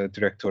is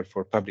Director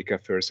for Public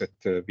Affairs at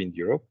Wind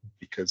Europe,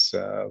 because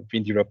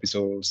Wind Europe is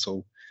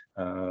also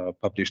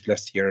published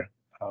last year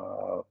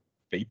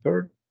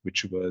paper,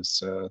 which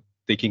was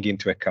taking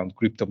into account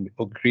grid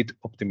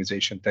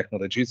optimization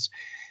technologies,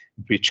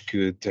 which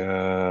could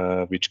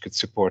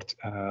support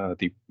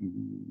the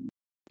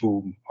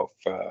boom of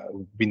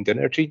wind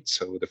energy.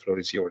 So the floor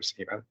is yours,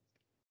 Ivan.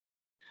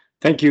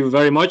 Thank you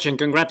very much, and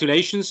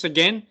congratulations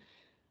again.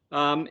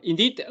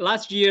 Indeed,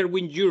 last year,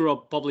 Wind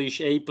Europe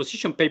published a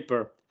position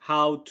paper,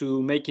 how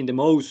to making the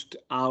most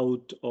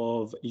out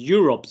of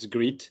Europe's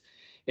grid.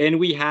 And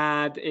we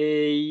had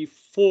a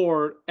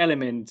 4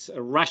 elements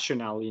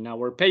rationale in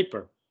our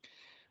paper.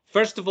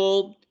 First of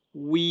all,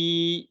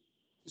 we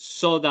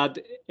saw that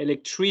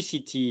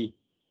electricity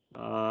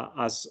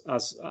as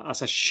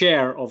a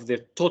share of the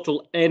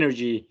total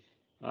energy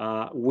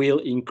will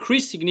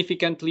increase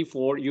significantly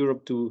for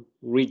Europe to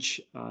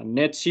reach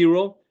net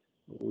zero.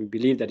 We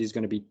believe that it's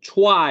going to be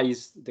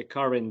twice the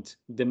current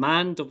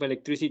demand of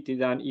electricity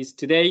than is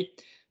today.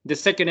 The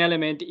second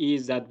element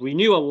is that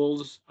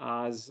renewables,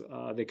 as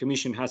the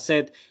Commission has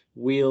said,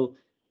 will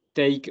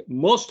take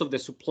most of the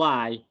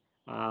supply,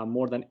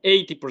 more than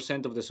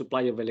 80% of the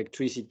supply of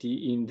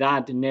electricity in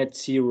that net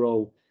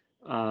zero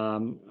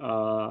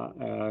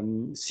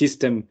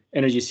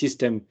energy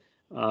system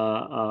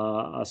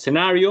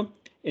scenario.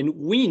 And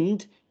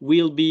wind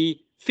will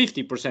be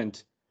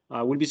 50%.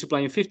 Will be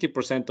supplying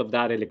 50% of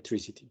that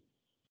electricity.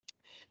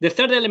 The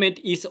third element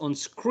is on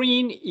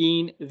screen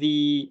in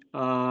the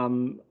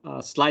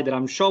slide that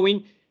I'm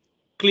showing.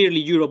 Clearly,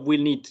 Europe will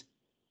need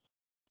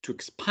to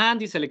expand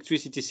this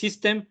electricity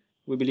system.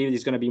 We believe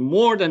it's going to be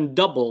more than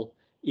double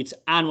its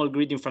annual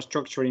grid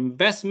infrastructure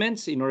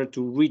investments in order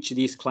to reach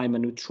this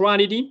climate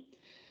neutrality.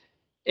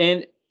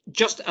 And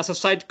just as a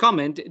side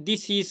comment,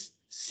 this is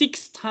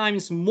 6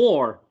 times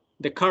more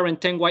the current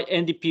 10Y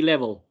NDP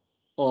level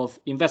of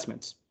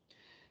investments.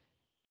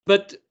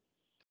 But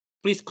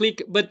please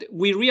click. But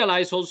we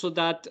realize also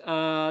that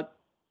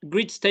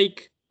grids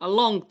take a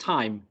long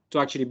time to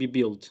actually be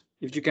built.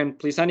 If you can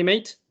please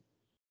animate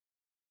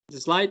the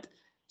slide.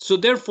 So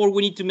therefore,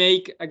 we need to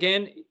make,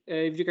 again,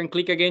 if you can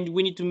click again,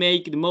 we need to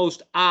make the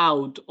most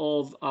out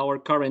of our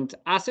current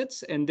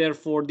assets. And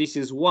therefore, this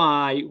is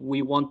why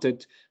we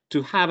wanted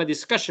to have a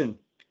discussion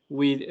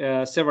with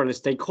several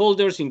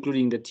stakeholders,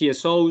 including the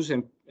TSOs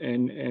and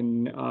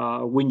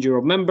Wind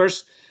Europe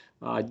members,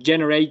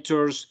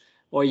 generators,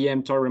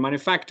 OEM turbine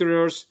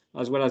manufacturers,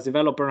 as well as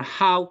developer,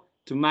 how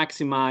to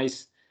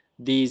maximize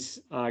this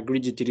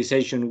grid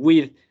utilization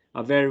with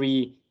a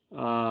very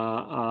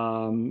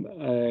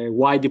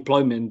wide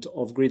deployment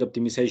of grid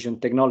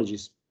optimization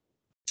technologies.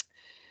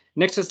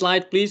 Next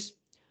slide, please.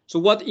 So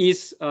what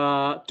is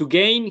to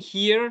gain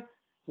here?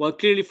 Well,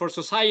 clearly for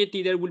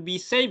society, there will be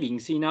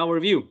savings in our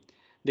view.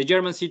 The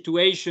German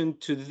situation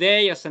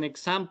today, as an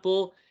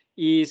example,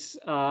 is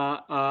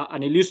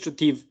an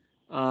illustrative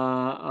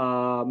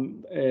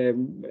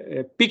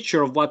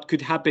picture of what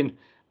could happen,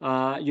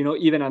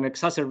 even an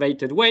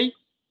exacerbated way.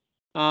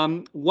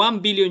 1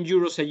 billion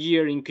euros a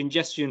year in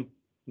congestion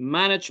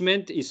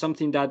management is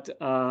something that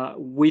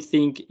we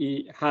think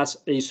has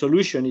a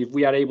solution if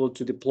we are able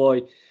to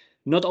deploy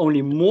not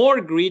only more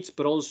grids,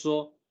 but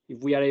also if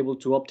we are able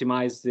to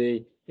optimize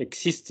the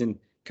existing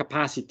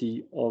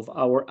capacity of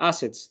our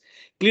assets.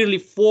 Clearly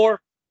for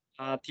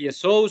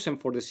TSOs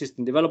and for the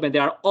system development,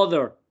 there are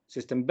other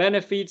system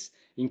benefits,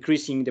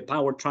 increasing the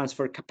power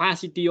transfer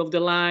capacity of the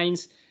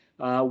lines.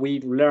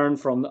 We've learned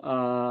from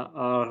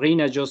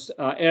Rina just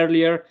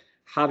earlier,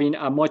 having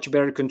a much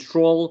better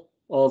control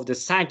of the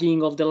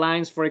sagging of the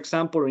lines, for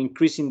example, or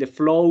increasing the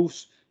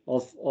flows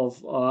of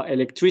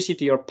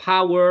electricity or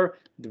power,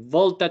 the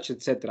voltage,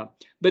 etc.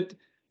 But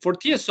for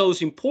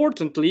TSOs,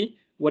 importantly,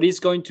 what is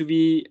going to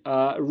be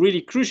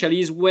really crucial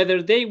is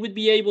whether they would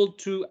be able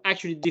to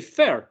actually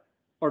defer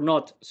or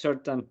not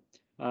certain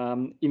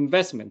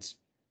investments.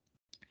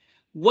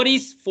 What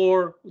is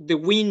for the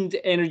wind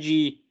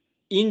energy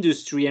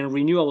industry and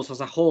renewables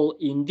as a whole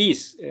in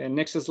this?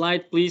 Next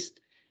slide, please.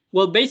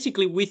 Well,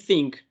 basically, we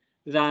think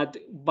that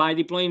by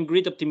deploying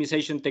grid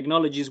optimization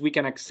technologies, we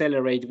can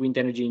accelerate wind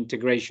energy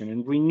integration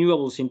and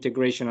renewables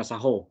integration as a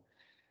whole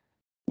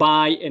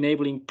by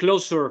enabling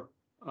closer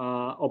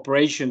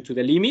operation to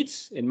the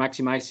limits and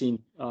maximizing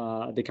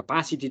the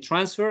capacity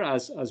transfer,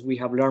 as we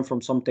have learned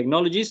from some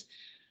technologies,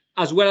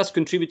 as well as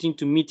contributing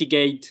to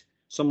mitigate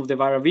some of the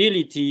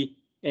variability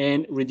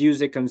and reduce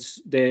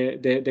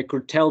the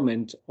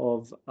curtailment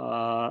of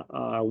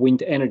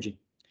wind energy.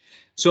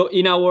 So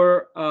in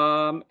our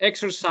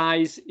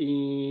exercise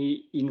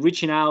in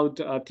reaching out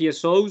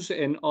TSOs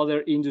and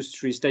other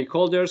industry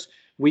stakeholders,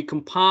 we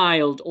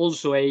compiled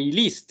also a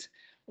list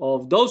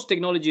of those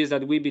technologies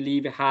that we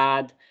believe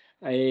had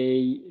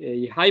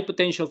a high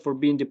potential for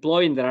being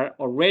deployed and that are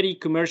already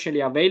commercially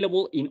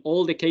available in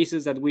all the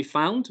cases that we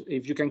found.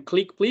 If you can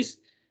click, please.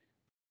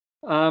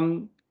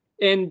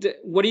 And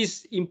what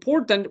is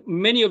important,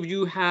 many of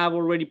you have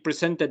already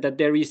presented that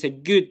there is a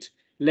good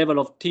level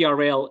of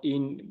TRL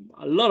in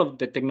a lot of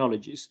the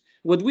technologies.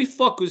 what we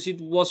focused, it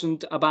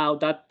wasn't about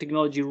that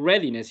technology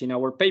readiness in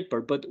our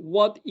paper, but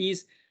what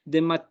is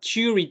the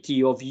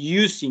maturity of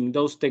using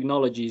those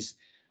technologies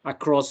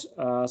across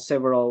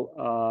several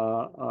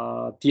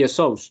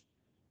TSOs.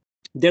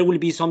 There will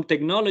be some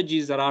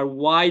technologies that are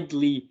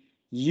widely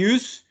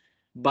used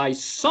by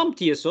some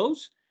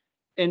TSOs,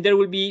 and there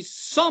will be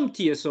some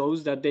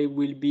TSOs that they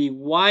will be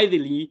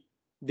widely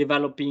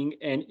developing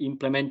and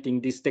implementing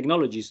these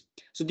technologies.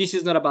 So this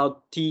is not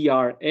about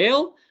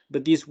TRL,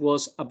 but this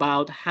was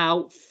about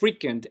how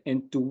frequent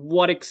and to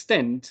what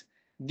extent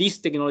these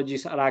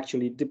technologies are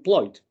actually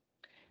deployed.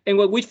 And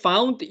what we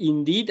found,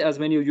 indeed, as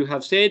many of you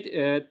have said,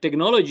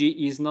 technology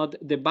is not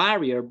the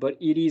barrier, but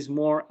it is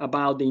more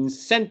about the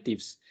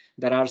incentives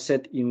that are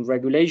set in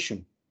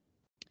regulation.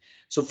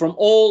 So from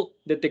all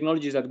the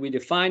technologies that we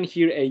define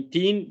here,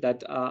 18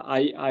 that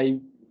I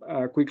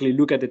quickly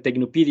look at the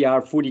Technopedia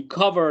are fully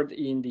covered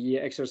in the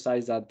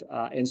exercise that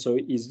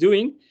ENTSO-E is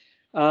doing.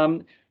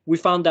 We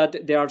found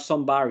that there are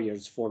some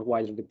barriers for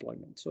wider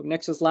deployment. So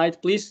next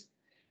slide, please.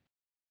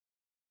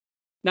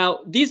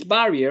 Now, these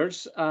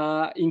barriers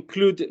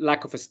include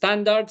lack of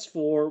standards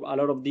for a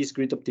lot of these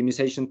grid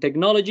optimization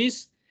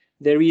technologies.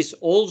 There is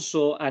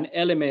also an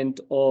element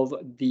of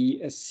the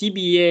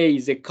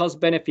CBAs, the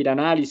cost-benefit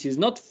analysis,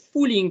 not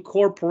fully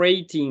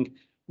incorporating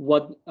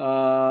what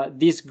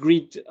these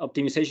grid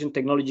optimization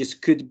technologies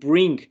could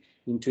bring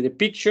into the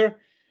picture.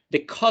 The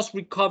cost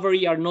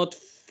recovery are not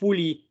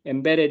fully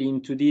embedded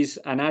into these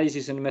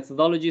analysis and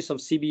methodologies of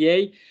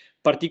CBA,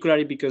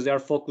 particularly because they are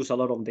focused a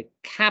lot on the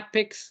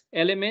CapEx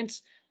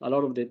elements. A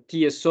lot of the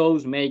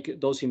TSOs make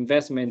those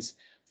investments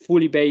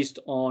fully based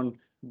on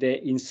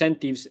the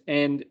incentives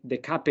and the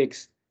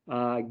CapEx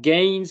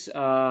gains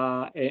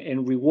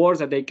and rewards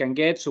that they can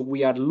get. So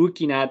we are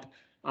looking at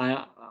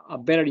a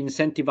better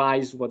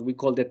incentivize what we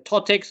call the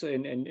TOTEX,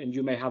 and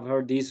you may have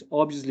heard this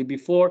obviously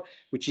before,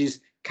 which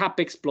is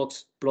CapEx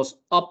plus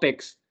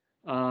OpEx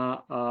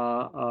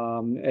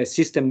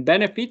system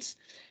benefits,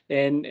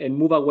 and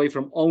move away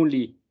from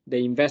only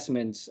the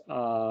investments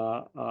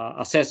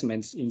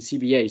assessments in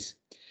CBAs.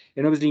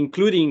 And obviously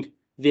including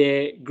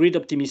the grid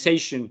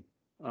optimization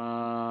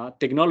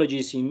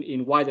technologies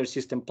in wider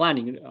system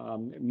planning.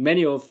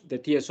 Many of the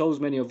TSOs,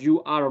 many of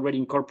you are already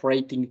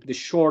incorporating the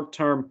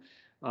short-term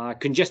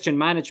congestion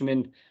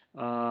management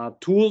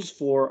tools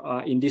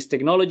for in these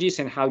technologies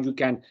and how you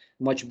can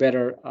much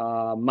better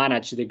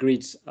manage the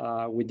grids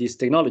with these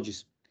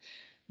technologies.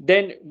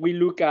 Then we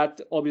look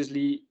at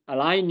obviously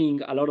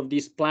aligning a lot of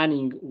this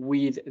planning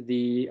with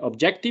the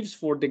objectives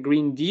for the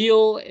Green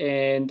Deal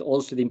and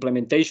also the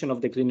implementation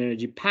of the Clean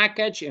Energy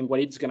Package and what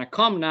it's going to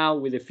come now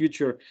with the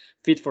future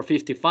Fit for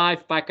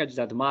 55 package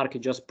that Mark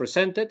just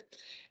presented.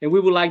 And we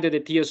would like that the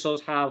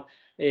TSOs have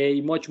a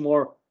much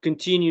more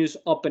continuous,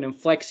 open and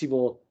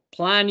flexible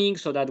planning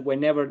so that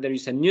whenever there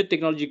is a new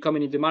technology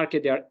coming into the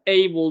market, they are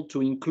able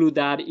to include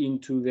that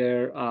into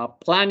their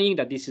planning,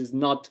 that this is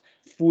not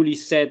fully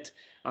set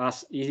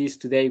as it is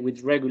today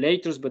with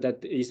regulators, but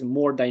that is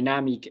more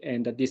dynamic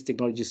and that these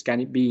technologies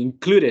can be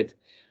included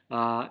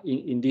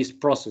in this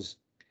process.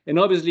 And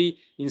obviously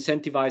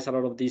incentivize a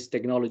lot of these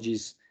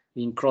technologies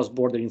in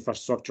cross-border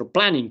infrastructure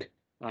planning,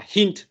 a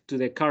hint to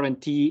the current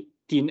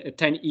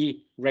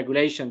 10E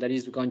regulation that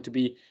is going to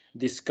be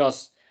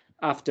discussed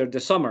after the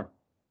summer.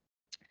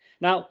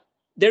 Now,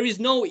 there is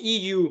no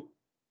EU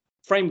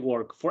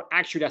framework for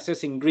actually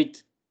assessing grid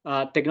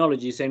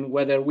technologies, and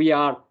whether we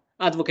are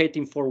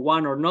advocating for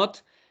one or not,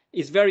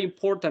 it's very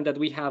important that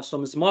we have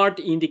some smart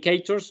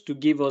indicators to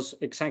give us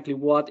exactly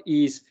what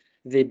is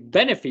the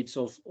benefits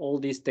of all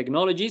these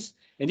technologies.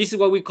 And this is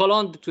what we call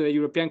on to the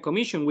European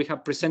Commission. We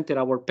have presented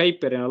our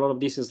paper and a lot of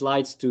these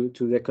slides to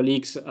the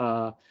colleagues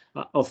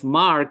of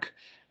Mark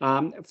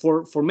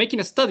for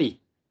making a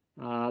study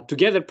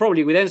together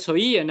probably with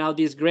ENTSO-E and now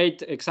this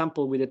great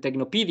example with the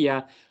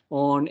Technopedia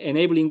on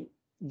enabling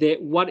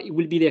what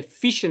will be the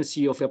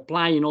efficiency of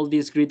applying all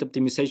these grid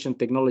optimization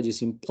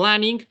technologies in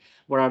planning.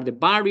 What are the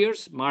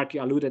barriers? Mark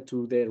alluded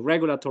to the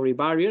regulatory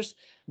barriers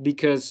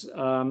because,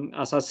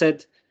 as I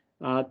said,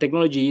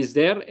 technology is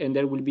there and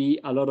there will be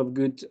a lot of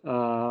good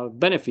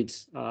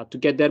benefits to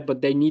get there,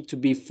 but they need to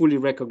be fully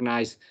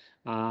recognized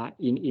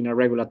in a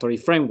regulatory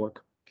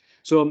framework.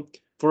 So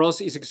for us,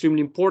 it's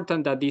extremely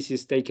important that this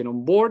is taken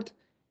on board.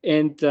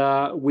 And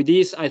with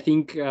this, I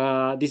think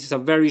this is a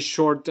very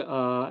short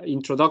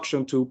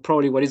introduction to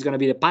probably what is going to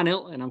be the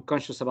panel, and I'm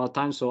conscious about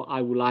time, so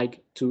I would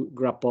like to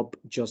wrap up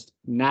just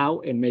now,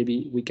 and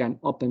maybe we can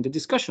open the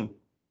discussion.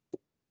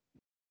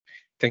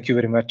 Thank you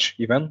very much,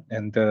 Ivan.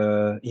 And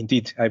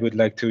indeed, I would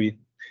like to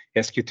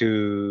ask you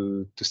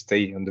to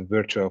stay on the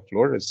virtual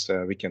floor as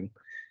we can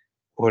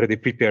already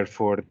prepare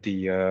for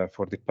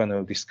the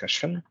panel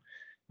discussion,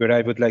 where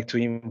I would like to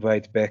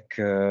invite back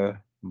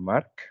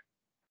Mark.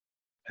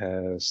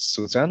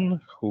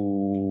 Susan,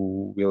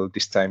 who will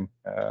this time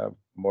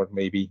more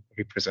maybe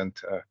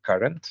represent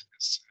Current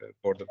as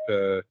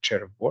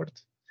chair of board.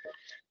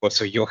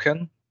 Also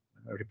Jochen,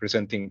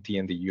 representing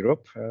T&D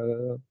Europe.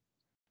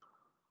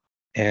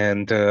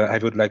 And I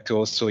would like to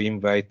also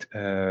invite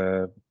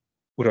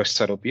Uros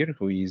Sarobir,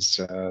 who is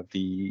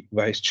the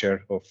vice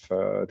chair of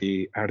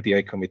the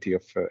RDI committee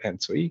of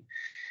ENTSO-E,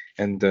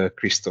 and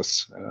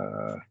Christos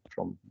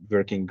from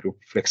Working Group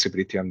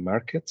Flexibility and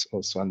Markets,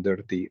 also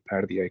under the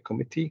RDI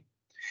committee.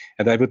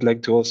 And I would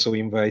like to also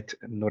invite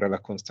Norela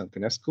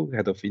Constantinescu,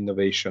 Head of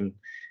Innovation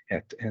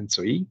at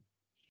ENTSO-E.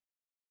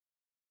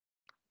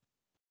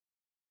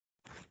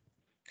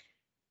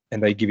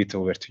 And I give it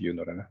over to you,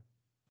 Norela.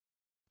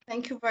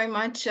 Thank you very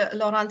much,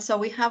 Laurent. So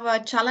we have a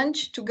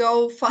challenge to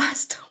go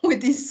fast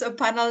with this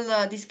panel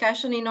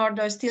discussion in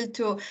order still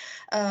to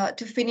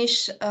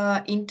finish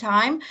in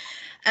time.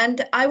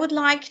 And I would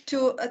like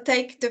to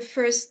take the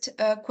first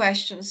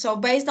question. So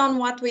based on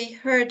what we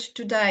heard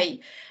today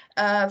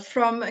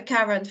from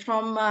Karen,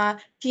 from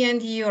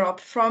TND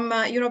Europe, from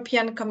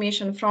European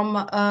Commission,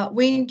 from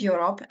Wind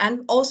Europe,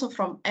 and also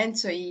from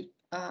ENTSO-E,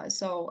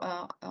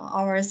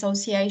 our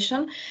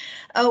association,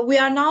 we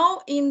are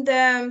now in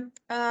the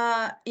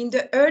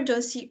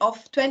urgency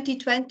of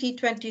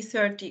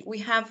 2020-2030. We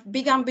have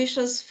big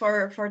ambitions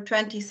for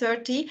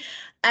 2030,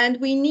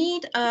 and we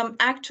need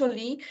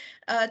actually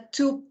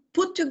to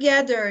put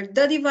together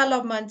the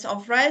development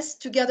of RES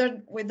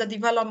together with the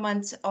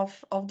development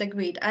of the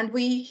grid. And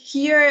we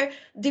hear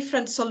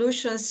different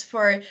solutions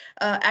for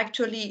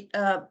actually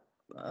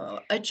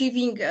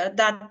achieving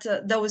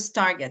those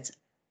targets,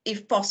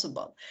 if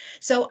possible.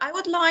 So I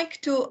would like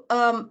to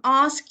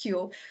ask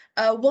you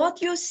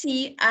what you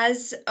see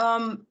as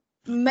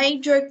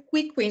major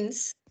quick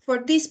wins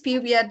for this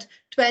period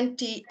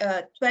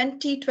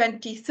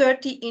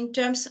 2020-2030 in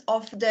terms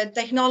of the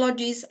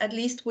technologies, at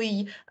least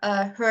we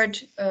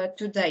heard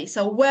today.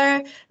 So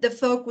where the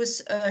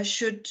focus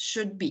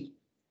should be.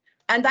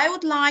 And I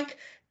would like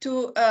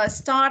to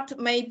start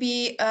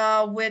maybe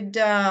with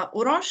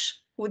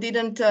Uros, who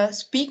didn't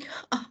speak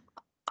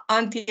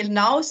until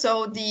now,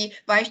 so the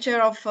Vice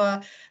Chair of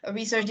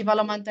Research,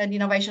 Development and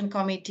Innovation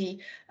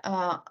Committee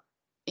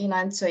in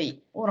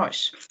ENTSO-E.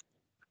 Uros.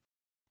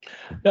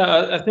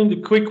 Yeah, I think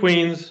the quick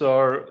wins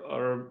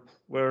are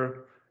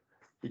where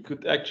we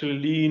could actually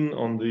lean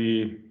on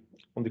the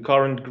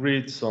current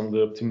grids, on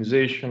the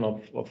optimization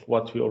of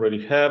what we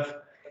already have,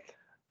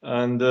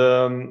 and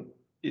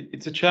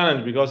it's a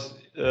challenge because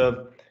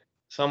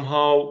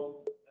somehow,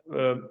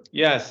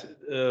 yes,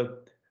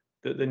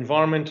 the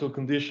environmental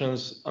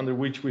conditions under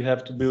which we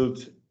have to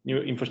build new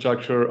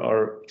infrastructure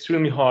are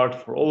extremely hard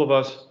for all of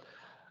us.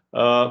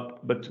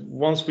 But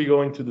once we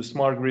go into the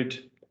smart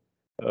grid,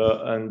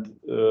 and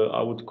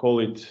I would call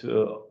it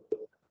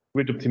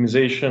grid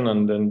optimization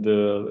and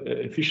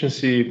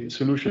efficiency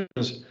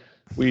solutions,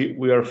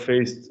 we are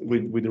faced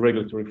with the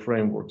regulatory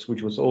frameworks,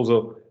 which was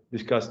also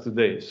discussed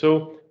today.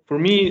 So for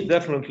me,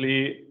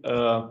 definitely,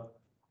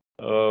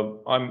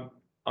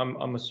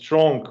 I'm a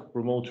strong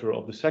promoter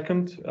of the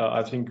second.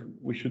 I think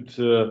we should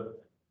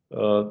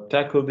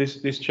tackle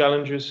these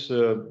challenges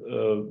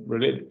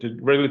related to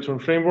regulatory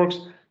frameworks,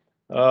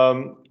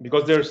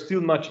 because they're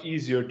still much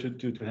easier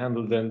to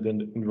handle than the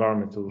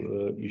environmental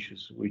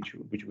issues which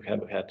we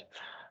have had.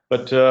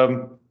 But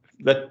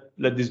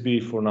let this be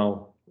for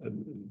now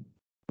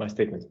my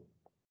statement.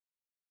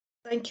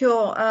 Thank you,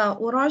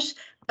 Uros.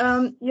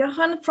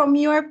 Johan, from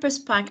your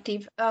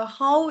perspective,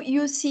 how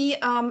you see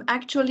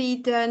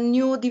actually the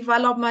new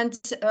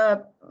developments,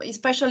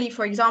 especially,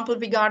 for example,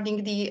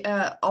 regarding the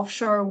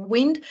offshore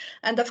wind,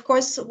 and of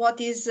course, what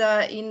is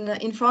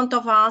in front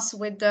of us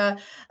with the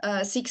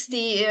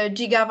 60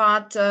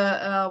 gigawatt,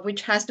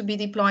 which has to be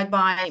deployed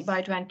by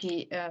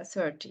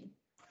 2030.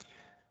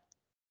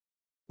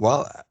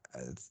 Well,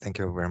 thank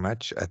you very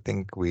much. I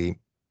think we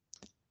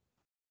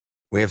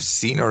have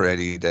seen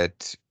already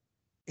that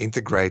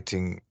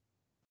integrating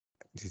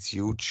these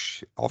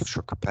huge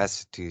offshore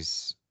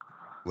capacities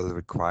will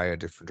require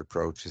different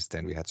approaches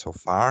than we had so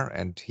far.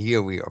 And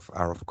here we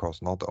are, of course,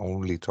 not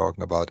only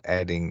talking about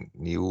adding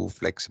new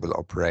flexible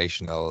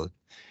operational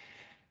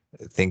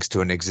things to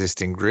an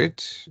existing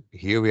grid.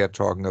 Here we are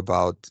talking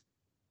about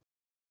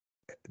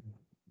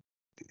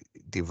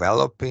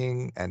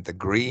developing and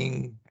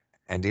agreeing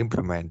and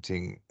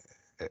implementing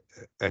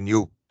a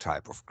new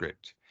type of grid.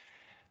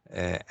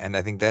 And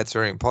I think that's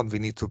very important. We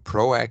need to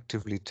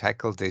proactively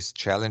tackle this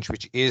challenge,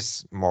 which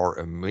is more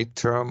a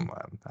midterm,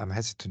 I'm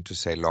hesitant to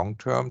say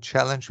long-term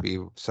challenge.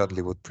 We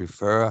certainly would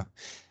prefer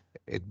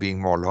it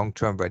being more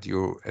long-term, but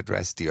you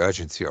addressed the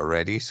urgency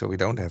already, so we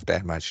don't have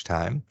that much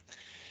time.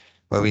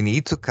 But we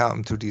need to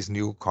come to these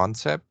new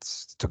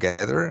concepts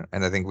together,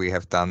 and I think we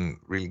have done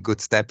really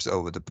good steps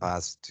over the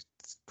past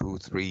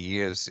 2-3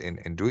 years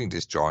in doing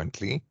this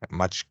jointly,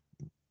 much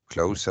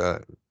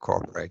closer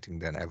cooperating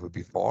than ever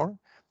before.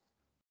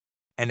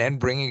 And then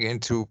bringing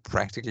into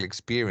practical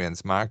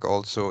experience. Mark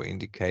also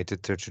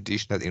indicated the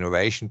traditional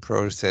innovation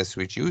process,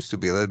 which used to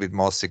be a little bit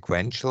more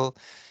sequential.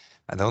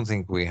 I don't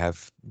think we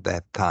have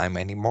that time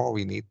anymore.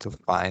 We need to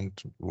find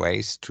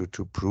ways to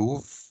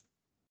prove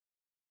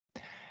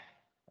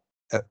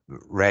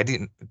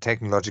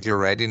technological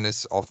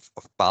readiness of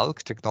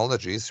bulk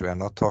technologies. We are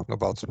not talking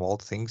about small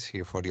things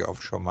here for the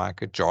offshore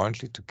market,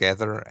 jointly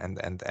together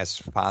and as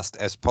fast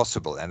as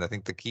possible. And I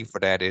think the key for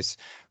that is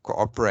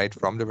cooperate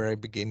from the very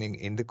beginning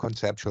in the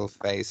conceptual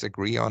phase,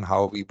 agree on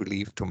how we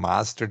believe to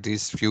master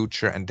this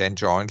future, and then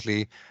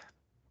jointly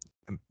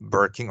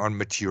working on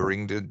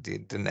maturing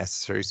the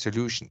necessary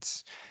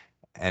solutions.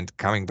 And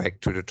coming back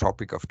to the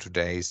topic of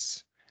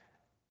today's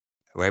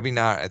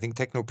webinar, I think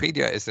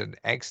Technopedia is an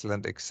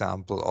excellent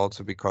example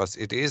also because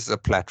it is a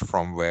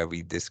platform where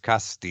we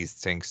discuss these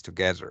things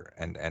together,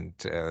 and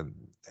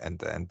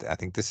I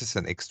think this is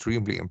an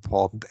extremely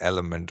important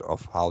element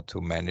of how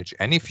to manage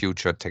any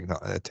future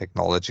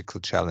technological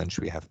challenge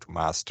we have to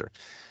master.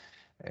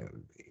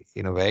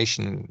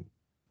 Innovation,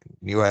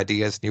 new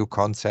ideas, new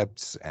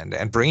concepts,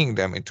 and bringing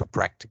them into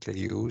practical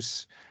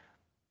use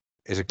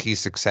is a key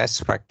success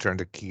factor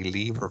and a key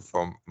lever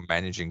for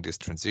managing this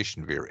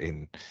transition we're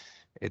in.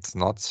 It's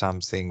not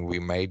something we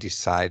may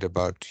decide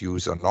about to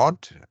use or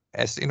not,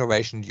 as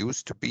innovation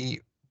used to be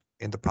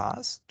in the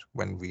past.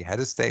 When we had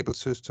a stable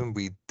system,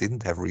 we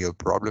didn't have real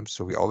problems,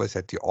 so we always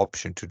had the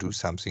option to do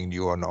something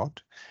new or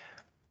not.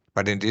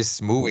 But in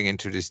this moving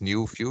into this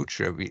new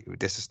future,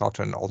 this is not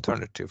an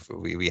alternative.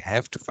 We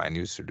have to find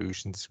new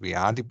solutions. We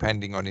are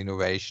depending on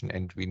innovation,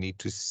 and we need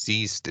to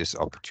seize this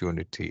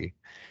opportunity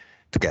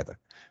together.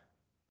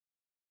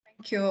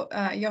 Thank you,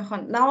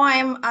 Jochen. Now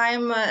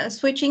I'm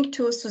switching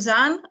to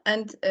Suzanne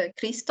and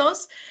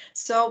Christos.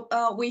 So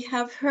we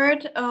have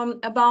heard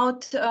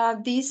about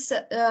these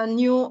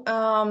new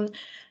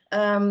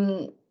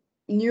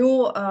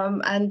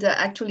and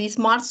actually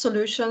smart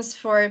solutions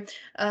for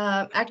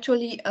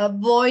actually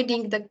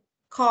avoiding the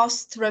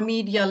cost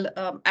remedial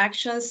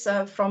actions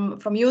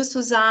from you,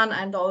 Suzanne,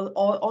 and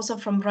also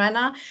from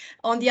Brenna.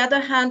 On the other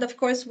hand, of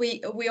course,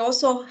 we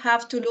also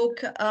have to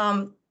look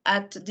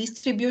at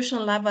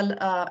distribution level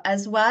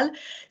as well.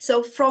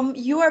 So from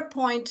your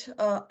point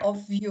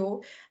of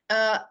view,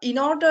 in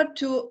order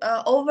to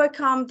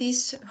overcome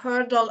this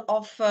hurdle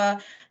of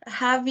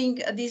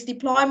having this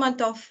deployment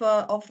of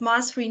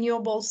mass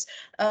renewables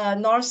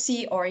North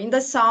Sea or in the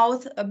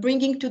South,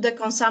 bringing to the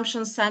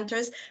consumption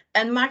centers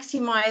and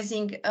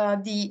maximizing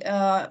the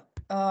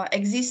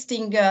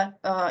existing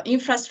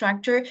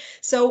infrastructure.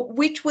 So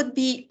which would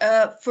be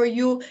for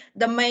you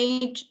the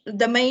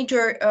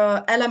major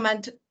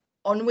element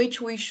on which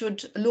we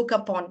should look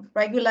upon,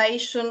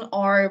 regulation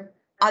or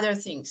other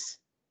things?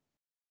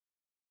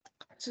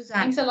 Suzanne.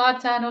 Thanks a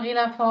lot,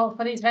 Norila,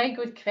 for this very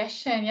good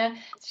question. Yeah,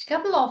 just a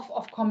couple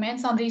of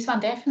comments on this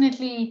one.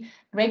 Definitely,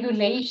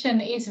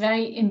 regulation is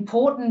very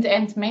important,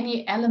 and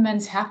many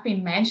elements have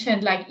been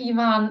mentioned, like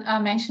Ivan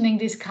mentioning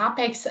this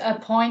CAPEX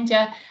point.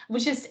 Yeah,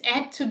 which is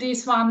add to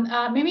this one.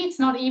 Maybe it's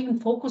not even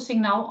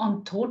focusing now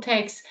on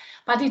TOTEX,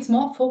 but it's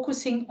more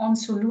focusing on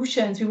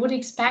solutions. We would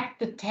expect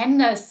the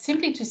tenders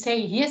simply to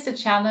say, here's the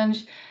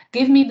challenge,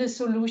 give me the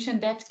solution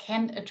that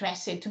can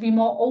address it, to be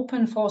more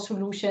open for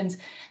solutions.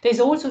 There's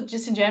also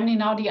just in Germany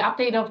now the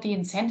update of the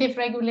incentive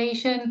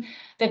regulation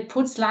that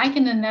puts, like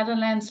in the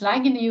Netherlands,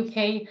 like in the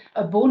UK,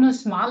 a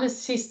bonus-malus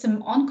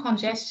system on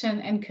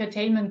congestion and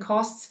curtailment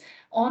costs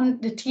on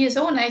the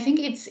TSO. And I think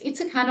it's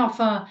a kind of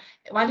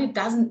while it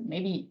doesn't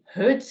maybe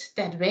hurt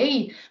that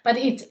way, but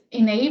it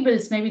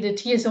enables maybe the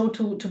TSO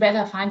to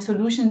better find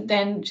solution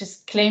than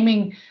just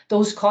claiming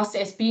those costs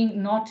as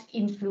being not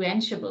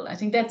influential. I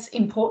think that's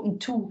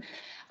important too.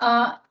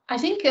 I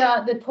think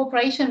the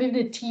cooperation with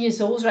the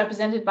TSOs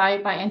represented by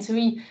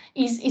ENTSO-E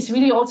is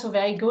really also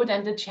very good,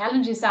 and the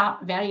challenges are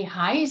very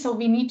high. So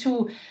we need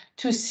to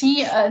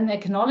see an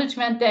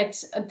acknowledgement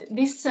that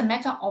this is a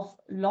matter of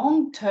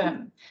long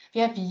term.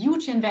 We have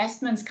huge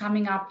investments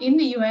coming up in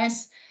the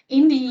US,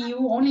 in the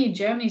EU. Only in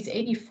Germany is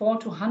 84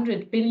 to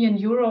 100 billion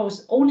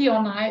euros only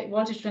on high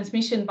voltage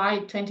transmission by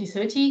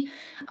 2030.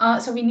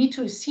 So we need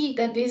to see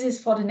that this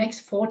is for the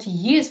next 40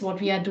 years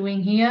what we are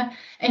doing here,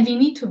 and we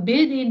need to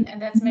build in,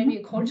 and that's maybe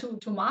a call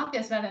to Mark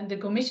as well, and the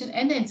Commission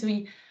and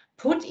ENTSO-E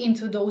put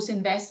into those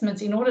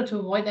investments in order to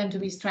avoid them to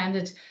be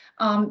stranded,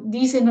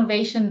 these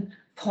innovation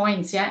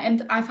points. Yeah,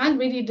 and I find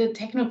really the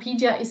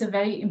Technopedia is a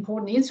very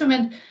important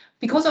instrument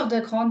because of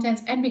the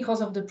contents and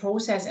because of the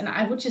process. And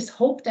I would just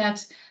hope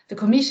that the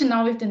Commission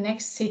now with the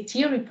next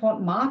CETIR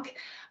report, Mark,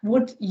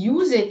 would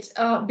use it,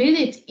 build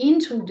it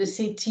into the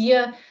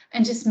CETIR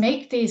and just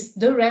make this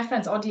the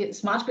reference, or the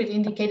smart grid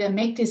indicator,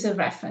 make this a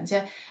reference.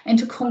 Yeah. And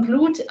to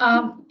conclude,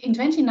 in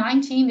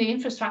 2019, the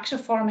Infrastructure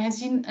Forum has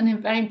seen a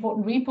very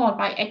important report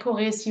by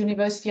ECORIS,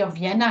 University of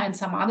Vienna, and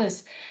some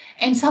others.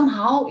 And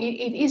somehow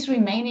it is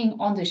remaining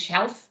on the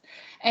shelf,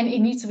 and it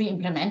needs to be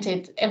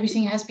implemented.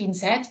 Everything has been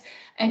said,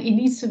 and it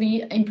needs to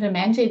be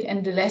implemented,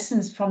 and the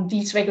lessons from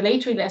these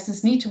regulatory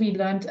lessons need to be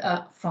learned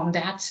from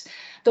that.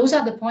 Those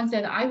are the points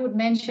that I would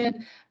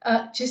mention.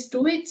 Just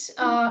do it,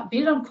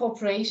 build on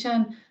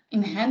cooperation,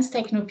 enhance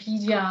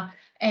Technopedia,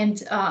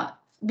 and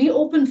be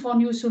open for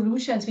new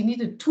solutions. We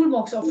need a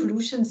toolbox of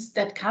solutions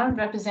that current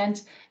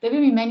represent. There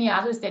will be many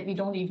others that we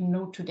don't even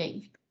know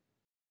today.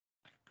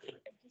 Thank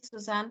you,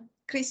 Suzanne.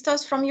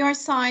 Christos, from your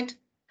side.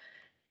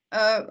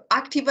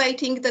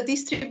 activating the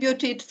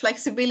distributed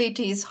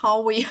flexibilities,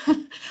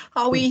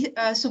 how we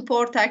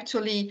support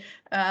actually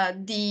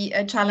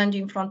the challenge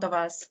in front of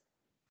us.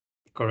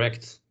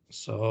 Correct.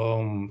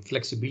 So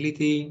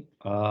flexibility,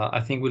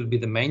 I think, will be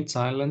the main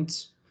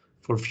challenge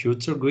for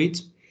future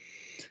grids.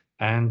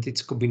 And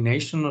it's a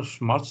combination of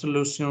smart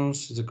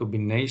solutions, it's a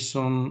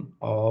combination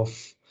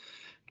of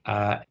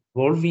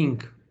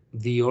evolving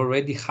the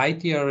already high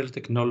TRL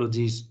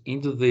technologies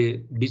into the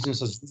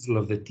business as usual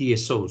of the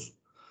TSOs.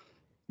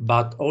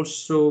 But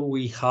also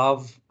we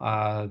have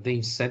the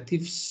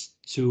incentives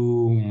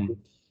to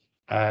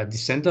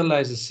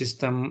decentralize the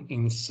system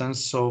in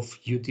sense of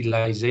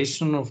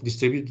utilization of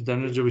distributed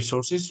energy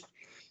resources.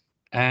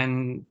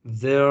 And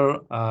there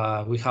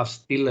we have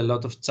still a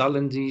lot of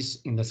challenges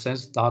in the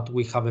sense that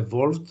we have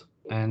evolved,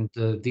 and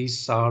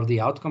these are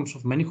the outcomes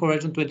of many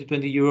Horizon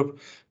 2020 Europe.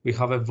 We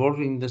have evolved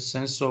in the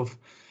sense of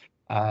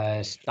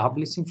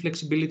establishing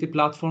flexibility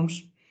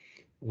platforms.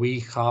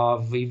 We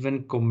have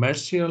even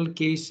commercial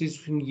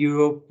cases in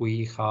Europe.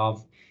 We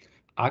have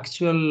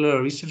actual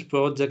research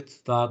projects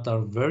that are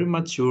very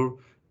mature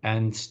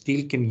and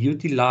still can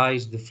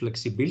utilize the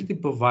flexibility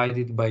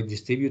provided by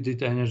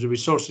distributed energy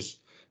resources.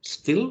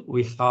 Still,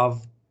 we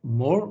have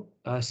more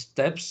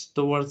steps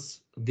towards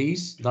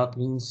this. That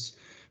means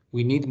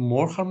we need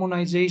more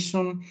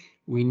harmonization.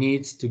 We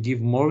need to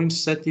give more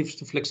incentives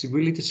to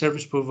flexibility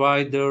service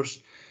providers.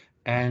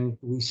 And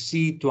we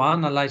see to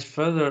analyze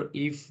further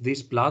if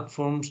these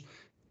platforms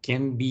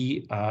can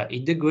be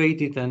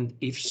integrated, and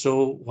if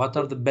so, what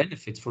are the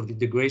benefits for the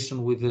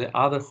integration with the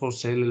other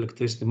wholesale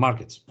electricity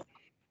markets?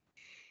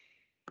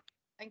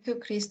 Thank you,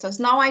 Christos.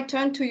 Now I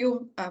turn to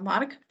you,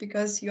 Mark,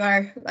 because you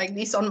are like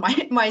this on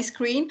my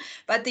screen,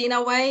 but in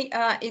a way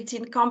it's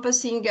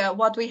encompassing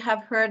what we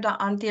have heard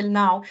until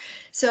now.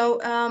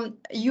 So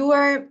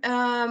your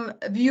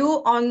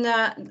view on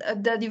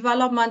the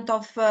development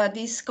of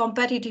this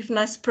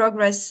competitiveness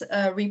progress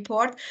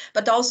report,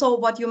 but also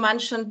what you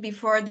mentioned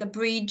before, the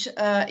bridge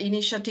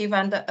initiative,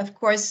 and of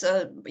course,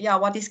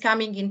 what is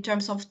coming in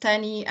terms of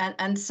TENI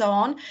and so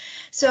on.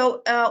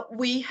 So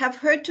we have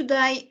heard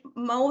today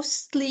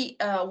mostly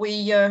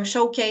we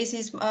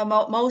showcases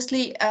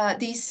mostly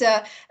these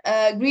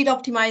grid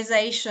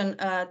optimization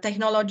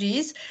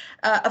technologies.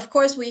 Of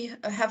course, we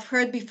have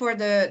heard before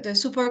the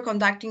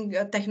superconducting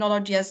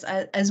technologies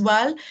as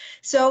well.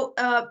 So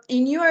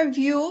in your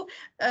view,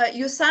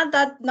 you said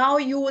that now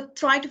you would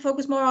try to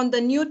focus more on the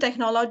new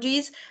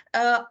technologies.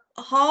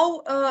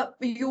 How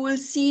you will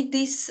see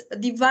these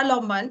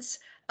developments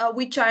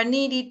which are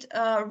needed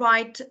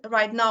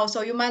right now.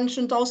 So you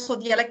mentioned also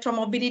the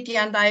electromobility,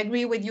 and I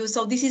agree with you.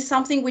 So this is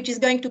something which is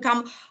going to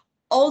come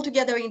all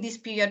together in this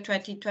period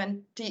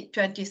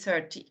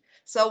 2020-2030.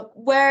 So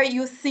where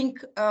you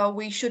think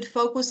we should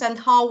focus and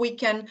how we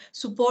can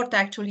support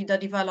actually the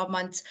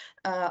development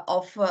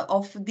of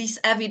this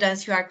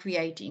evidence you are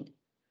creating?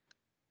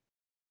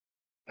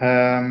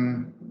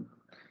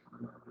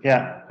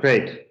 Yeah,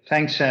 great.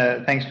 Thanks,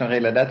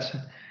 Norela.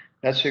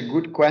 That's a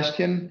good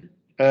question.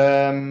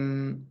 But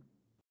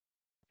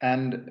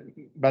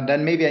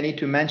then maybe I need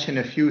to mention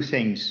a few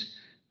things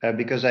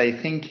because I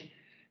think,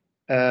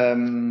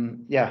 the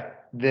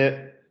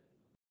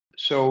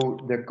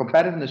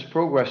competitiveness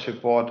progress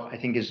report, I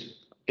think,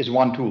 is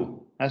one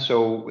tool. And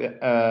so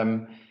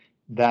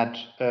that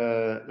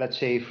let's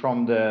say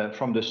from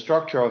the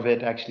structure of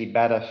it actually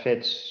better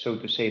fits, so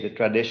to say, the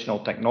traditional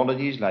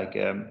technologies like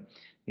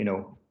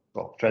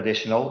well,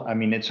 traditional. I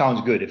mean, it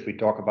sounds good if we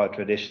talk about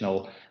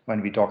traditional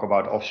when we talk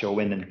about offshore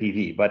wind and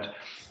PV, but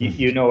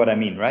you know what I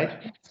mean,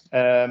 right?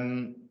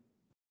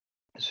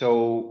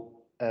 So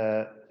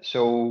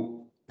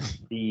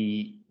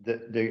the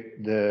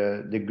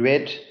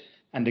grid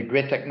and the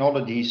grid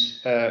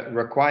technologies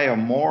require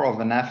more of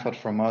an effort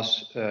from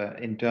us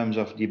in terms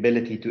of the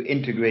ability to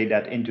integrate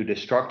that into the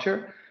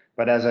structure.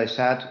 But as I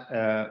said,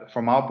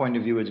 from our point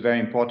of view, it's very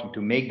important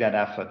to make that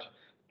effort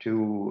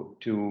to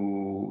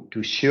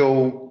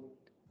show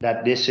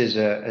that this is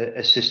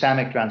a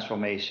systemic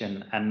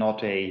transformation and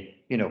not a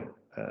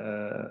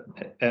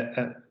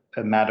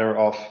matter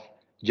of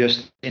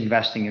just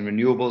investing in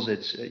renewables.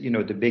 It's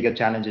the bigger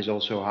challenge is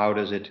also how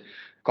does it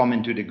come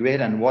into the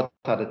grid and what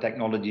are the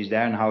technologies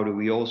there and how do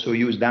we also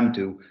use them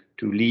to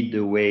lead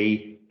the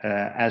way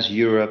as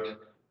Europe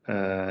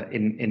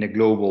in a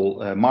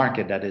global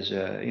market that is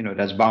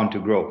that's bound to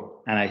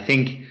grow. And I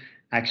think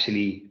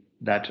actually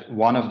that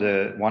one of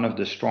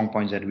the strong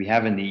points that we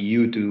have in the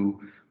EU to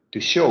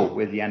show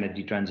with the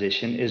energy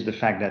transition is the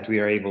fact that we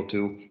are able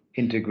to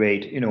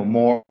integrate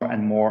more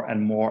and more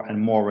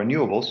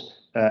renewables,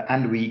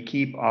 and we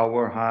keep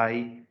our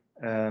high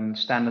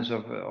standards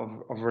of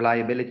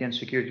reliability and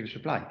security of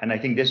supply. And I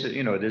think this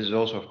is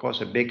also, of course,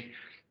 a big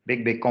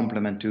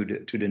compliment to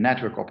the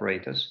network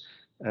operators,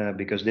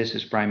 because this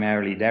is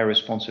primarily their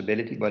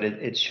responsibility. But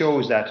it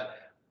shows that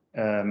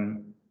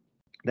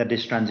that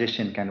this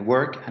transition can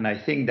work, and I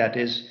think that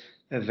is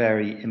a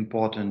very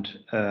important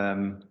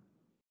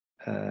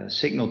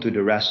signal to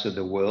the rest of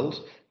the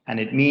world. And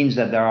it means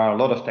that there are a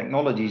lot of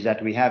technologies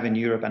that we have in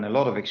Europe and a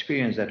lot of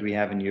experience that we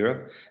have in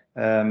Europe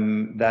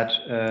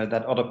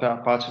that other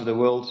parts of the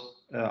world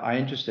are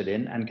interested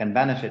in and can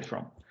benefit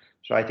from.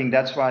 So I think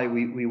that's why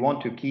we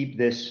want to keep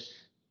this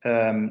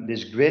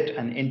this grid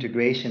and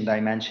integration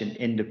dimension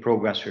in the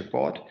progress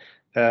report.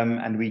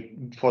 And we,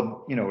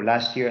 for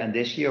last year and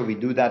this year, we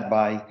do that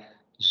by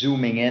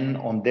zooming in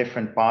on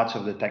different parts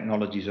of the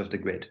technologies of the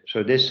grid.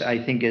 So this, I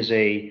think, is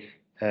a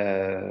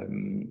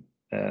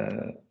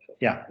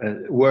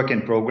work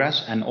in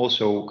progress and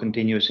also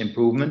continuous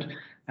improvement.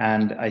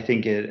 And I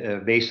think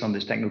based on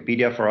this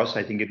Technopedia for us,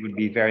 I think it would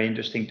be very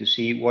interesting to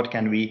see what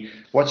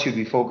should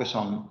we focus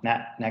on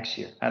next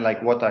year, and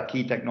like what are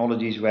key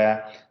technologies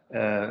where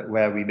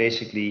we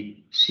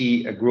basically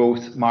see a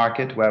growth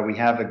market, where we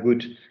have a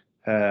good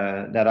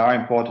that are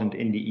important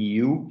in the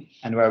EU,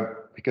 and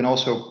where we can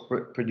also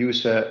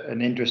produce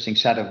an interesting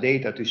set of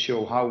data to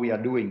show how we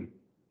are doing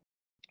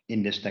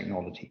in this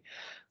technology.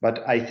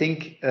 But I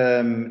think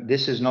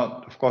this is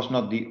not, of course,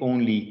 not the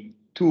only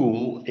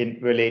tool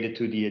related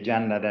to the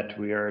agenda that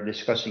we are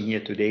discussing here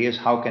today. Is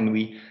how can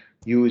we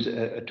use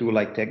a tool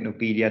like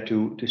Technopedia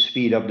to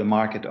speed up the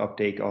market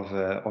uptake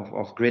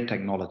of grid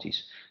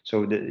technologies.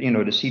 So the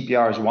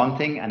CPR is one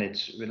thing, and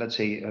it's, let's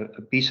say,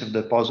 a piece of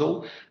the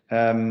puzzle.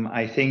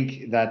 I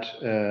think that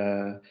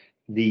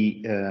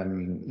the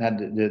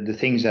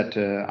things that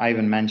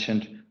Ivan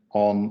mentioned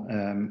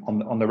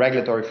on the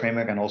regulatory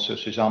framework, and also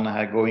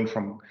Susanne going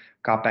from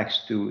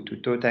CAPEX to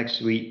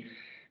TOTEX,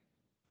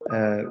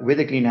 with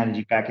the clean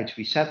energy package,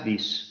 we set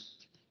these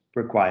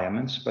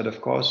requirements, but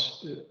of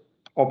course,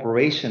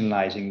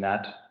 operationalizing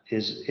that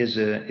is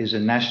a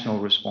national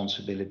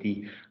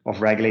responsibility of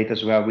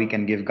regulators, where we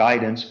can give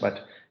guidance,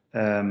 but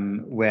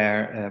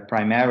where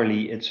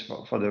primarily it's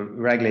for the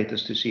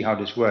regulators to see how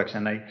this works.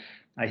 And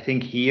I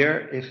think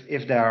here,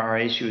 if there are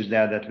issues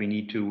there that we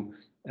need to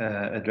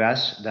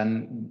address,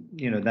 then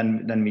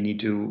we need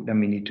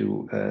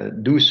to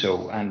do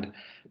so. And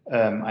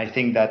I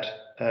think that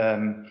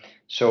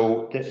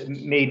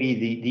maybe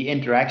the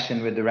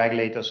interaction with the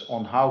regulators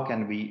on how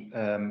can we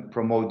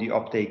promote the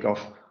uptake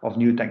of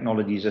new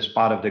technologies as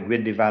part of the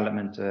grid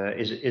development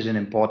is an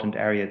important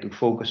area to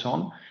focus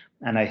on.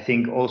 And I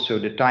think also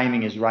the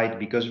timing is right,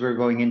 because we're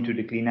going into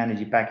the clean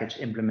energy package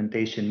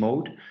implementation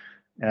mode.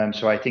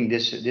 So I think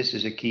this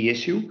is a key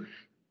issue,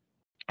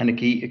 and a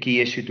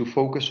key issue to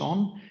focus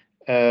on,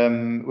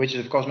 which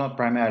is of course not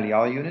primarily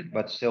our unit,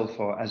 but still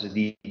as a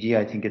DG,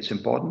 I think it's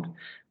important.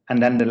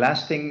 And then the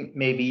last thing,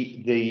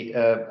 maybe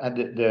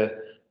the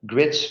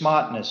grid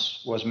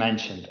smartness was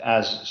mentioned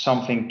as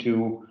something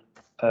to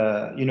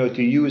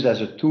use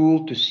as a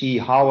tool to see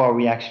how are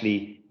we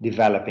actually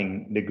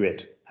developing the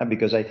grid.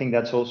 Because I think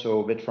that's also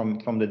a bit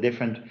from the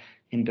different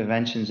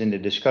interventions in the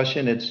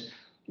discussion. It's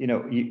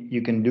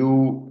you can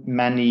do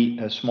many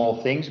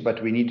small things,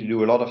 but we need to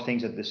do a lot of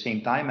things at the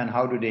same time. And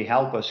how do they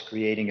help us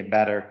creating a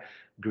better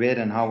grid,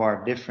 and how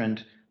are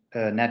different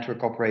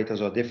network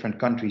operators or different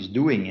countries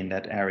doing in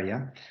that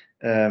area?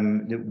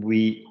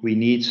 We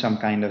need some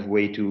kind of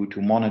way to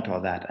monitor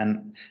that.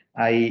 And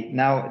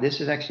now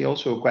this is actually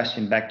also a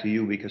question back to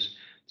you, because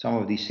some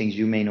of these things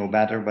you may know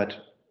better, but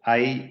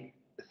I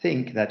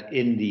think that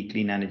in the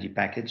clean energy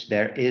package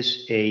there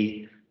is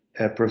a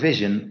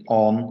provision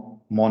on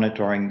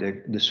monitoring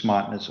the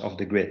smartness of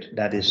the grid.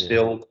 That is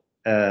still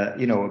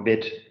a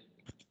bit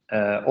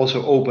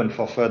also open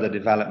for further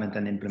development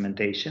and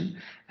implementation.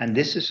 And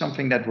this is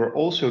something that we're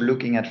also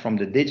looking at from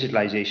the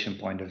digitalization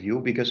point of view,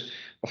 because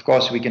of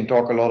course we can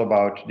talk a lot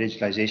about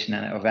digitalization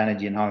of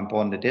energy and how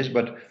important it is,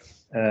 but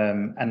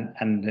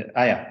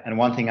and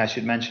one thing I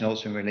should mention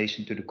also in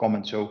relation to the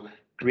comment, so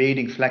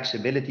creating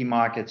flexibility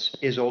markets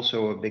is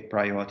also a big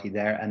priority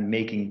there, and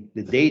making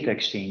the data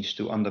exchange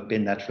to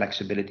underpin that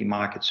flexibility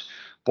markets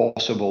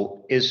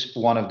possible is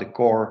one of the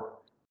core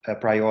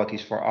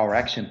priorities for our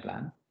action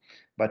plan.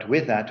 But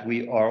with that,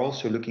 we are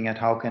also looking at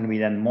how can we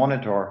then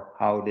monitor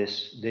how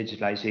this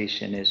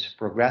digitalization is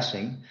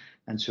progressing.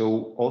 And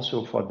so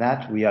also for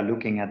that, we are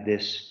looking at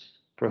this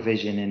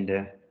provision in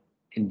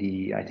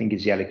the I think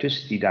it's the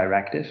electricity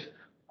directive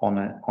on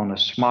a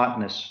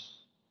smartness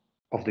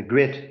of the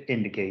grid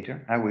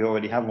indicator. We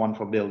already have one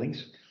for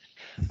buildings,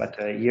 but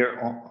here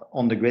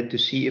on the grid, to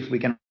see if we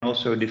can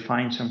also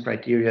define some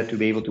criteria to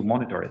be able to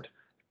monitor it.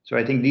 So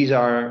I think these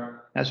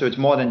are, so it's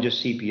more than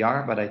just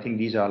CPR, but I think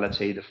these are, let's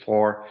say, the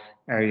 4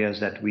 areas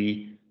that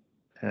we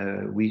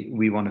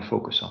want to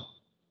focus on.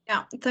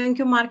 Yeah, thank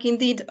you, Mark.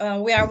 Indeed,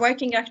 we are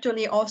working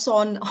actually also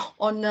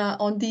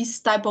on this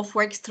type of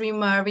work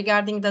stream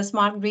regarding the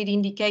smart grid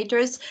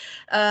indicators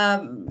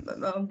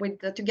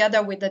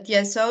together with the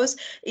TSOs.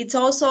 It's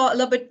also a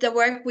little bit the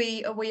work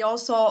we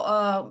also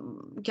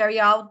carry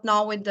out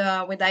now with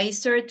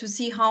ACER to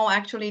see how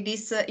actually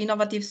these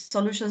innovative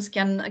solutions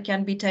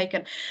can be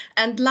taken.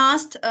 And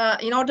last,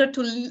 in order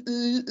to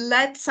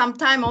let some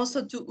time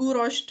also to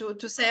Uroš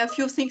to say a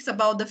few things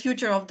about the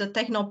future of the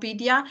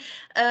Technopedia,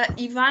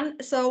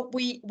 Ivan. So So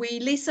we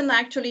listen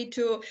actually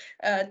to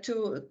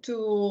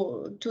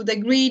the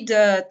grid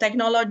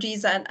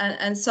technologies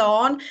and so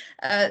on.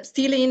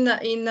 Still in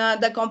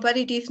the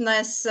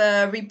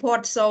competitiveness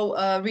report, so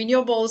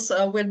renewables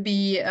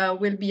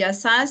will be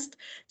assessed.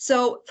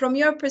 So from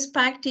your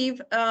perspective,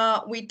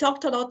 we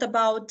talked a lot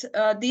about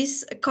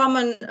this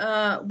common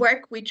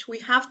work which we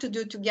have to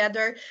do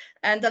together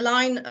and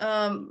align,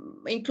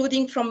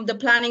 including from the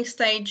planning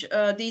stage,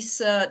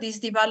 these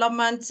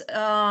developments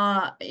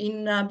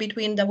in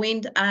between the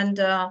wind and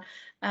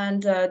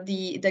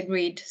the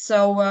grid.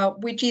 So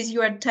which is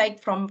your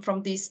take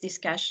from this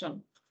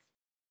discussion?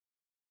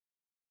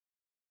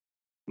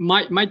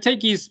 My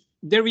take is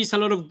there is a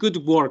lot of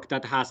good work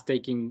that has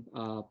taken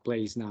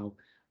place now.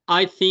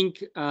 I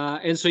think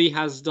ENTSO-E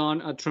has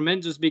done a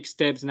tremendous big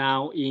steps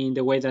now in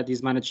the way that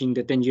is managing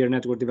the 10-year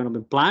network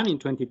development plan in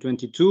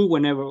 2022.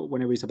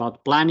 Whenever it's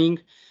about planning,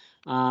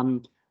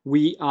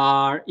 we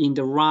are in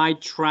the right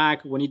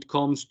track when it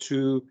comes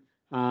to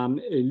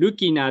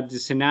looking at the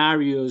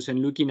scenarios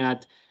and looking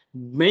at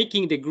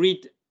making the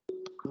grid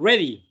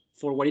ready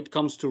for when it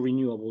comes to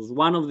renewables.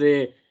 One of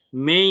the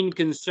main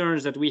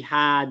concerns that we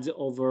had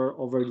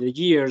over the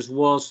years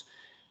was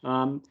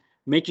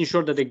making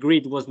sure that the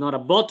grid was not a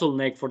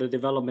bottleneck for the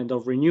development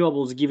of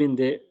renewables, given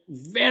the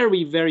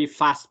very, very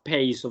fast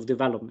pace of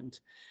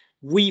development.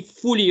 We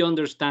fully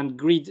understand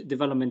grid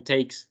development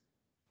takes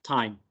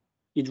time.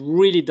 It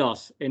really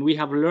does. And we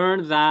have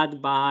learned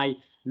that by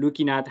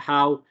looking at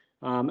how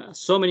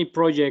so many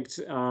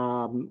projects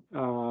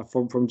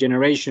from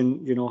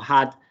generation,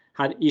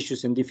 had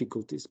issues and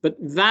difficulties. But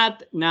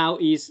that now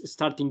is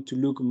starting to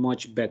look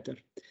much better.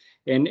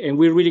 And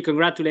we really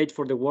congratulate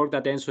for the work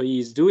that ENTSO-E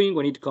is doing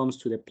when it comes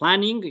to the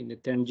planning in the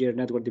 10-year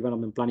network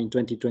development plan in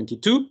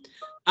 2022,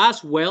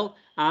 as well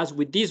as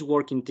with this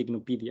work in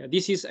Technopedia.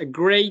 This is a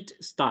great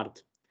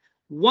start.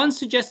 One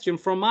suggestion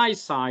from my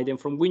side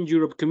and from Wind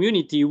Europe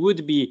community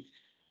would be,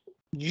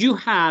 you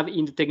have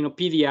in the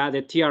Technopedia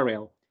the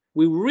TRL.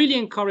 We really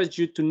encourage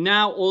you to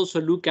now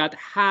also look at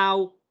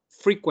how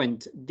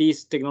frequent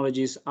these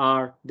technologies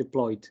are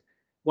deployed.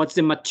 What's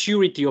the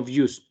maturity of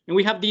use? And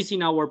we have this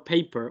in our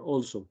paper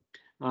also.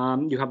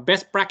 You have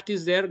best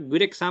practice there,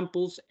 good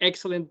examples,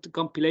 excellent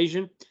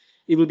compilation.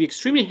 It will be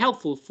extremely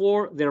helpful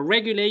for the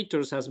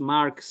regulators, as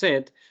Mark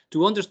said,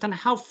 to understand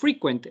how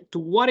frequent, to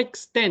what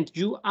extent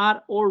you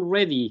are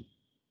already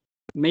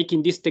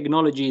making these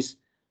technologies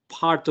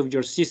part of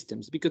your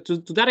systems. Because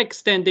to that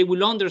extent, they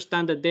will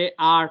understand that they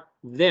are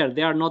there.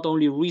 They are not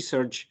only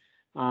research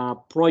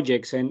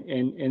projects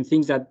and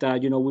things that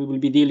we will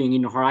be dealing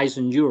in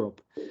Horizon Europe,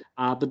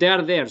 but they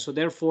are there. So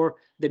therefore,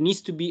 there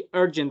needs to be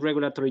urgent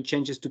regulatory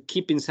changes to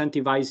keep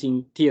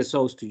incentivizing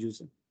TSOs to use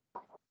them.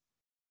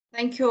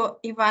 Thank you,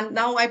 Ivan.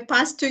 Now I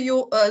pass to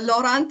you,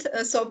 Laurent,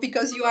 so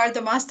because you are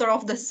the master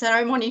of the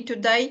ceremony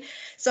today.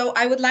 So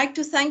I would like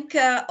to thank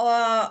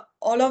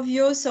all of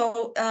you,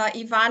 so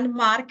Ivan,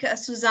 Mark,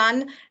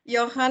 Suzanne,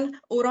 Johan,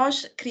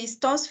 Uroš,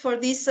 Christos, for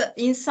these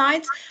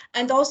insights,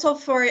 and also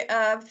for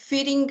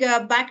feeding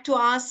back to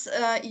us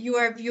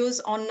your views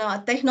on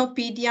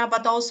Technopedia,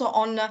 but also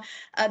on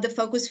the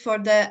focus for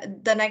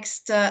the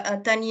next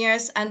 10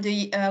 years and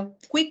the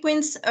quick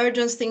wins,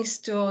 urgent things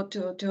to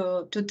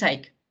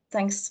take.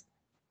 Thanks.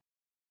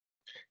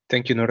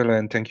 Thank you, Norela,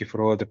 and thank you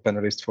for all the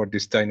panelists for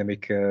this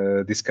dynamic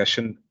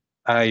discussion.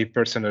 I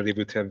personally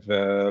would have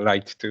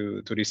liked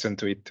to listen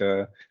to it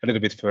a little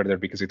bit further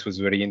because it was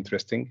very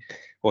interesting,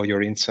 all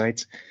your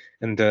insights.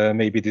 And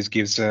maybe this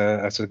gives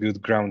us a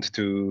good ground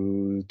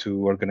to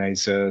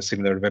organize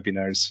similar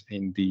webinars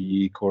in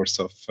the course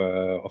of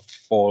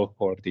fall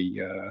or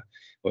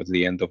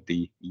the end of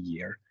the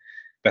year.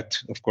 But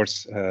of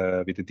course,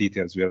 with the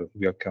details,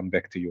 we'll come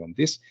back to you on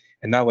this.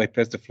 And now I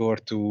pass the floor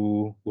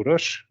to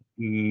Uroš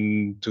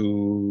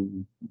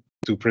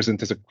to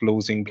present as a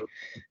closing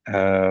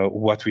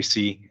what we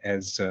see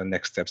as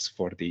next steps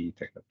for the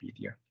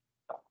Technopedia.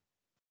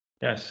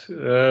 Yes,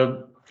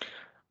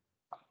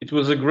 it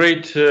was a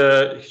great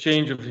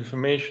exchange of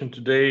information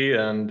today,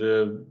 and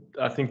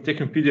I think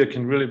Technopedia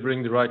can really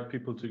bring the right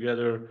people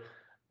together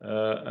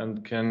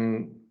and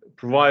can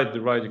provide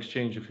the right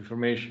exchange of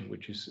information,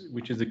 which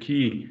is the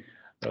key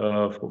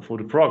for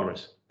the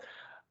progress.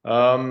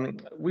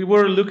 We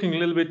were looking a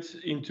little bit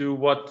into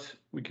what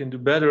we can do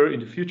better in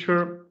the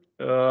future,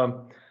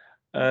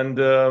 and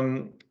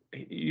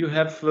you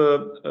have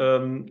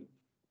on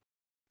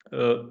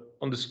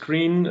the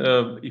screen,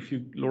 if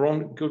you,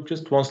 Laurent, go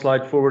just one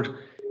slide forward,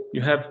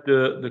 you have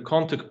the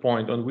contact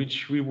point on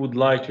which we would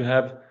like to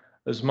have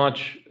as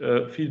much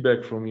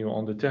feedback from you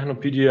on the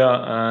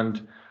Technopedia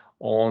and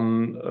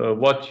on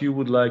what you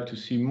would like to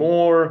see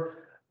more,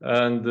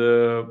 and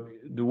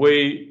the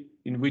way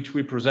in which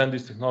we present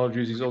these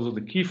technologies is also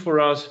the key for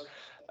us.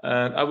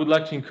 And I would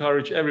like to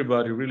encourage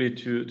everybody really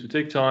to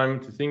take time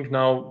to think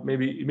now,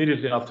 maybe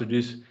immediately after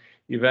this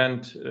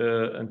event,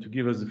 and to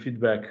give us the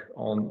feedback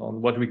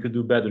on what we could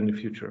do better in the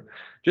future.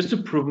 Just to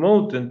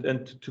promote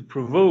and to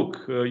provoke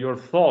your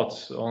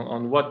thoughts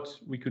on what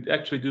we could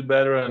actually do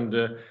better.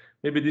 And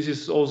maybe this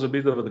is also a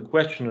bit of a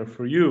questioner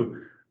for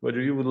you.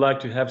 whether you would like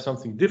to have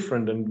something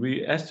different than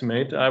we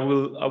estimate. I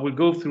will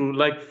go through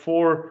like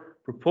 4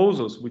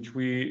 proposals which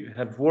we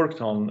have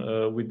worked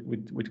on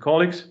with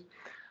colleagues,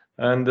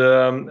 and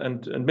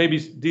maybe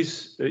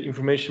this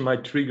information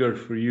might trigger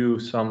for you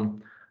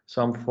some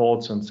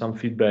thoughts and some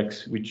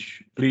feedbacks,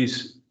 which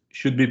please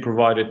should be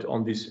provided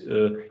on this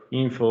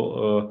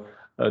info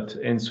at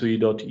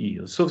ENTSO-E.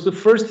 So the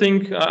first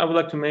thing I would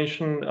like to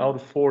mention out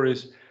of 4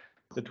 is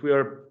that we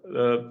are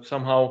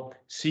somehow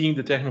seeing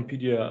the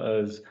Technopedia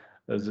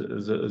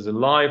as a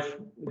live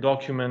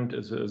document,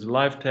 as a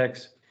live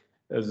text,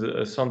 as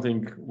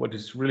something what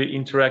is really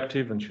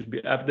interactive and should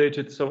be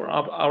updated. So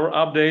our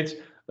updates,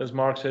 as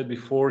Mark said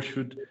before,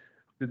 should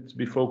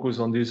be focused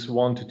on this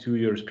 1 to 2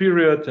 years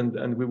period,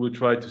 and we will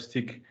try to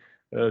stick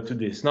to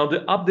this. Now, the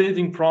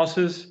updating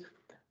process,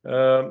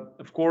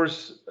 of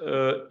course,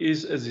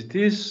 is as it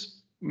is.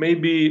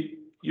 Maybe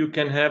you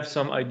can have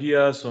some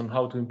ideas on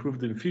how to improve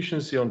the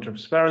efficiency, on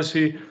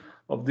transparency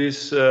of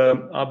these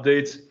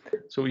updates.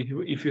 So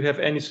if you have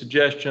any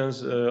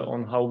suggestions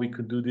on how we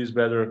could do this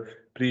better,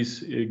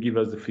 please give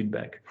us the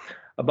feedback.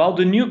 About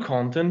the new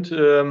content,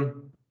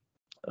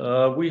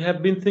 we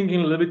have been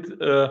thinking a little bit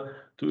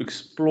to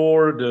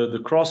explore the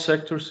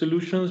cross-sector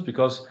solutions,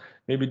 because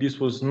maybe this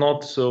was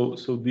not so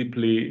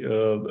deeply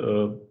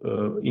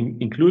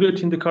included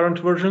in the current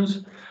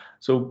versions.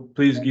 So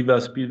please give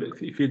us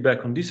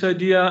feedback on this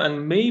idea,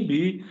 and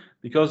maybe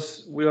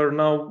because we are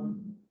now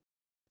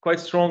quite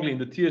strongly in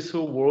the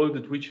TSO world,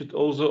 that we should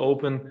also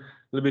open a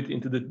little bit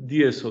into the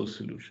DSO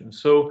solution.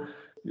 So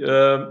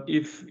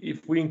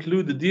if we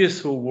include the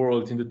DSO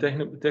world in the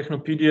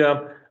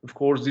Technopedia, of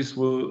course, this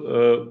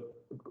will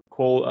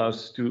call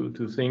us to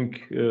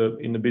think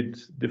in a bit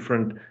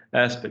different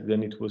aspect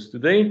than it was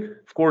today.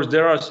 Of course,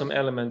 there are some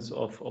elements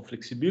of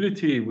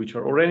flexibility which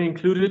are already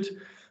included,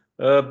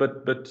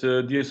 but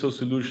DSO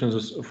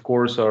solutions, of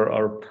course,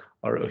 are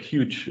a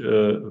huge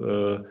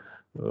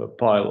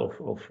pile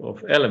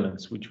of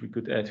elements which we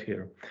could add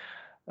here.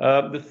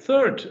 The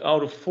third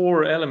out of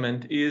 4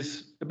 element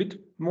is a bit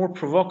more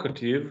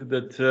provocative,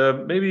 that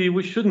maybe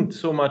we shouldn't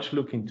so much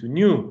look into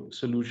new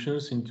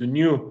solutions, into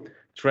new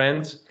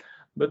trends,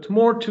 but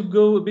more to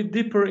go a bit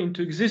deeper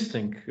into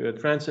existing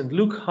trends and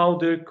look how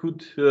they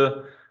could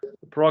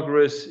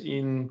progress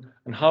in,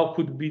 and how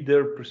could be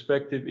their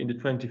perspective in the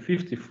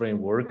 2050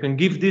 framework, and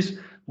give this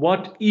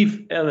what if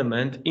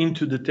element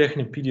into the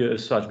Technopedia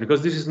as such,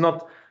 because this is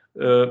not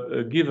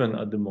given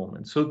at the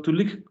moment. So to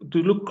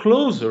look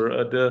closer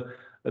at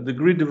the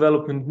grid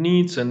development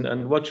needs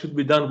and what should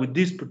be done with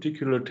these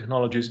particular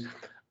technologies,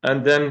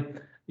 and then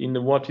in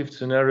the what if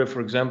scenario,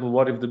 for example,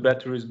 what if the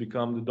batteries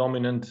become the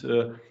dominant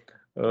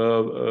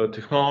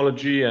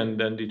technology, and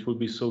then it will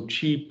be so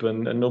cheap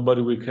and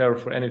nobody will care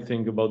for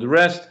anything about the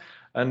rest,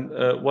 and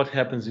what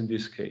happens in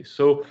this case.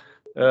 So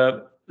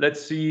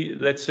let's say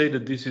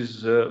that this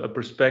is a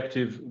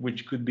perspective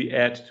which could be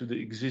added to the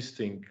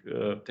existing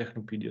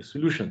Technopedia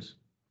solutions.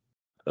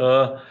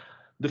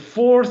 The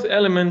fourth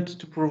element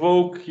to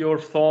provoke your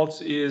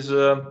thoughts is,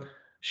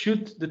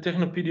 should the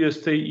Technopedia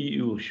stay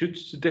EU? Should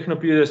the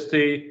Technopedia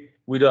stay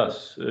with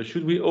us?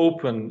 Should we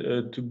open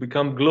to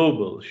become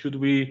global? Should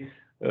we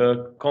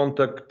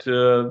contact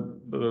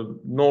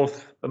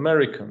North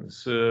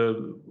Americans,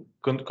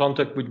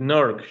 contact with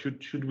NERC?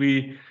 Should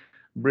we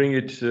bring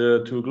it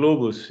to a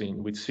global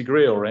scene with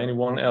SIGRE or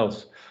anyone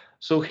else?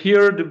 So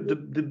here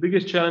the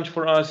biggest challenge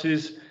for us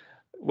is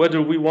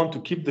whether we want to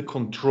keep the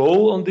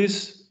control on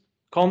these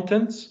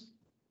contents,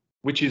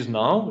 which is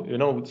now,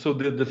 so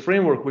the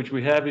framework which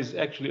we have is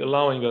actually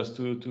allowing us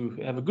to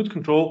have a good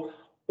control,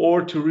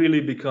 or to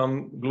really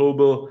become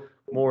global,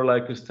 more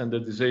like a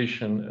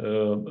standardization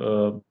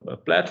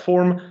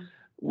platform,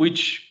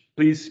 which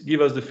please give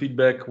us the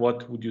feedback.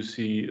 What would you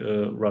see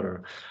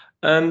rather?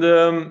 And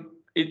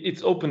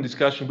it's open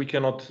discussion. We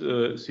cannot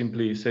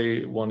simply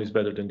say one is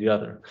better than the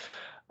other.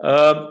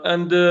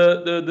 And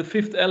the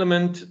fifth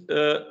element,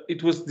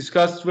 it was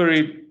discussed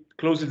very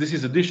closely. This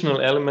is additional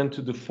element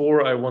to the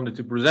 4 I wanted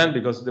to present,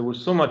 because there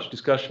was so much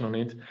discussion on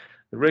it,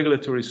 the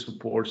regulatory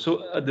support.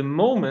 So at the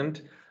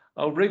moment,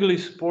 our regulatory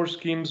support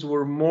schemes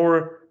were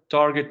more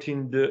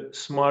targeting the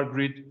smart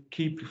grid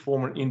key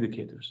performance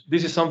indicators.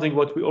 This is something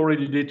what we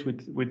already did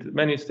with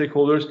many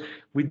stakeholders.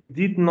 We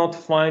did not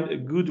find a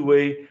good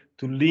way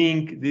to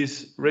link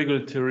these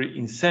regulatory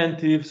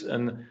incentives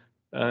and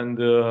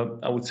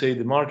I would say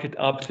the market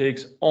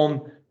uptakes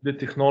on the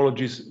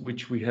technologies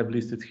which we have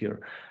listed here.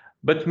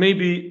 But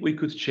maybe we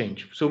could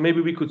change. So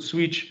maybe we could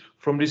switch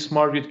from these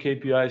smart grid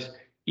KPIs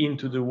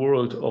into the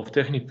world of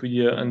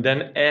Technopedia, and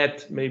then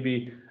add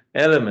maybe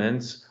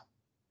elements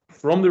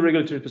from the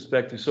regulatory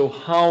perspective. So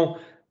how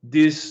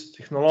these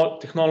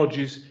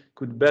technologies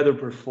could better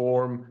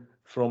perform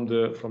from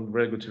the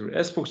regulatory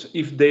aspects,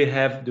 if they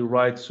have the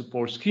right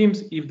support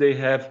schemes, if they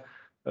have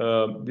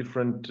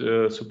different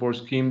support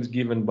schemes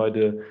given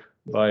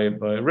by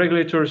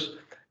regulators,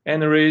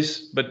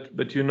 NRAs,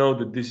 but you know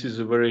that this is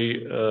a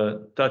very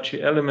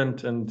touchy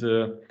element, and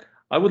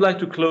I would like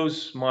to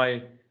close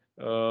my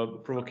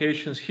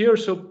provocations here.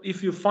 So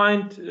if you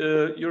find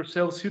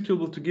yourself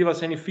suitable to give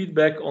us any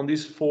feedback on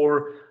these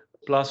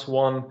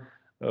 4+1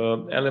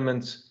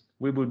 elements,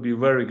 we would be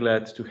very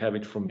glad to have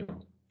it from you.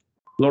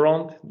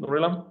 Laurent,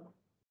 Norela?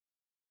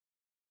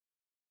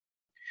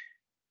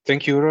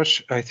 Thank you,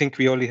 Uroš. I think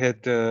we only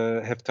have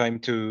time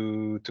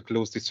to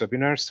close this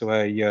webinar. So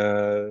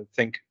I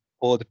thank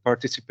all the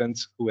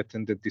participants who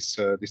attended this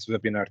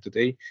webinar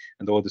today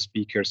and all the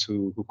speakers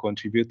who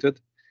contributed.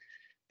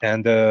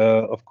 And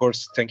of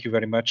course, thank you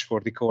very much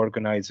for the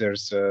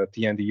co-organizers,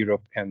 TND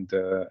Europe and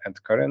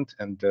Current,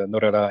 and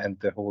Norela and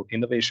the whole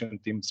innovation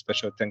team.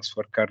 Special thanks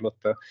for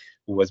Carlotta,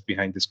 who was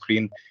behind the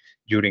screen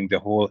during the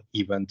whole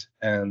event.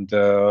 And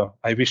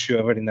I wish you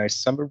a very nice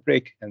summer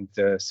break, and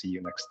see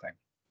you next time.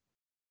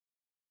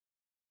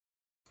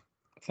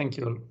 Thank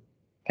you all.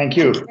 Thank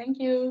you. Thank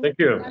you. Thank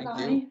you.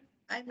 Bye-bye.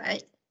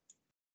 Bye-bye.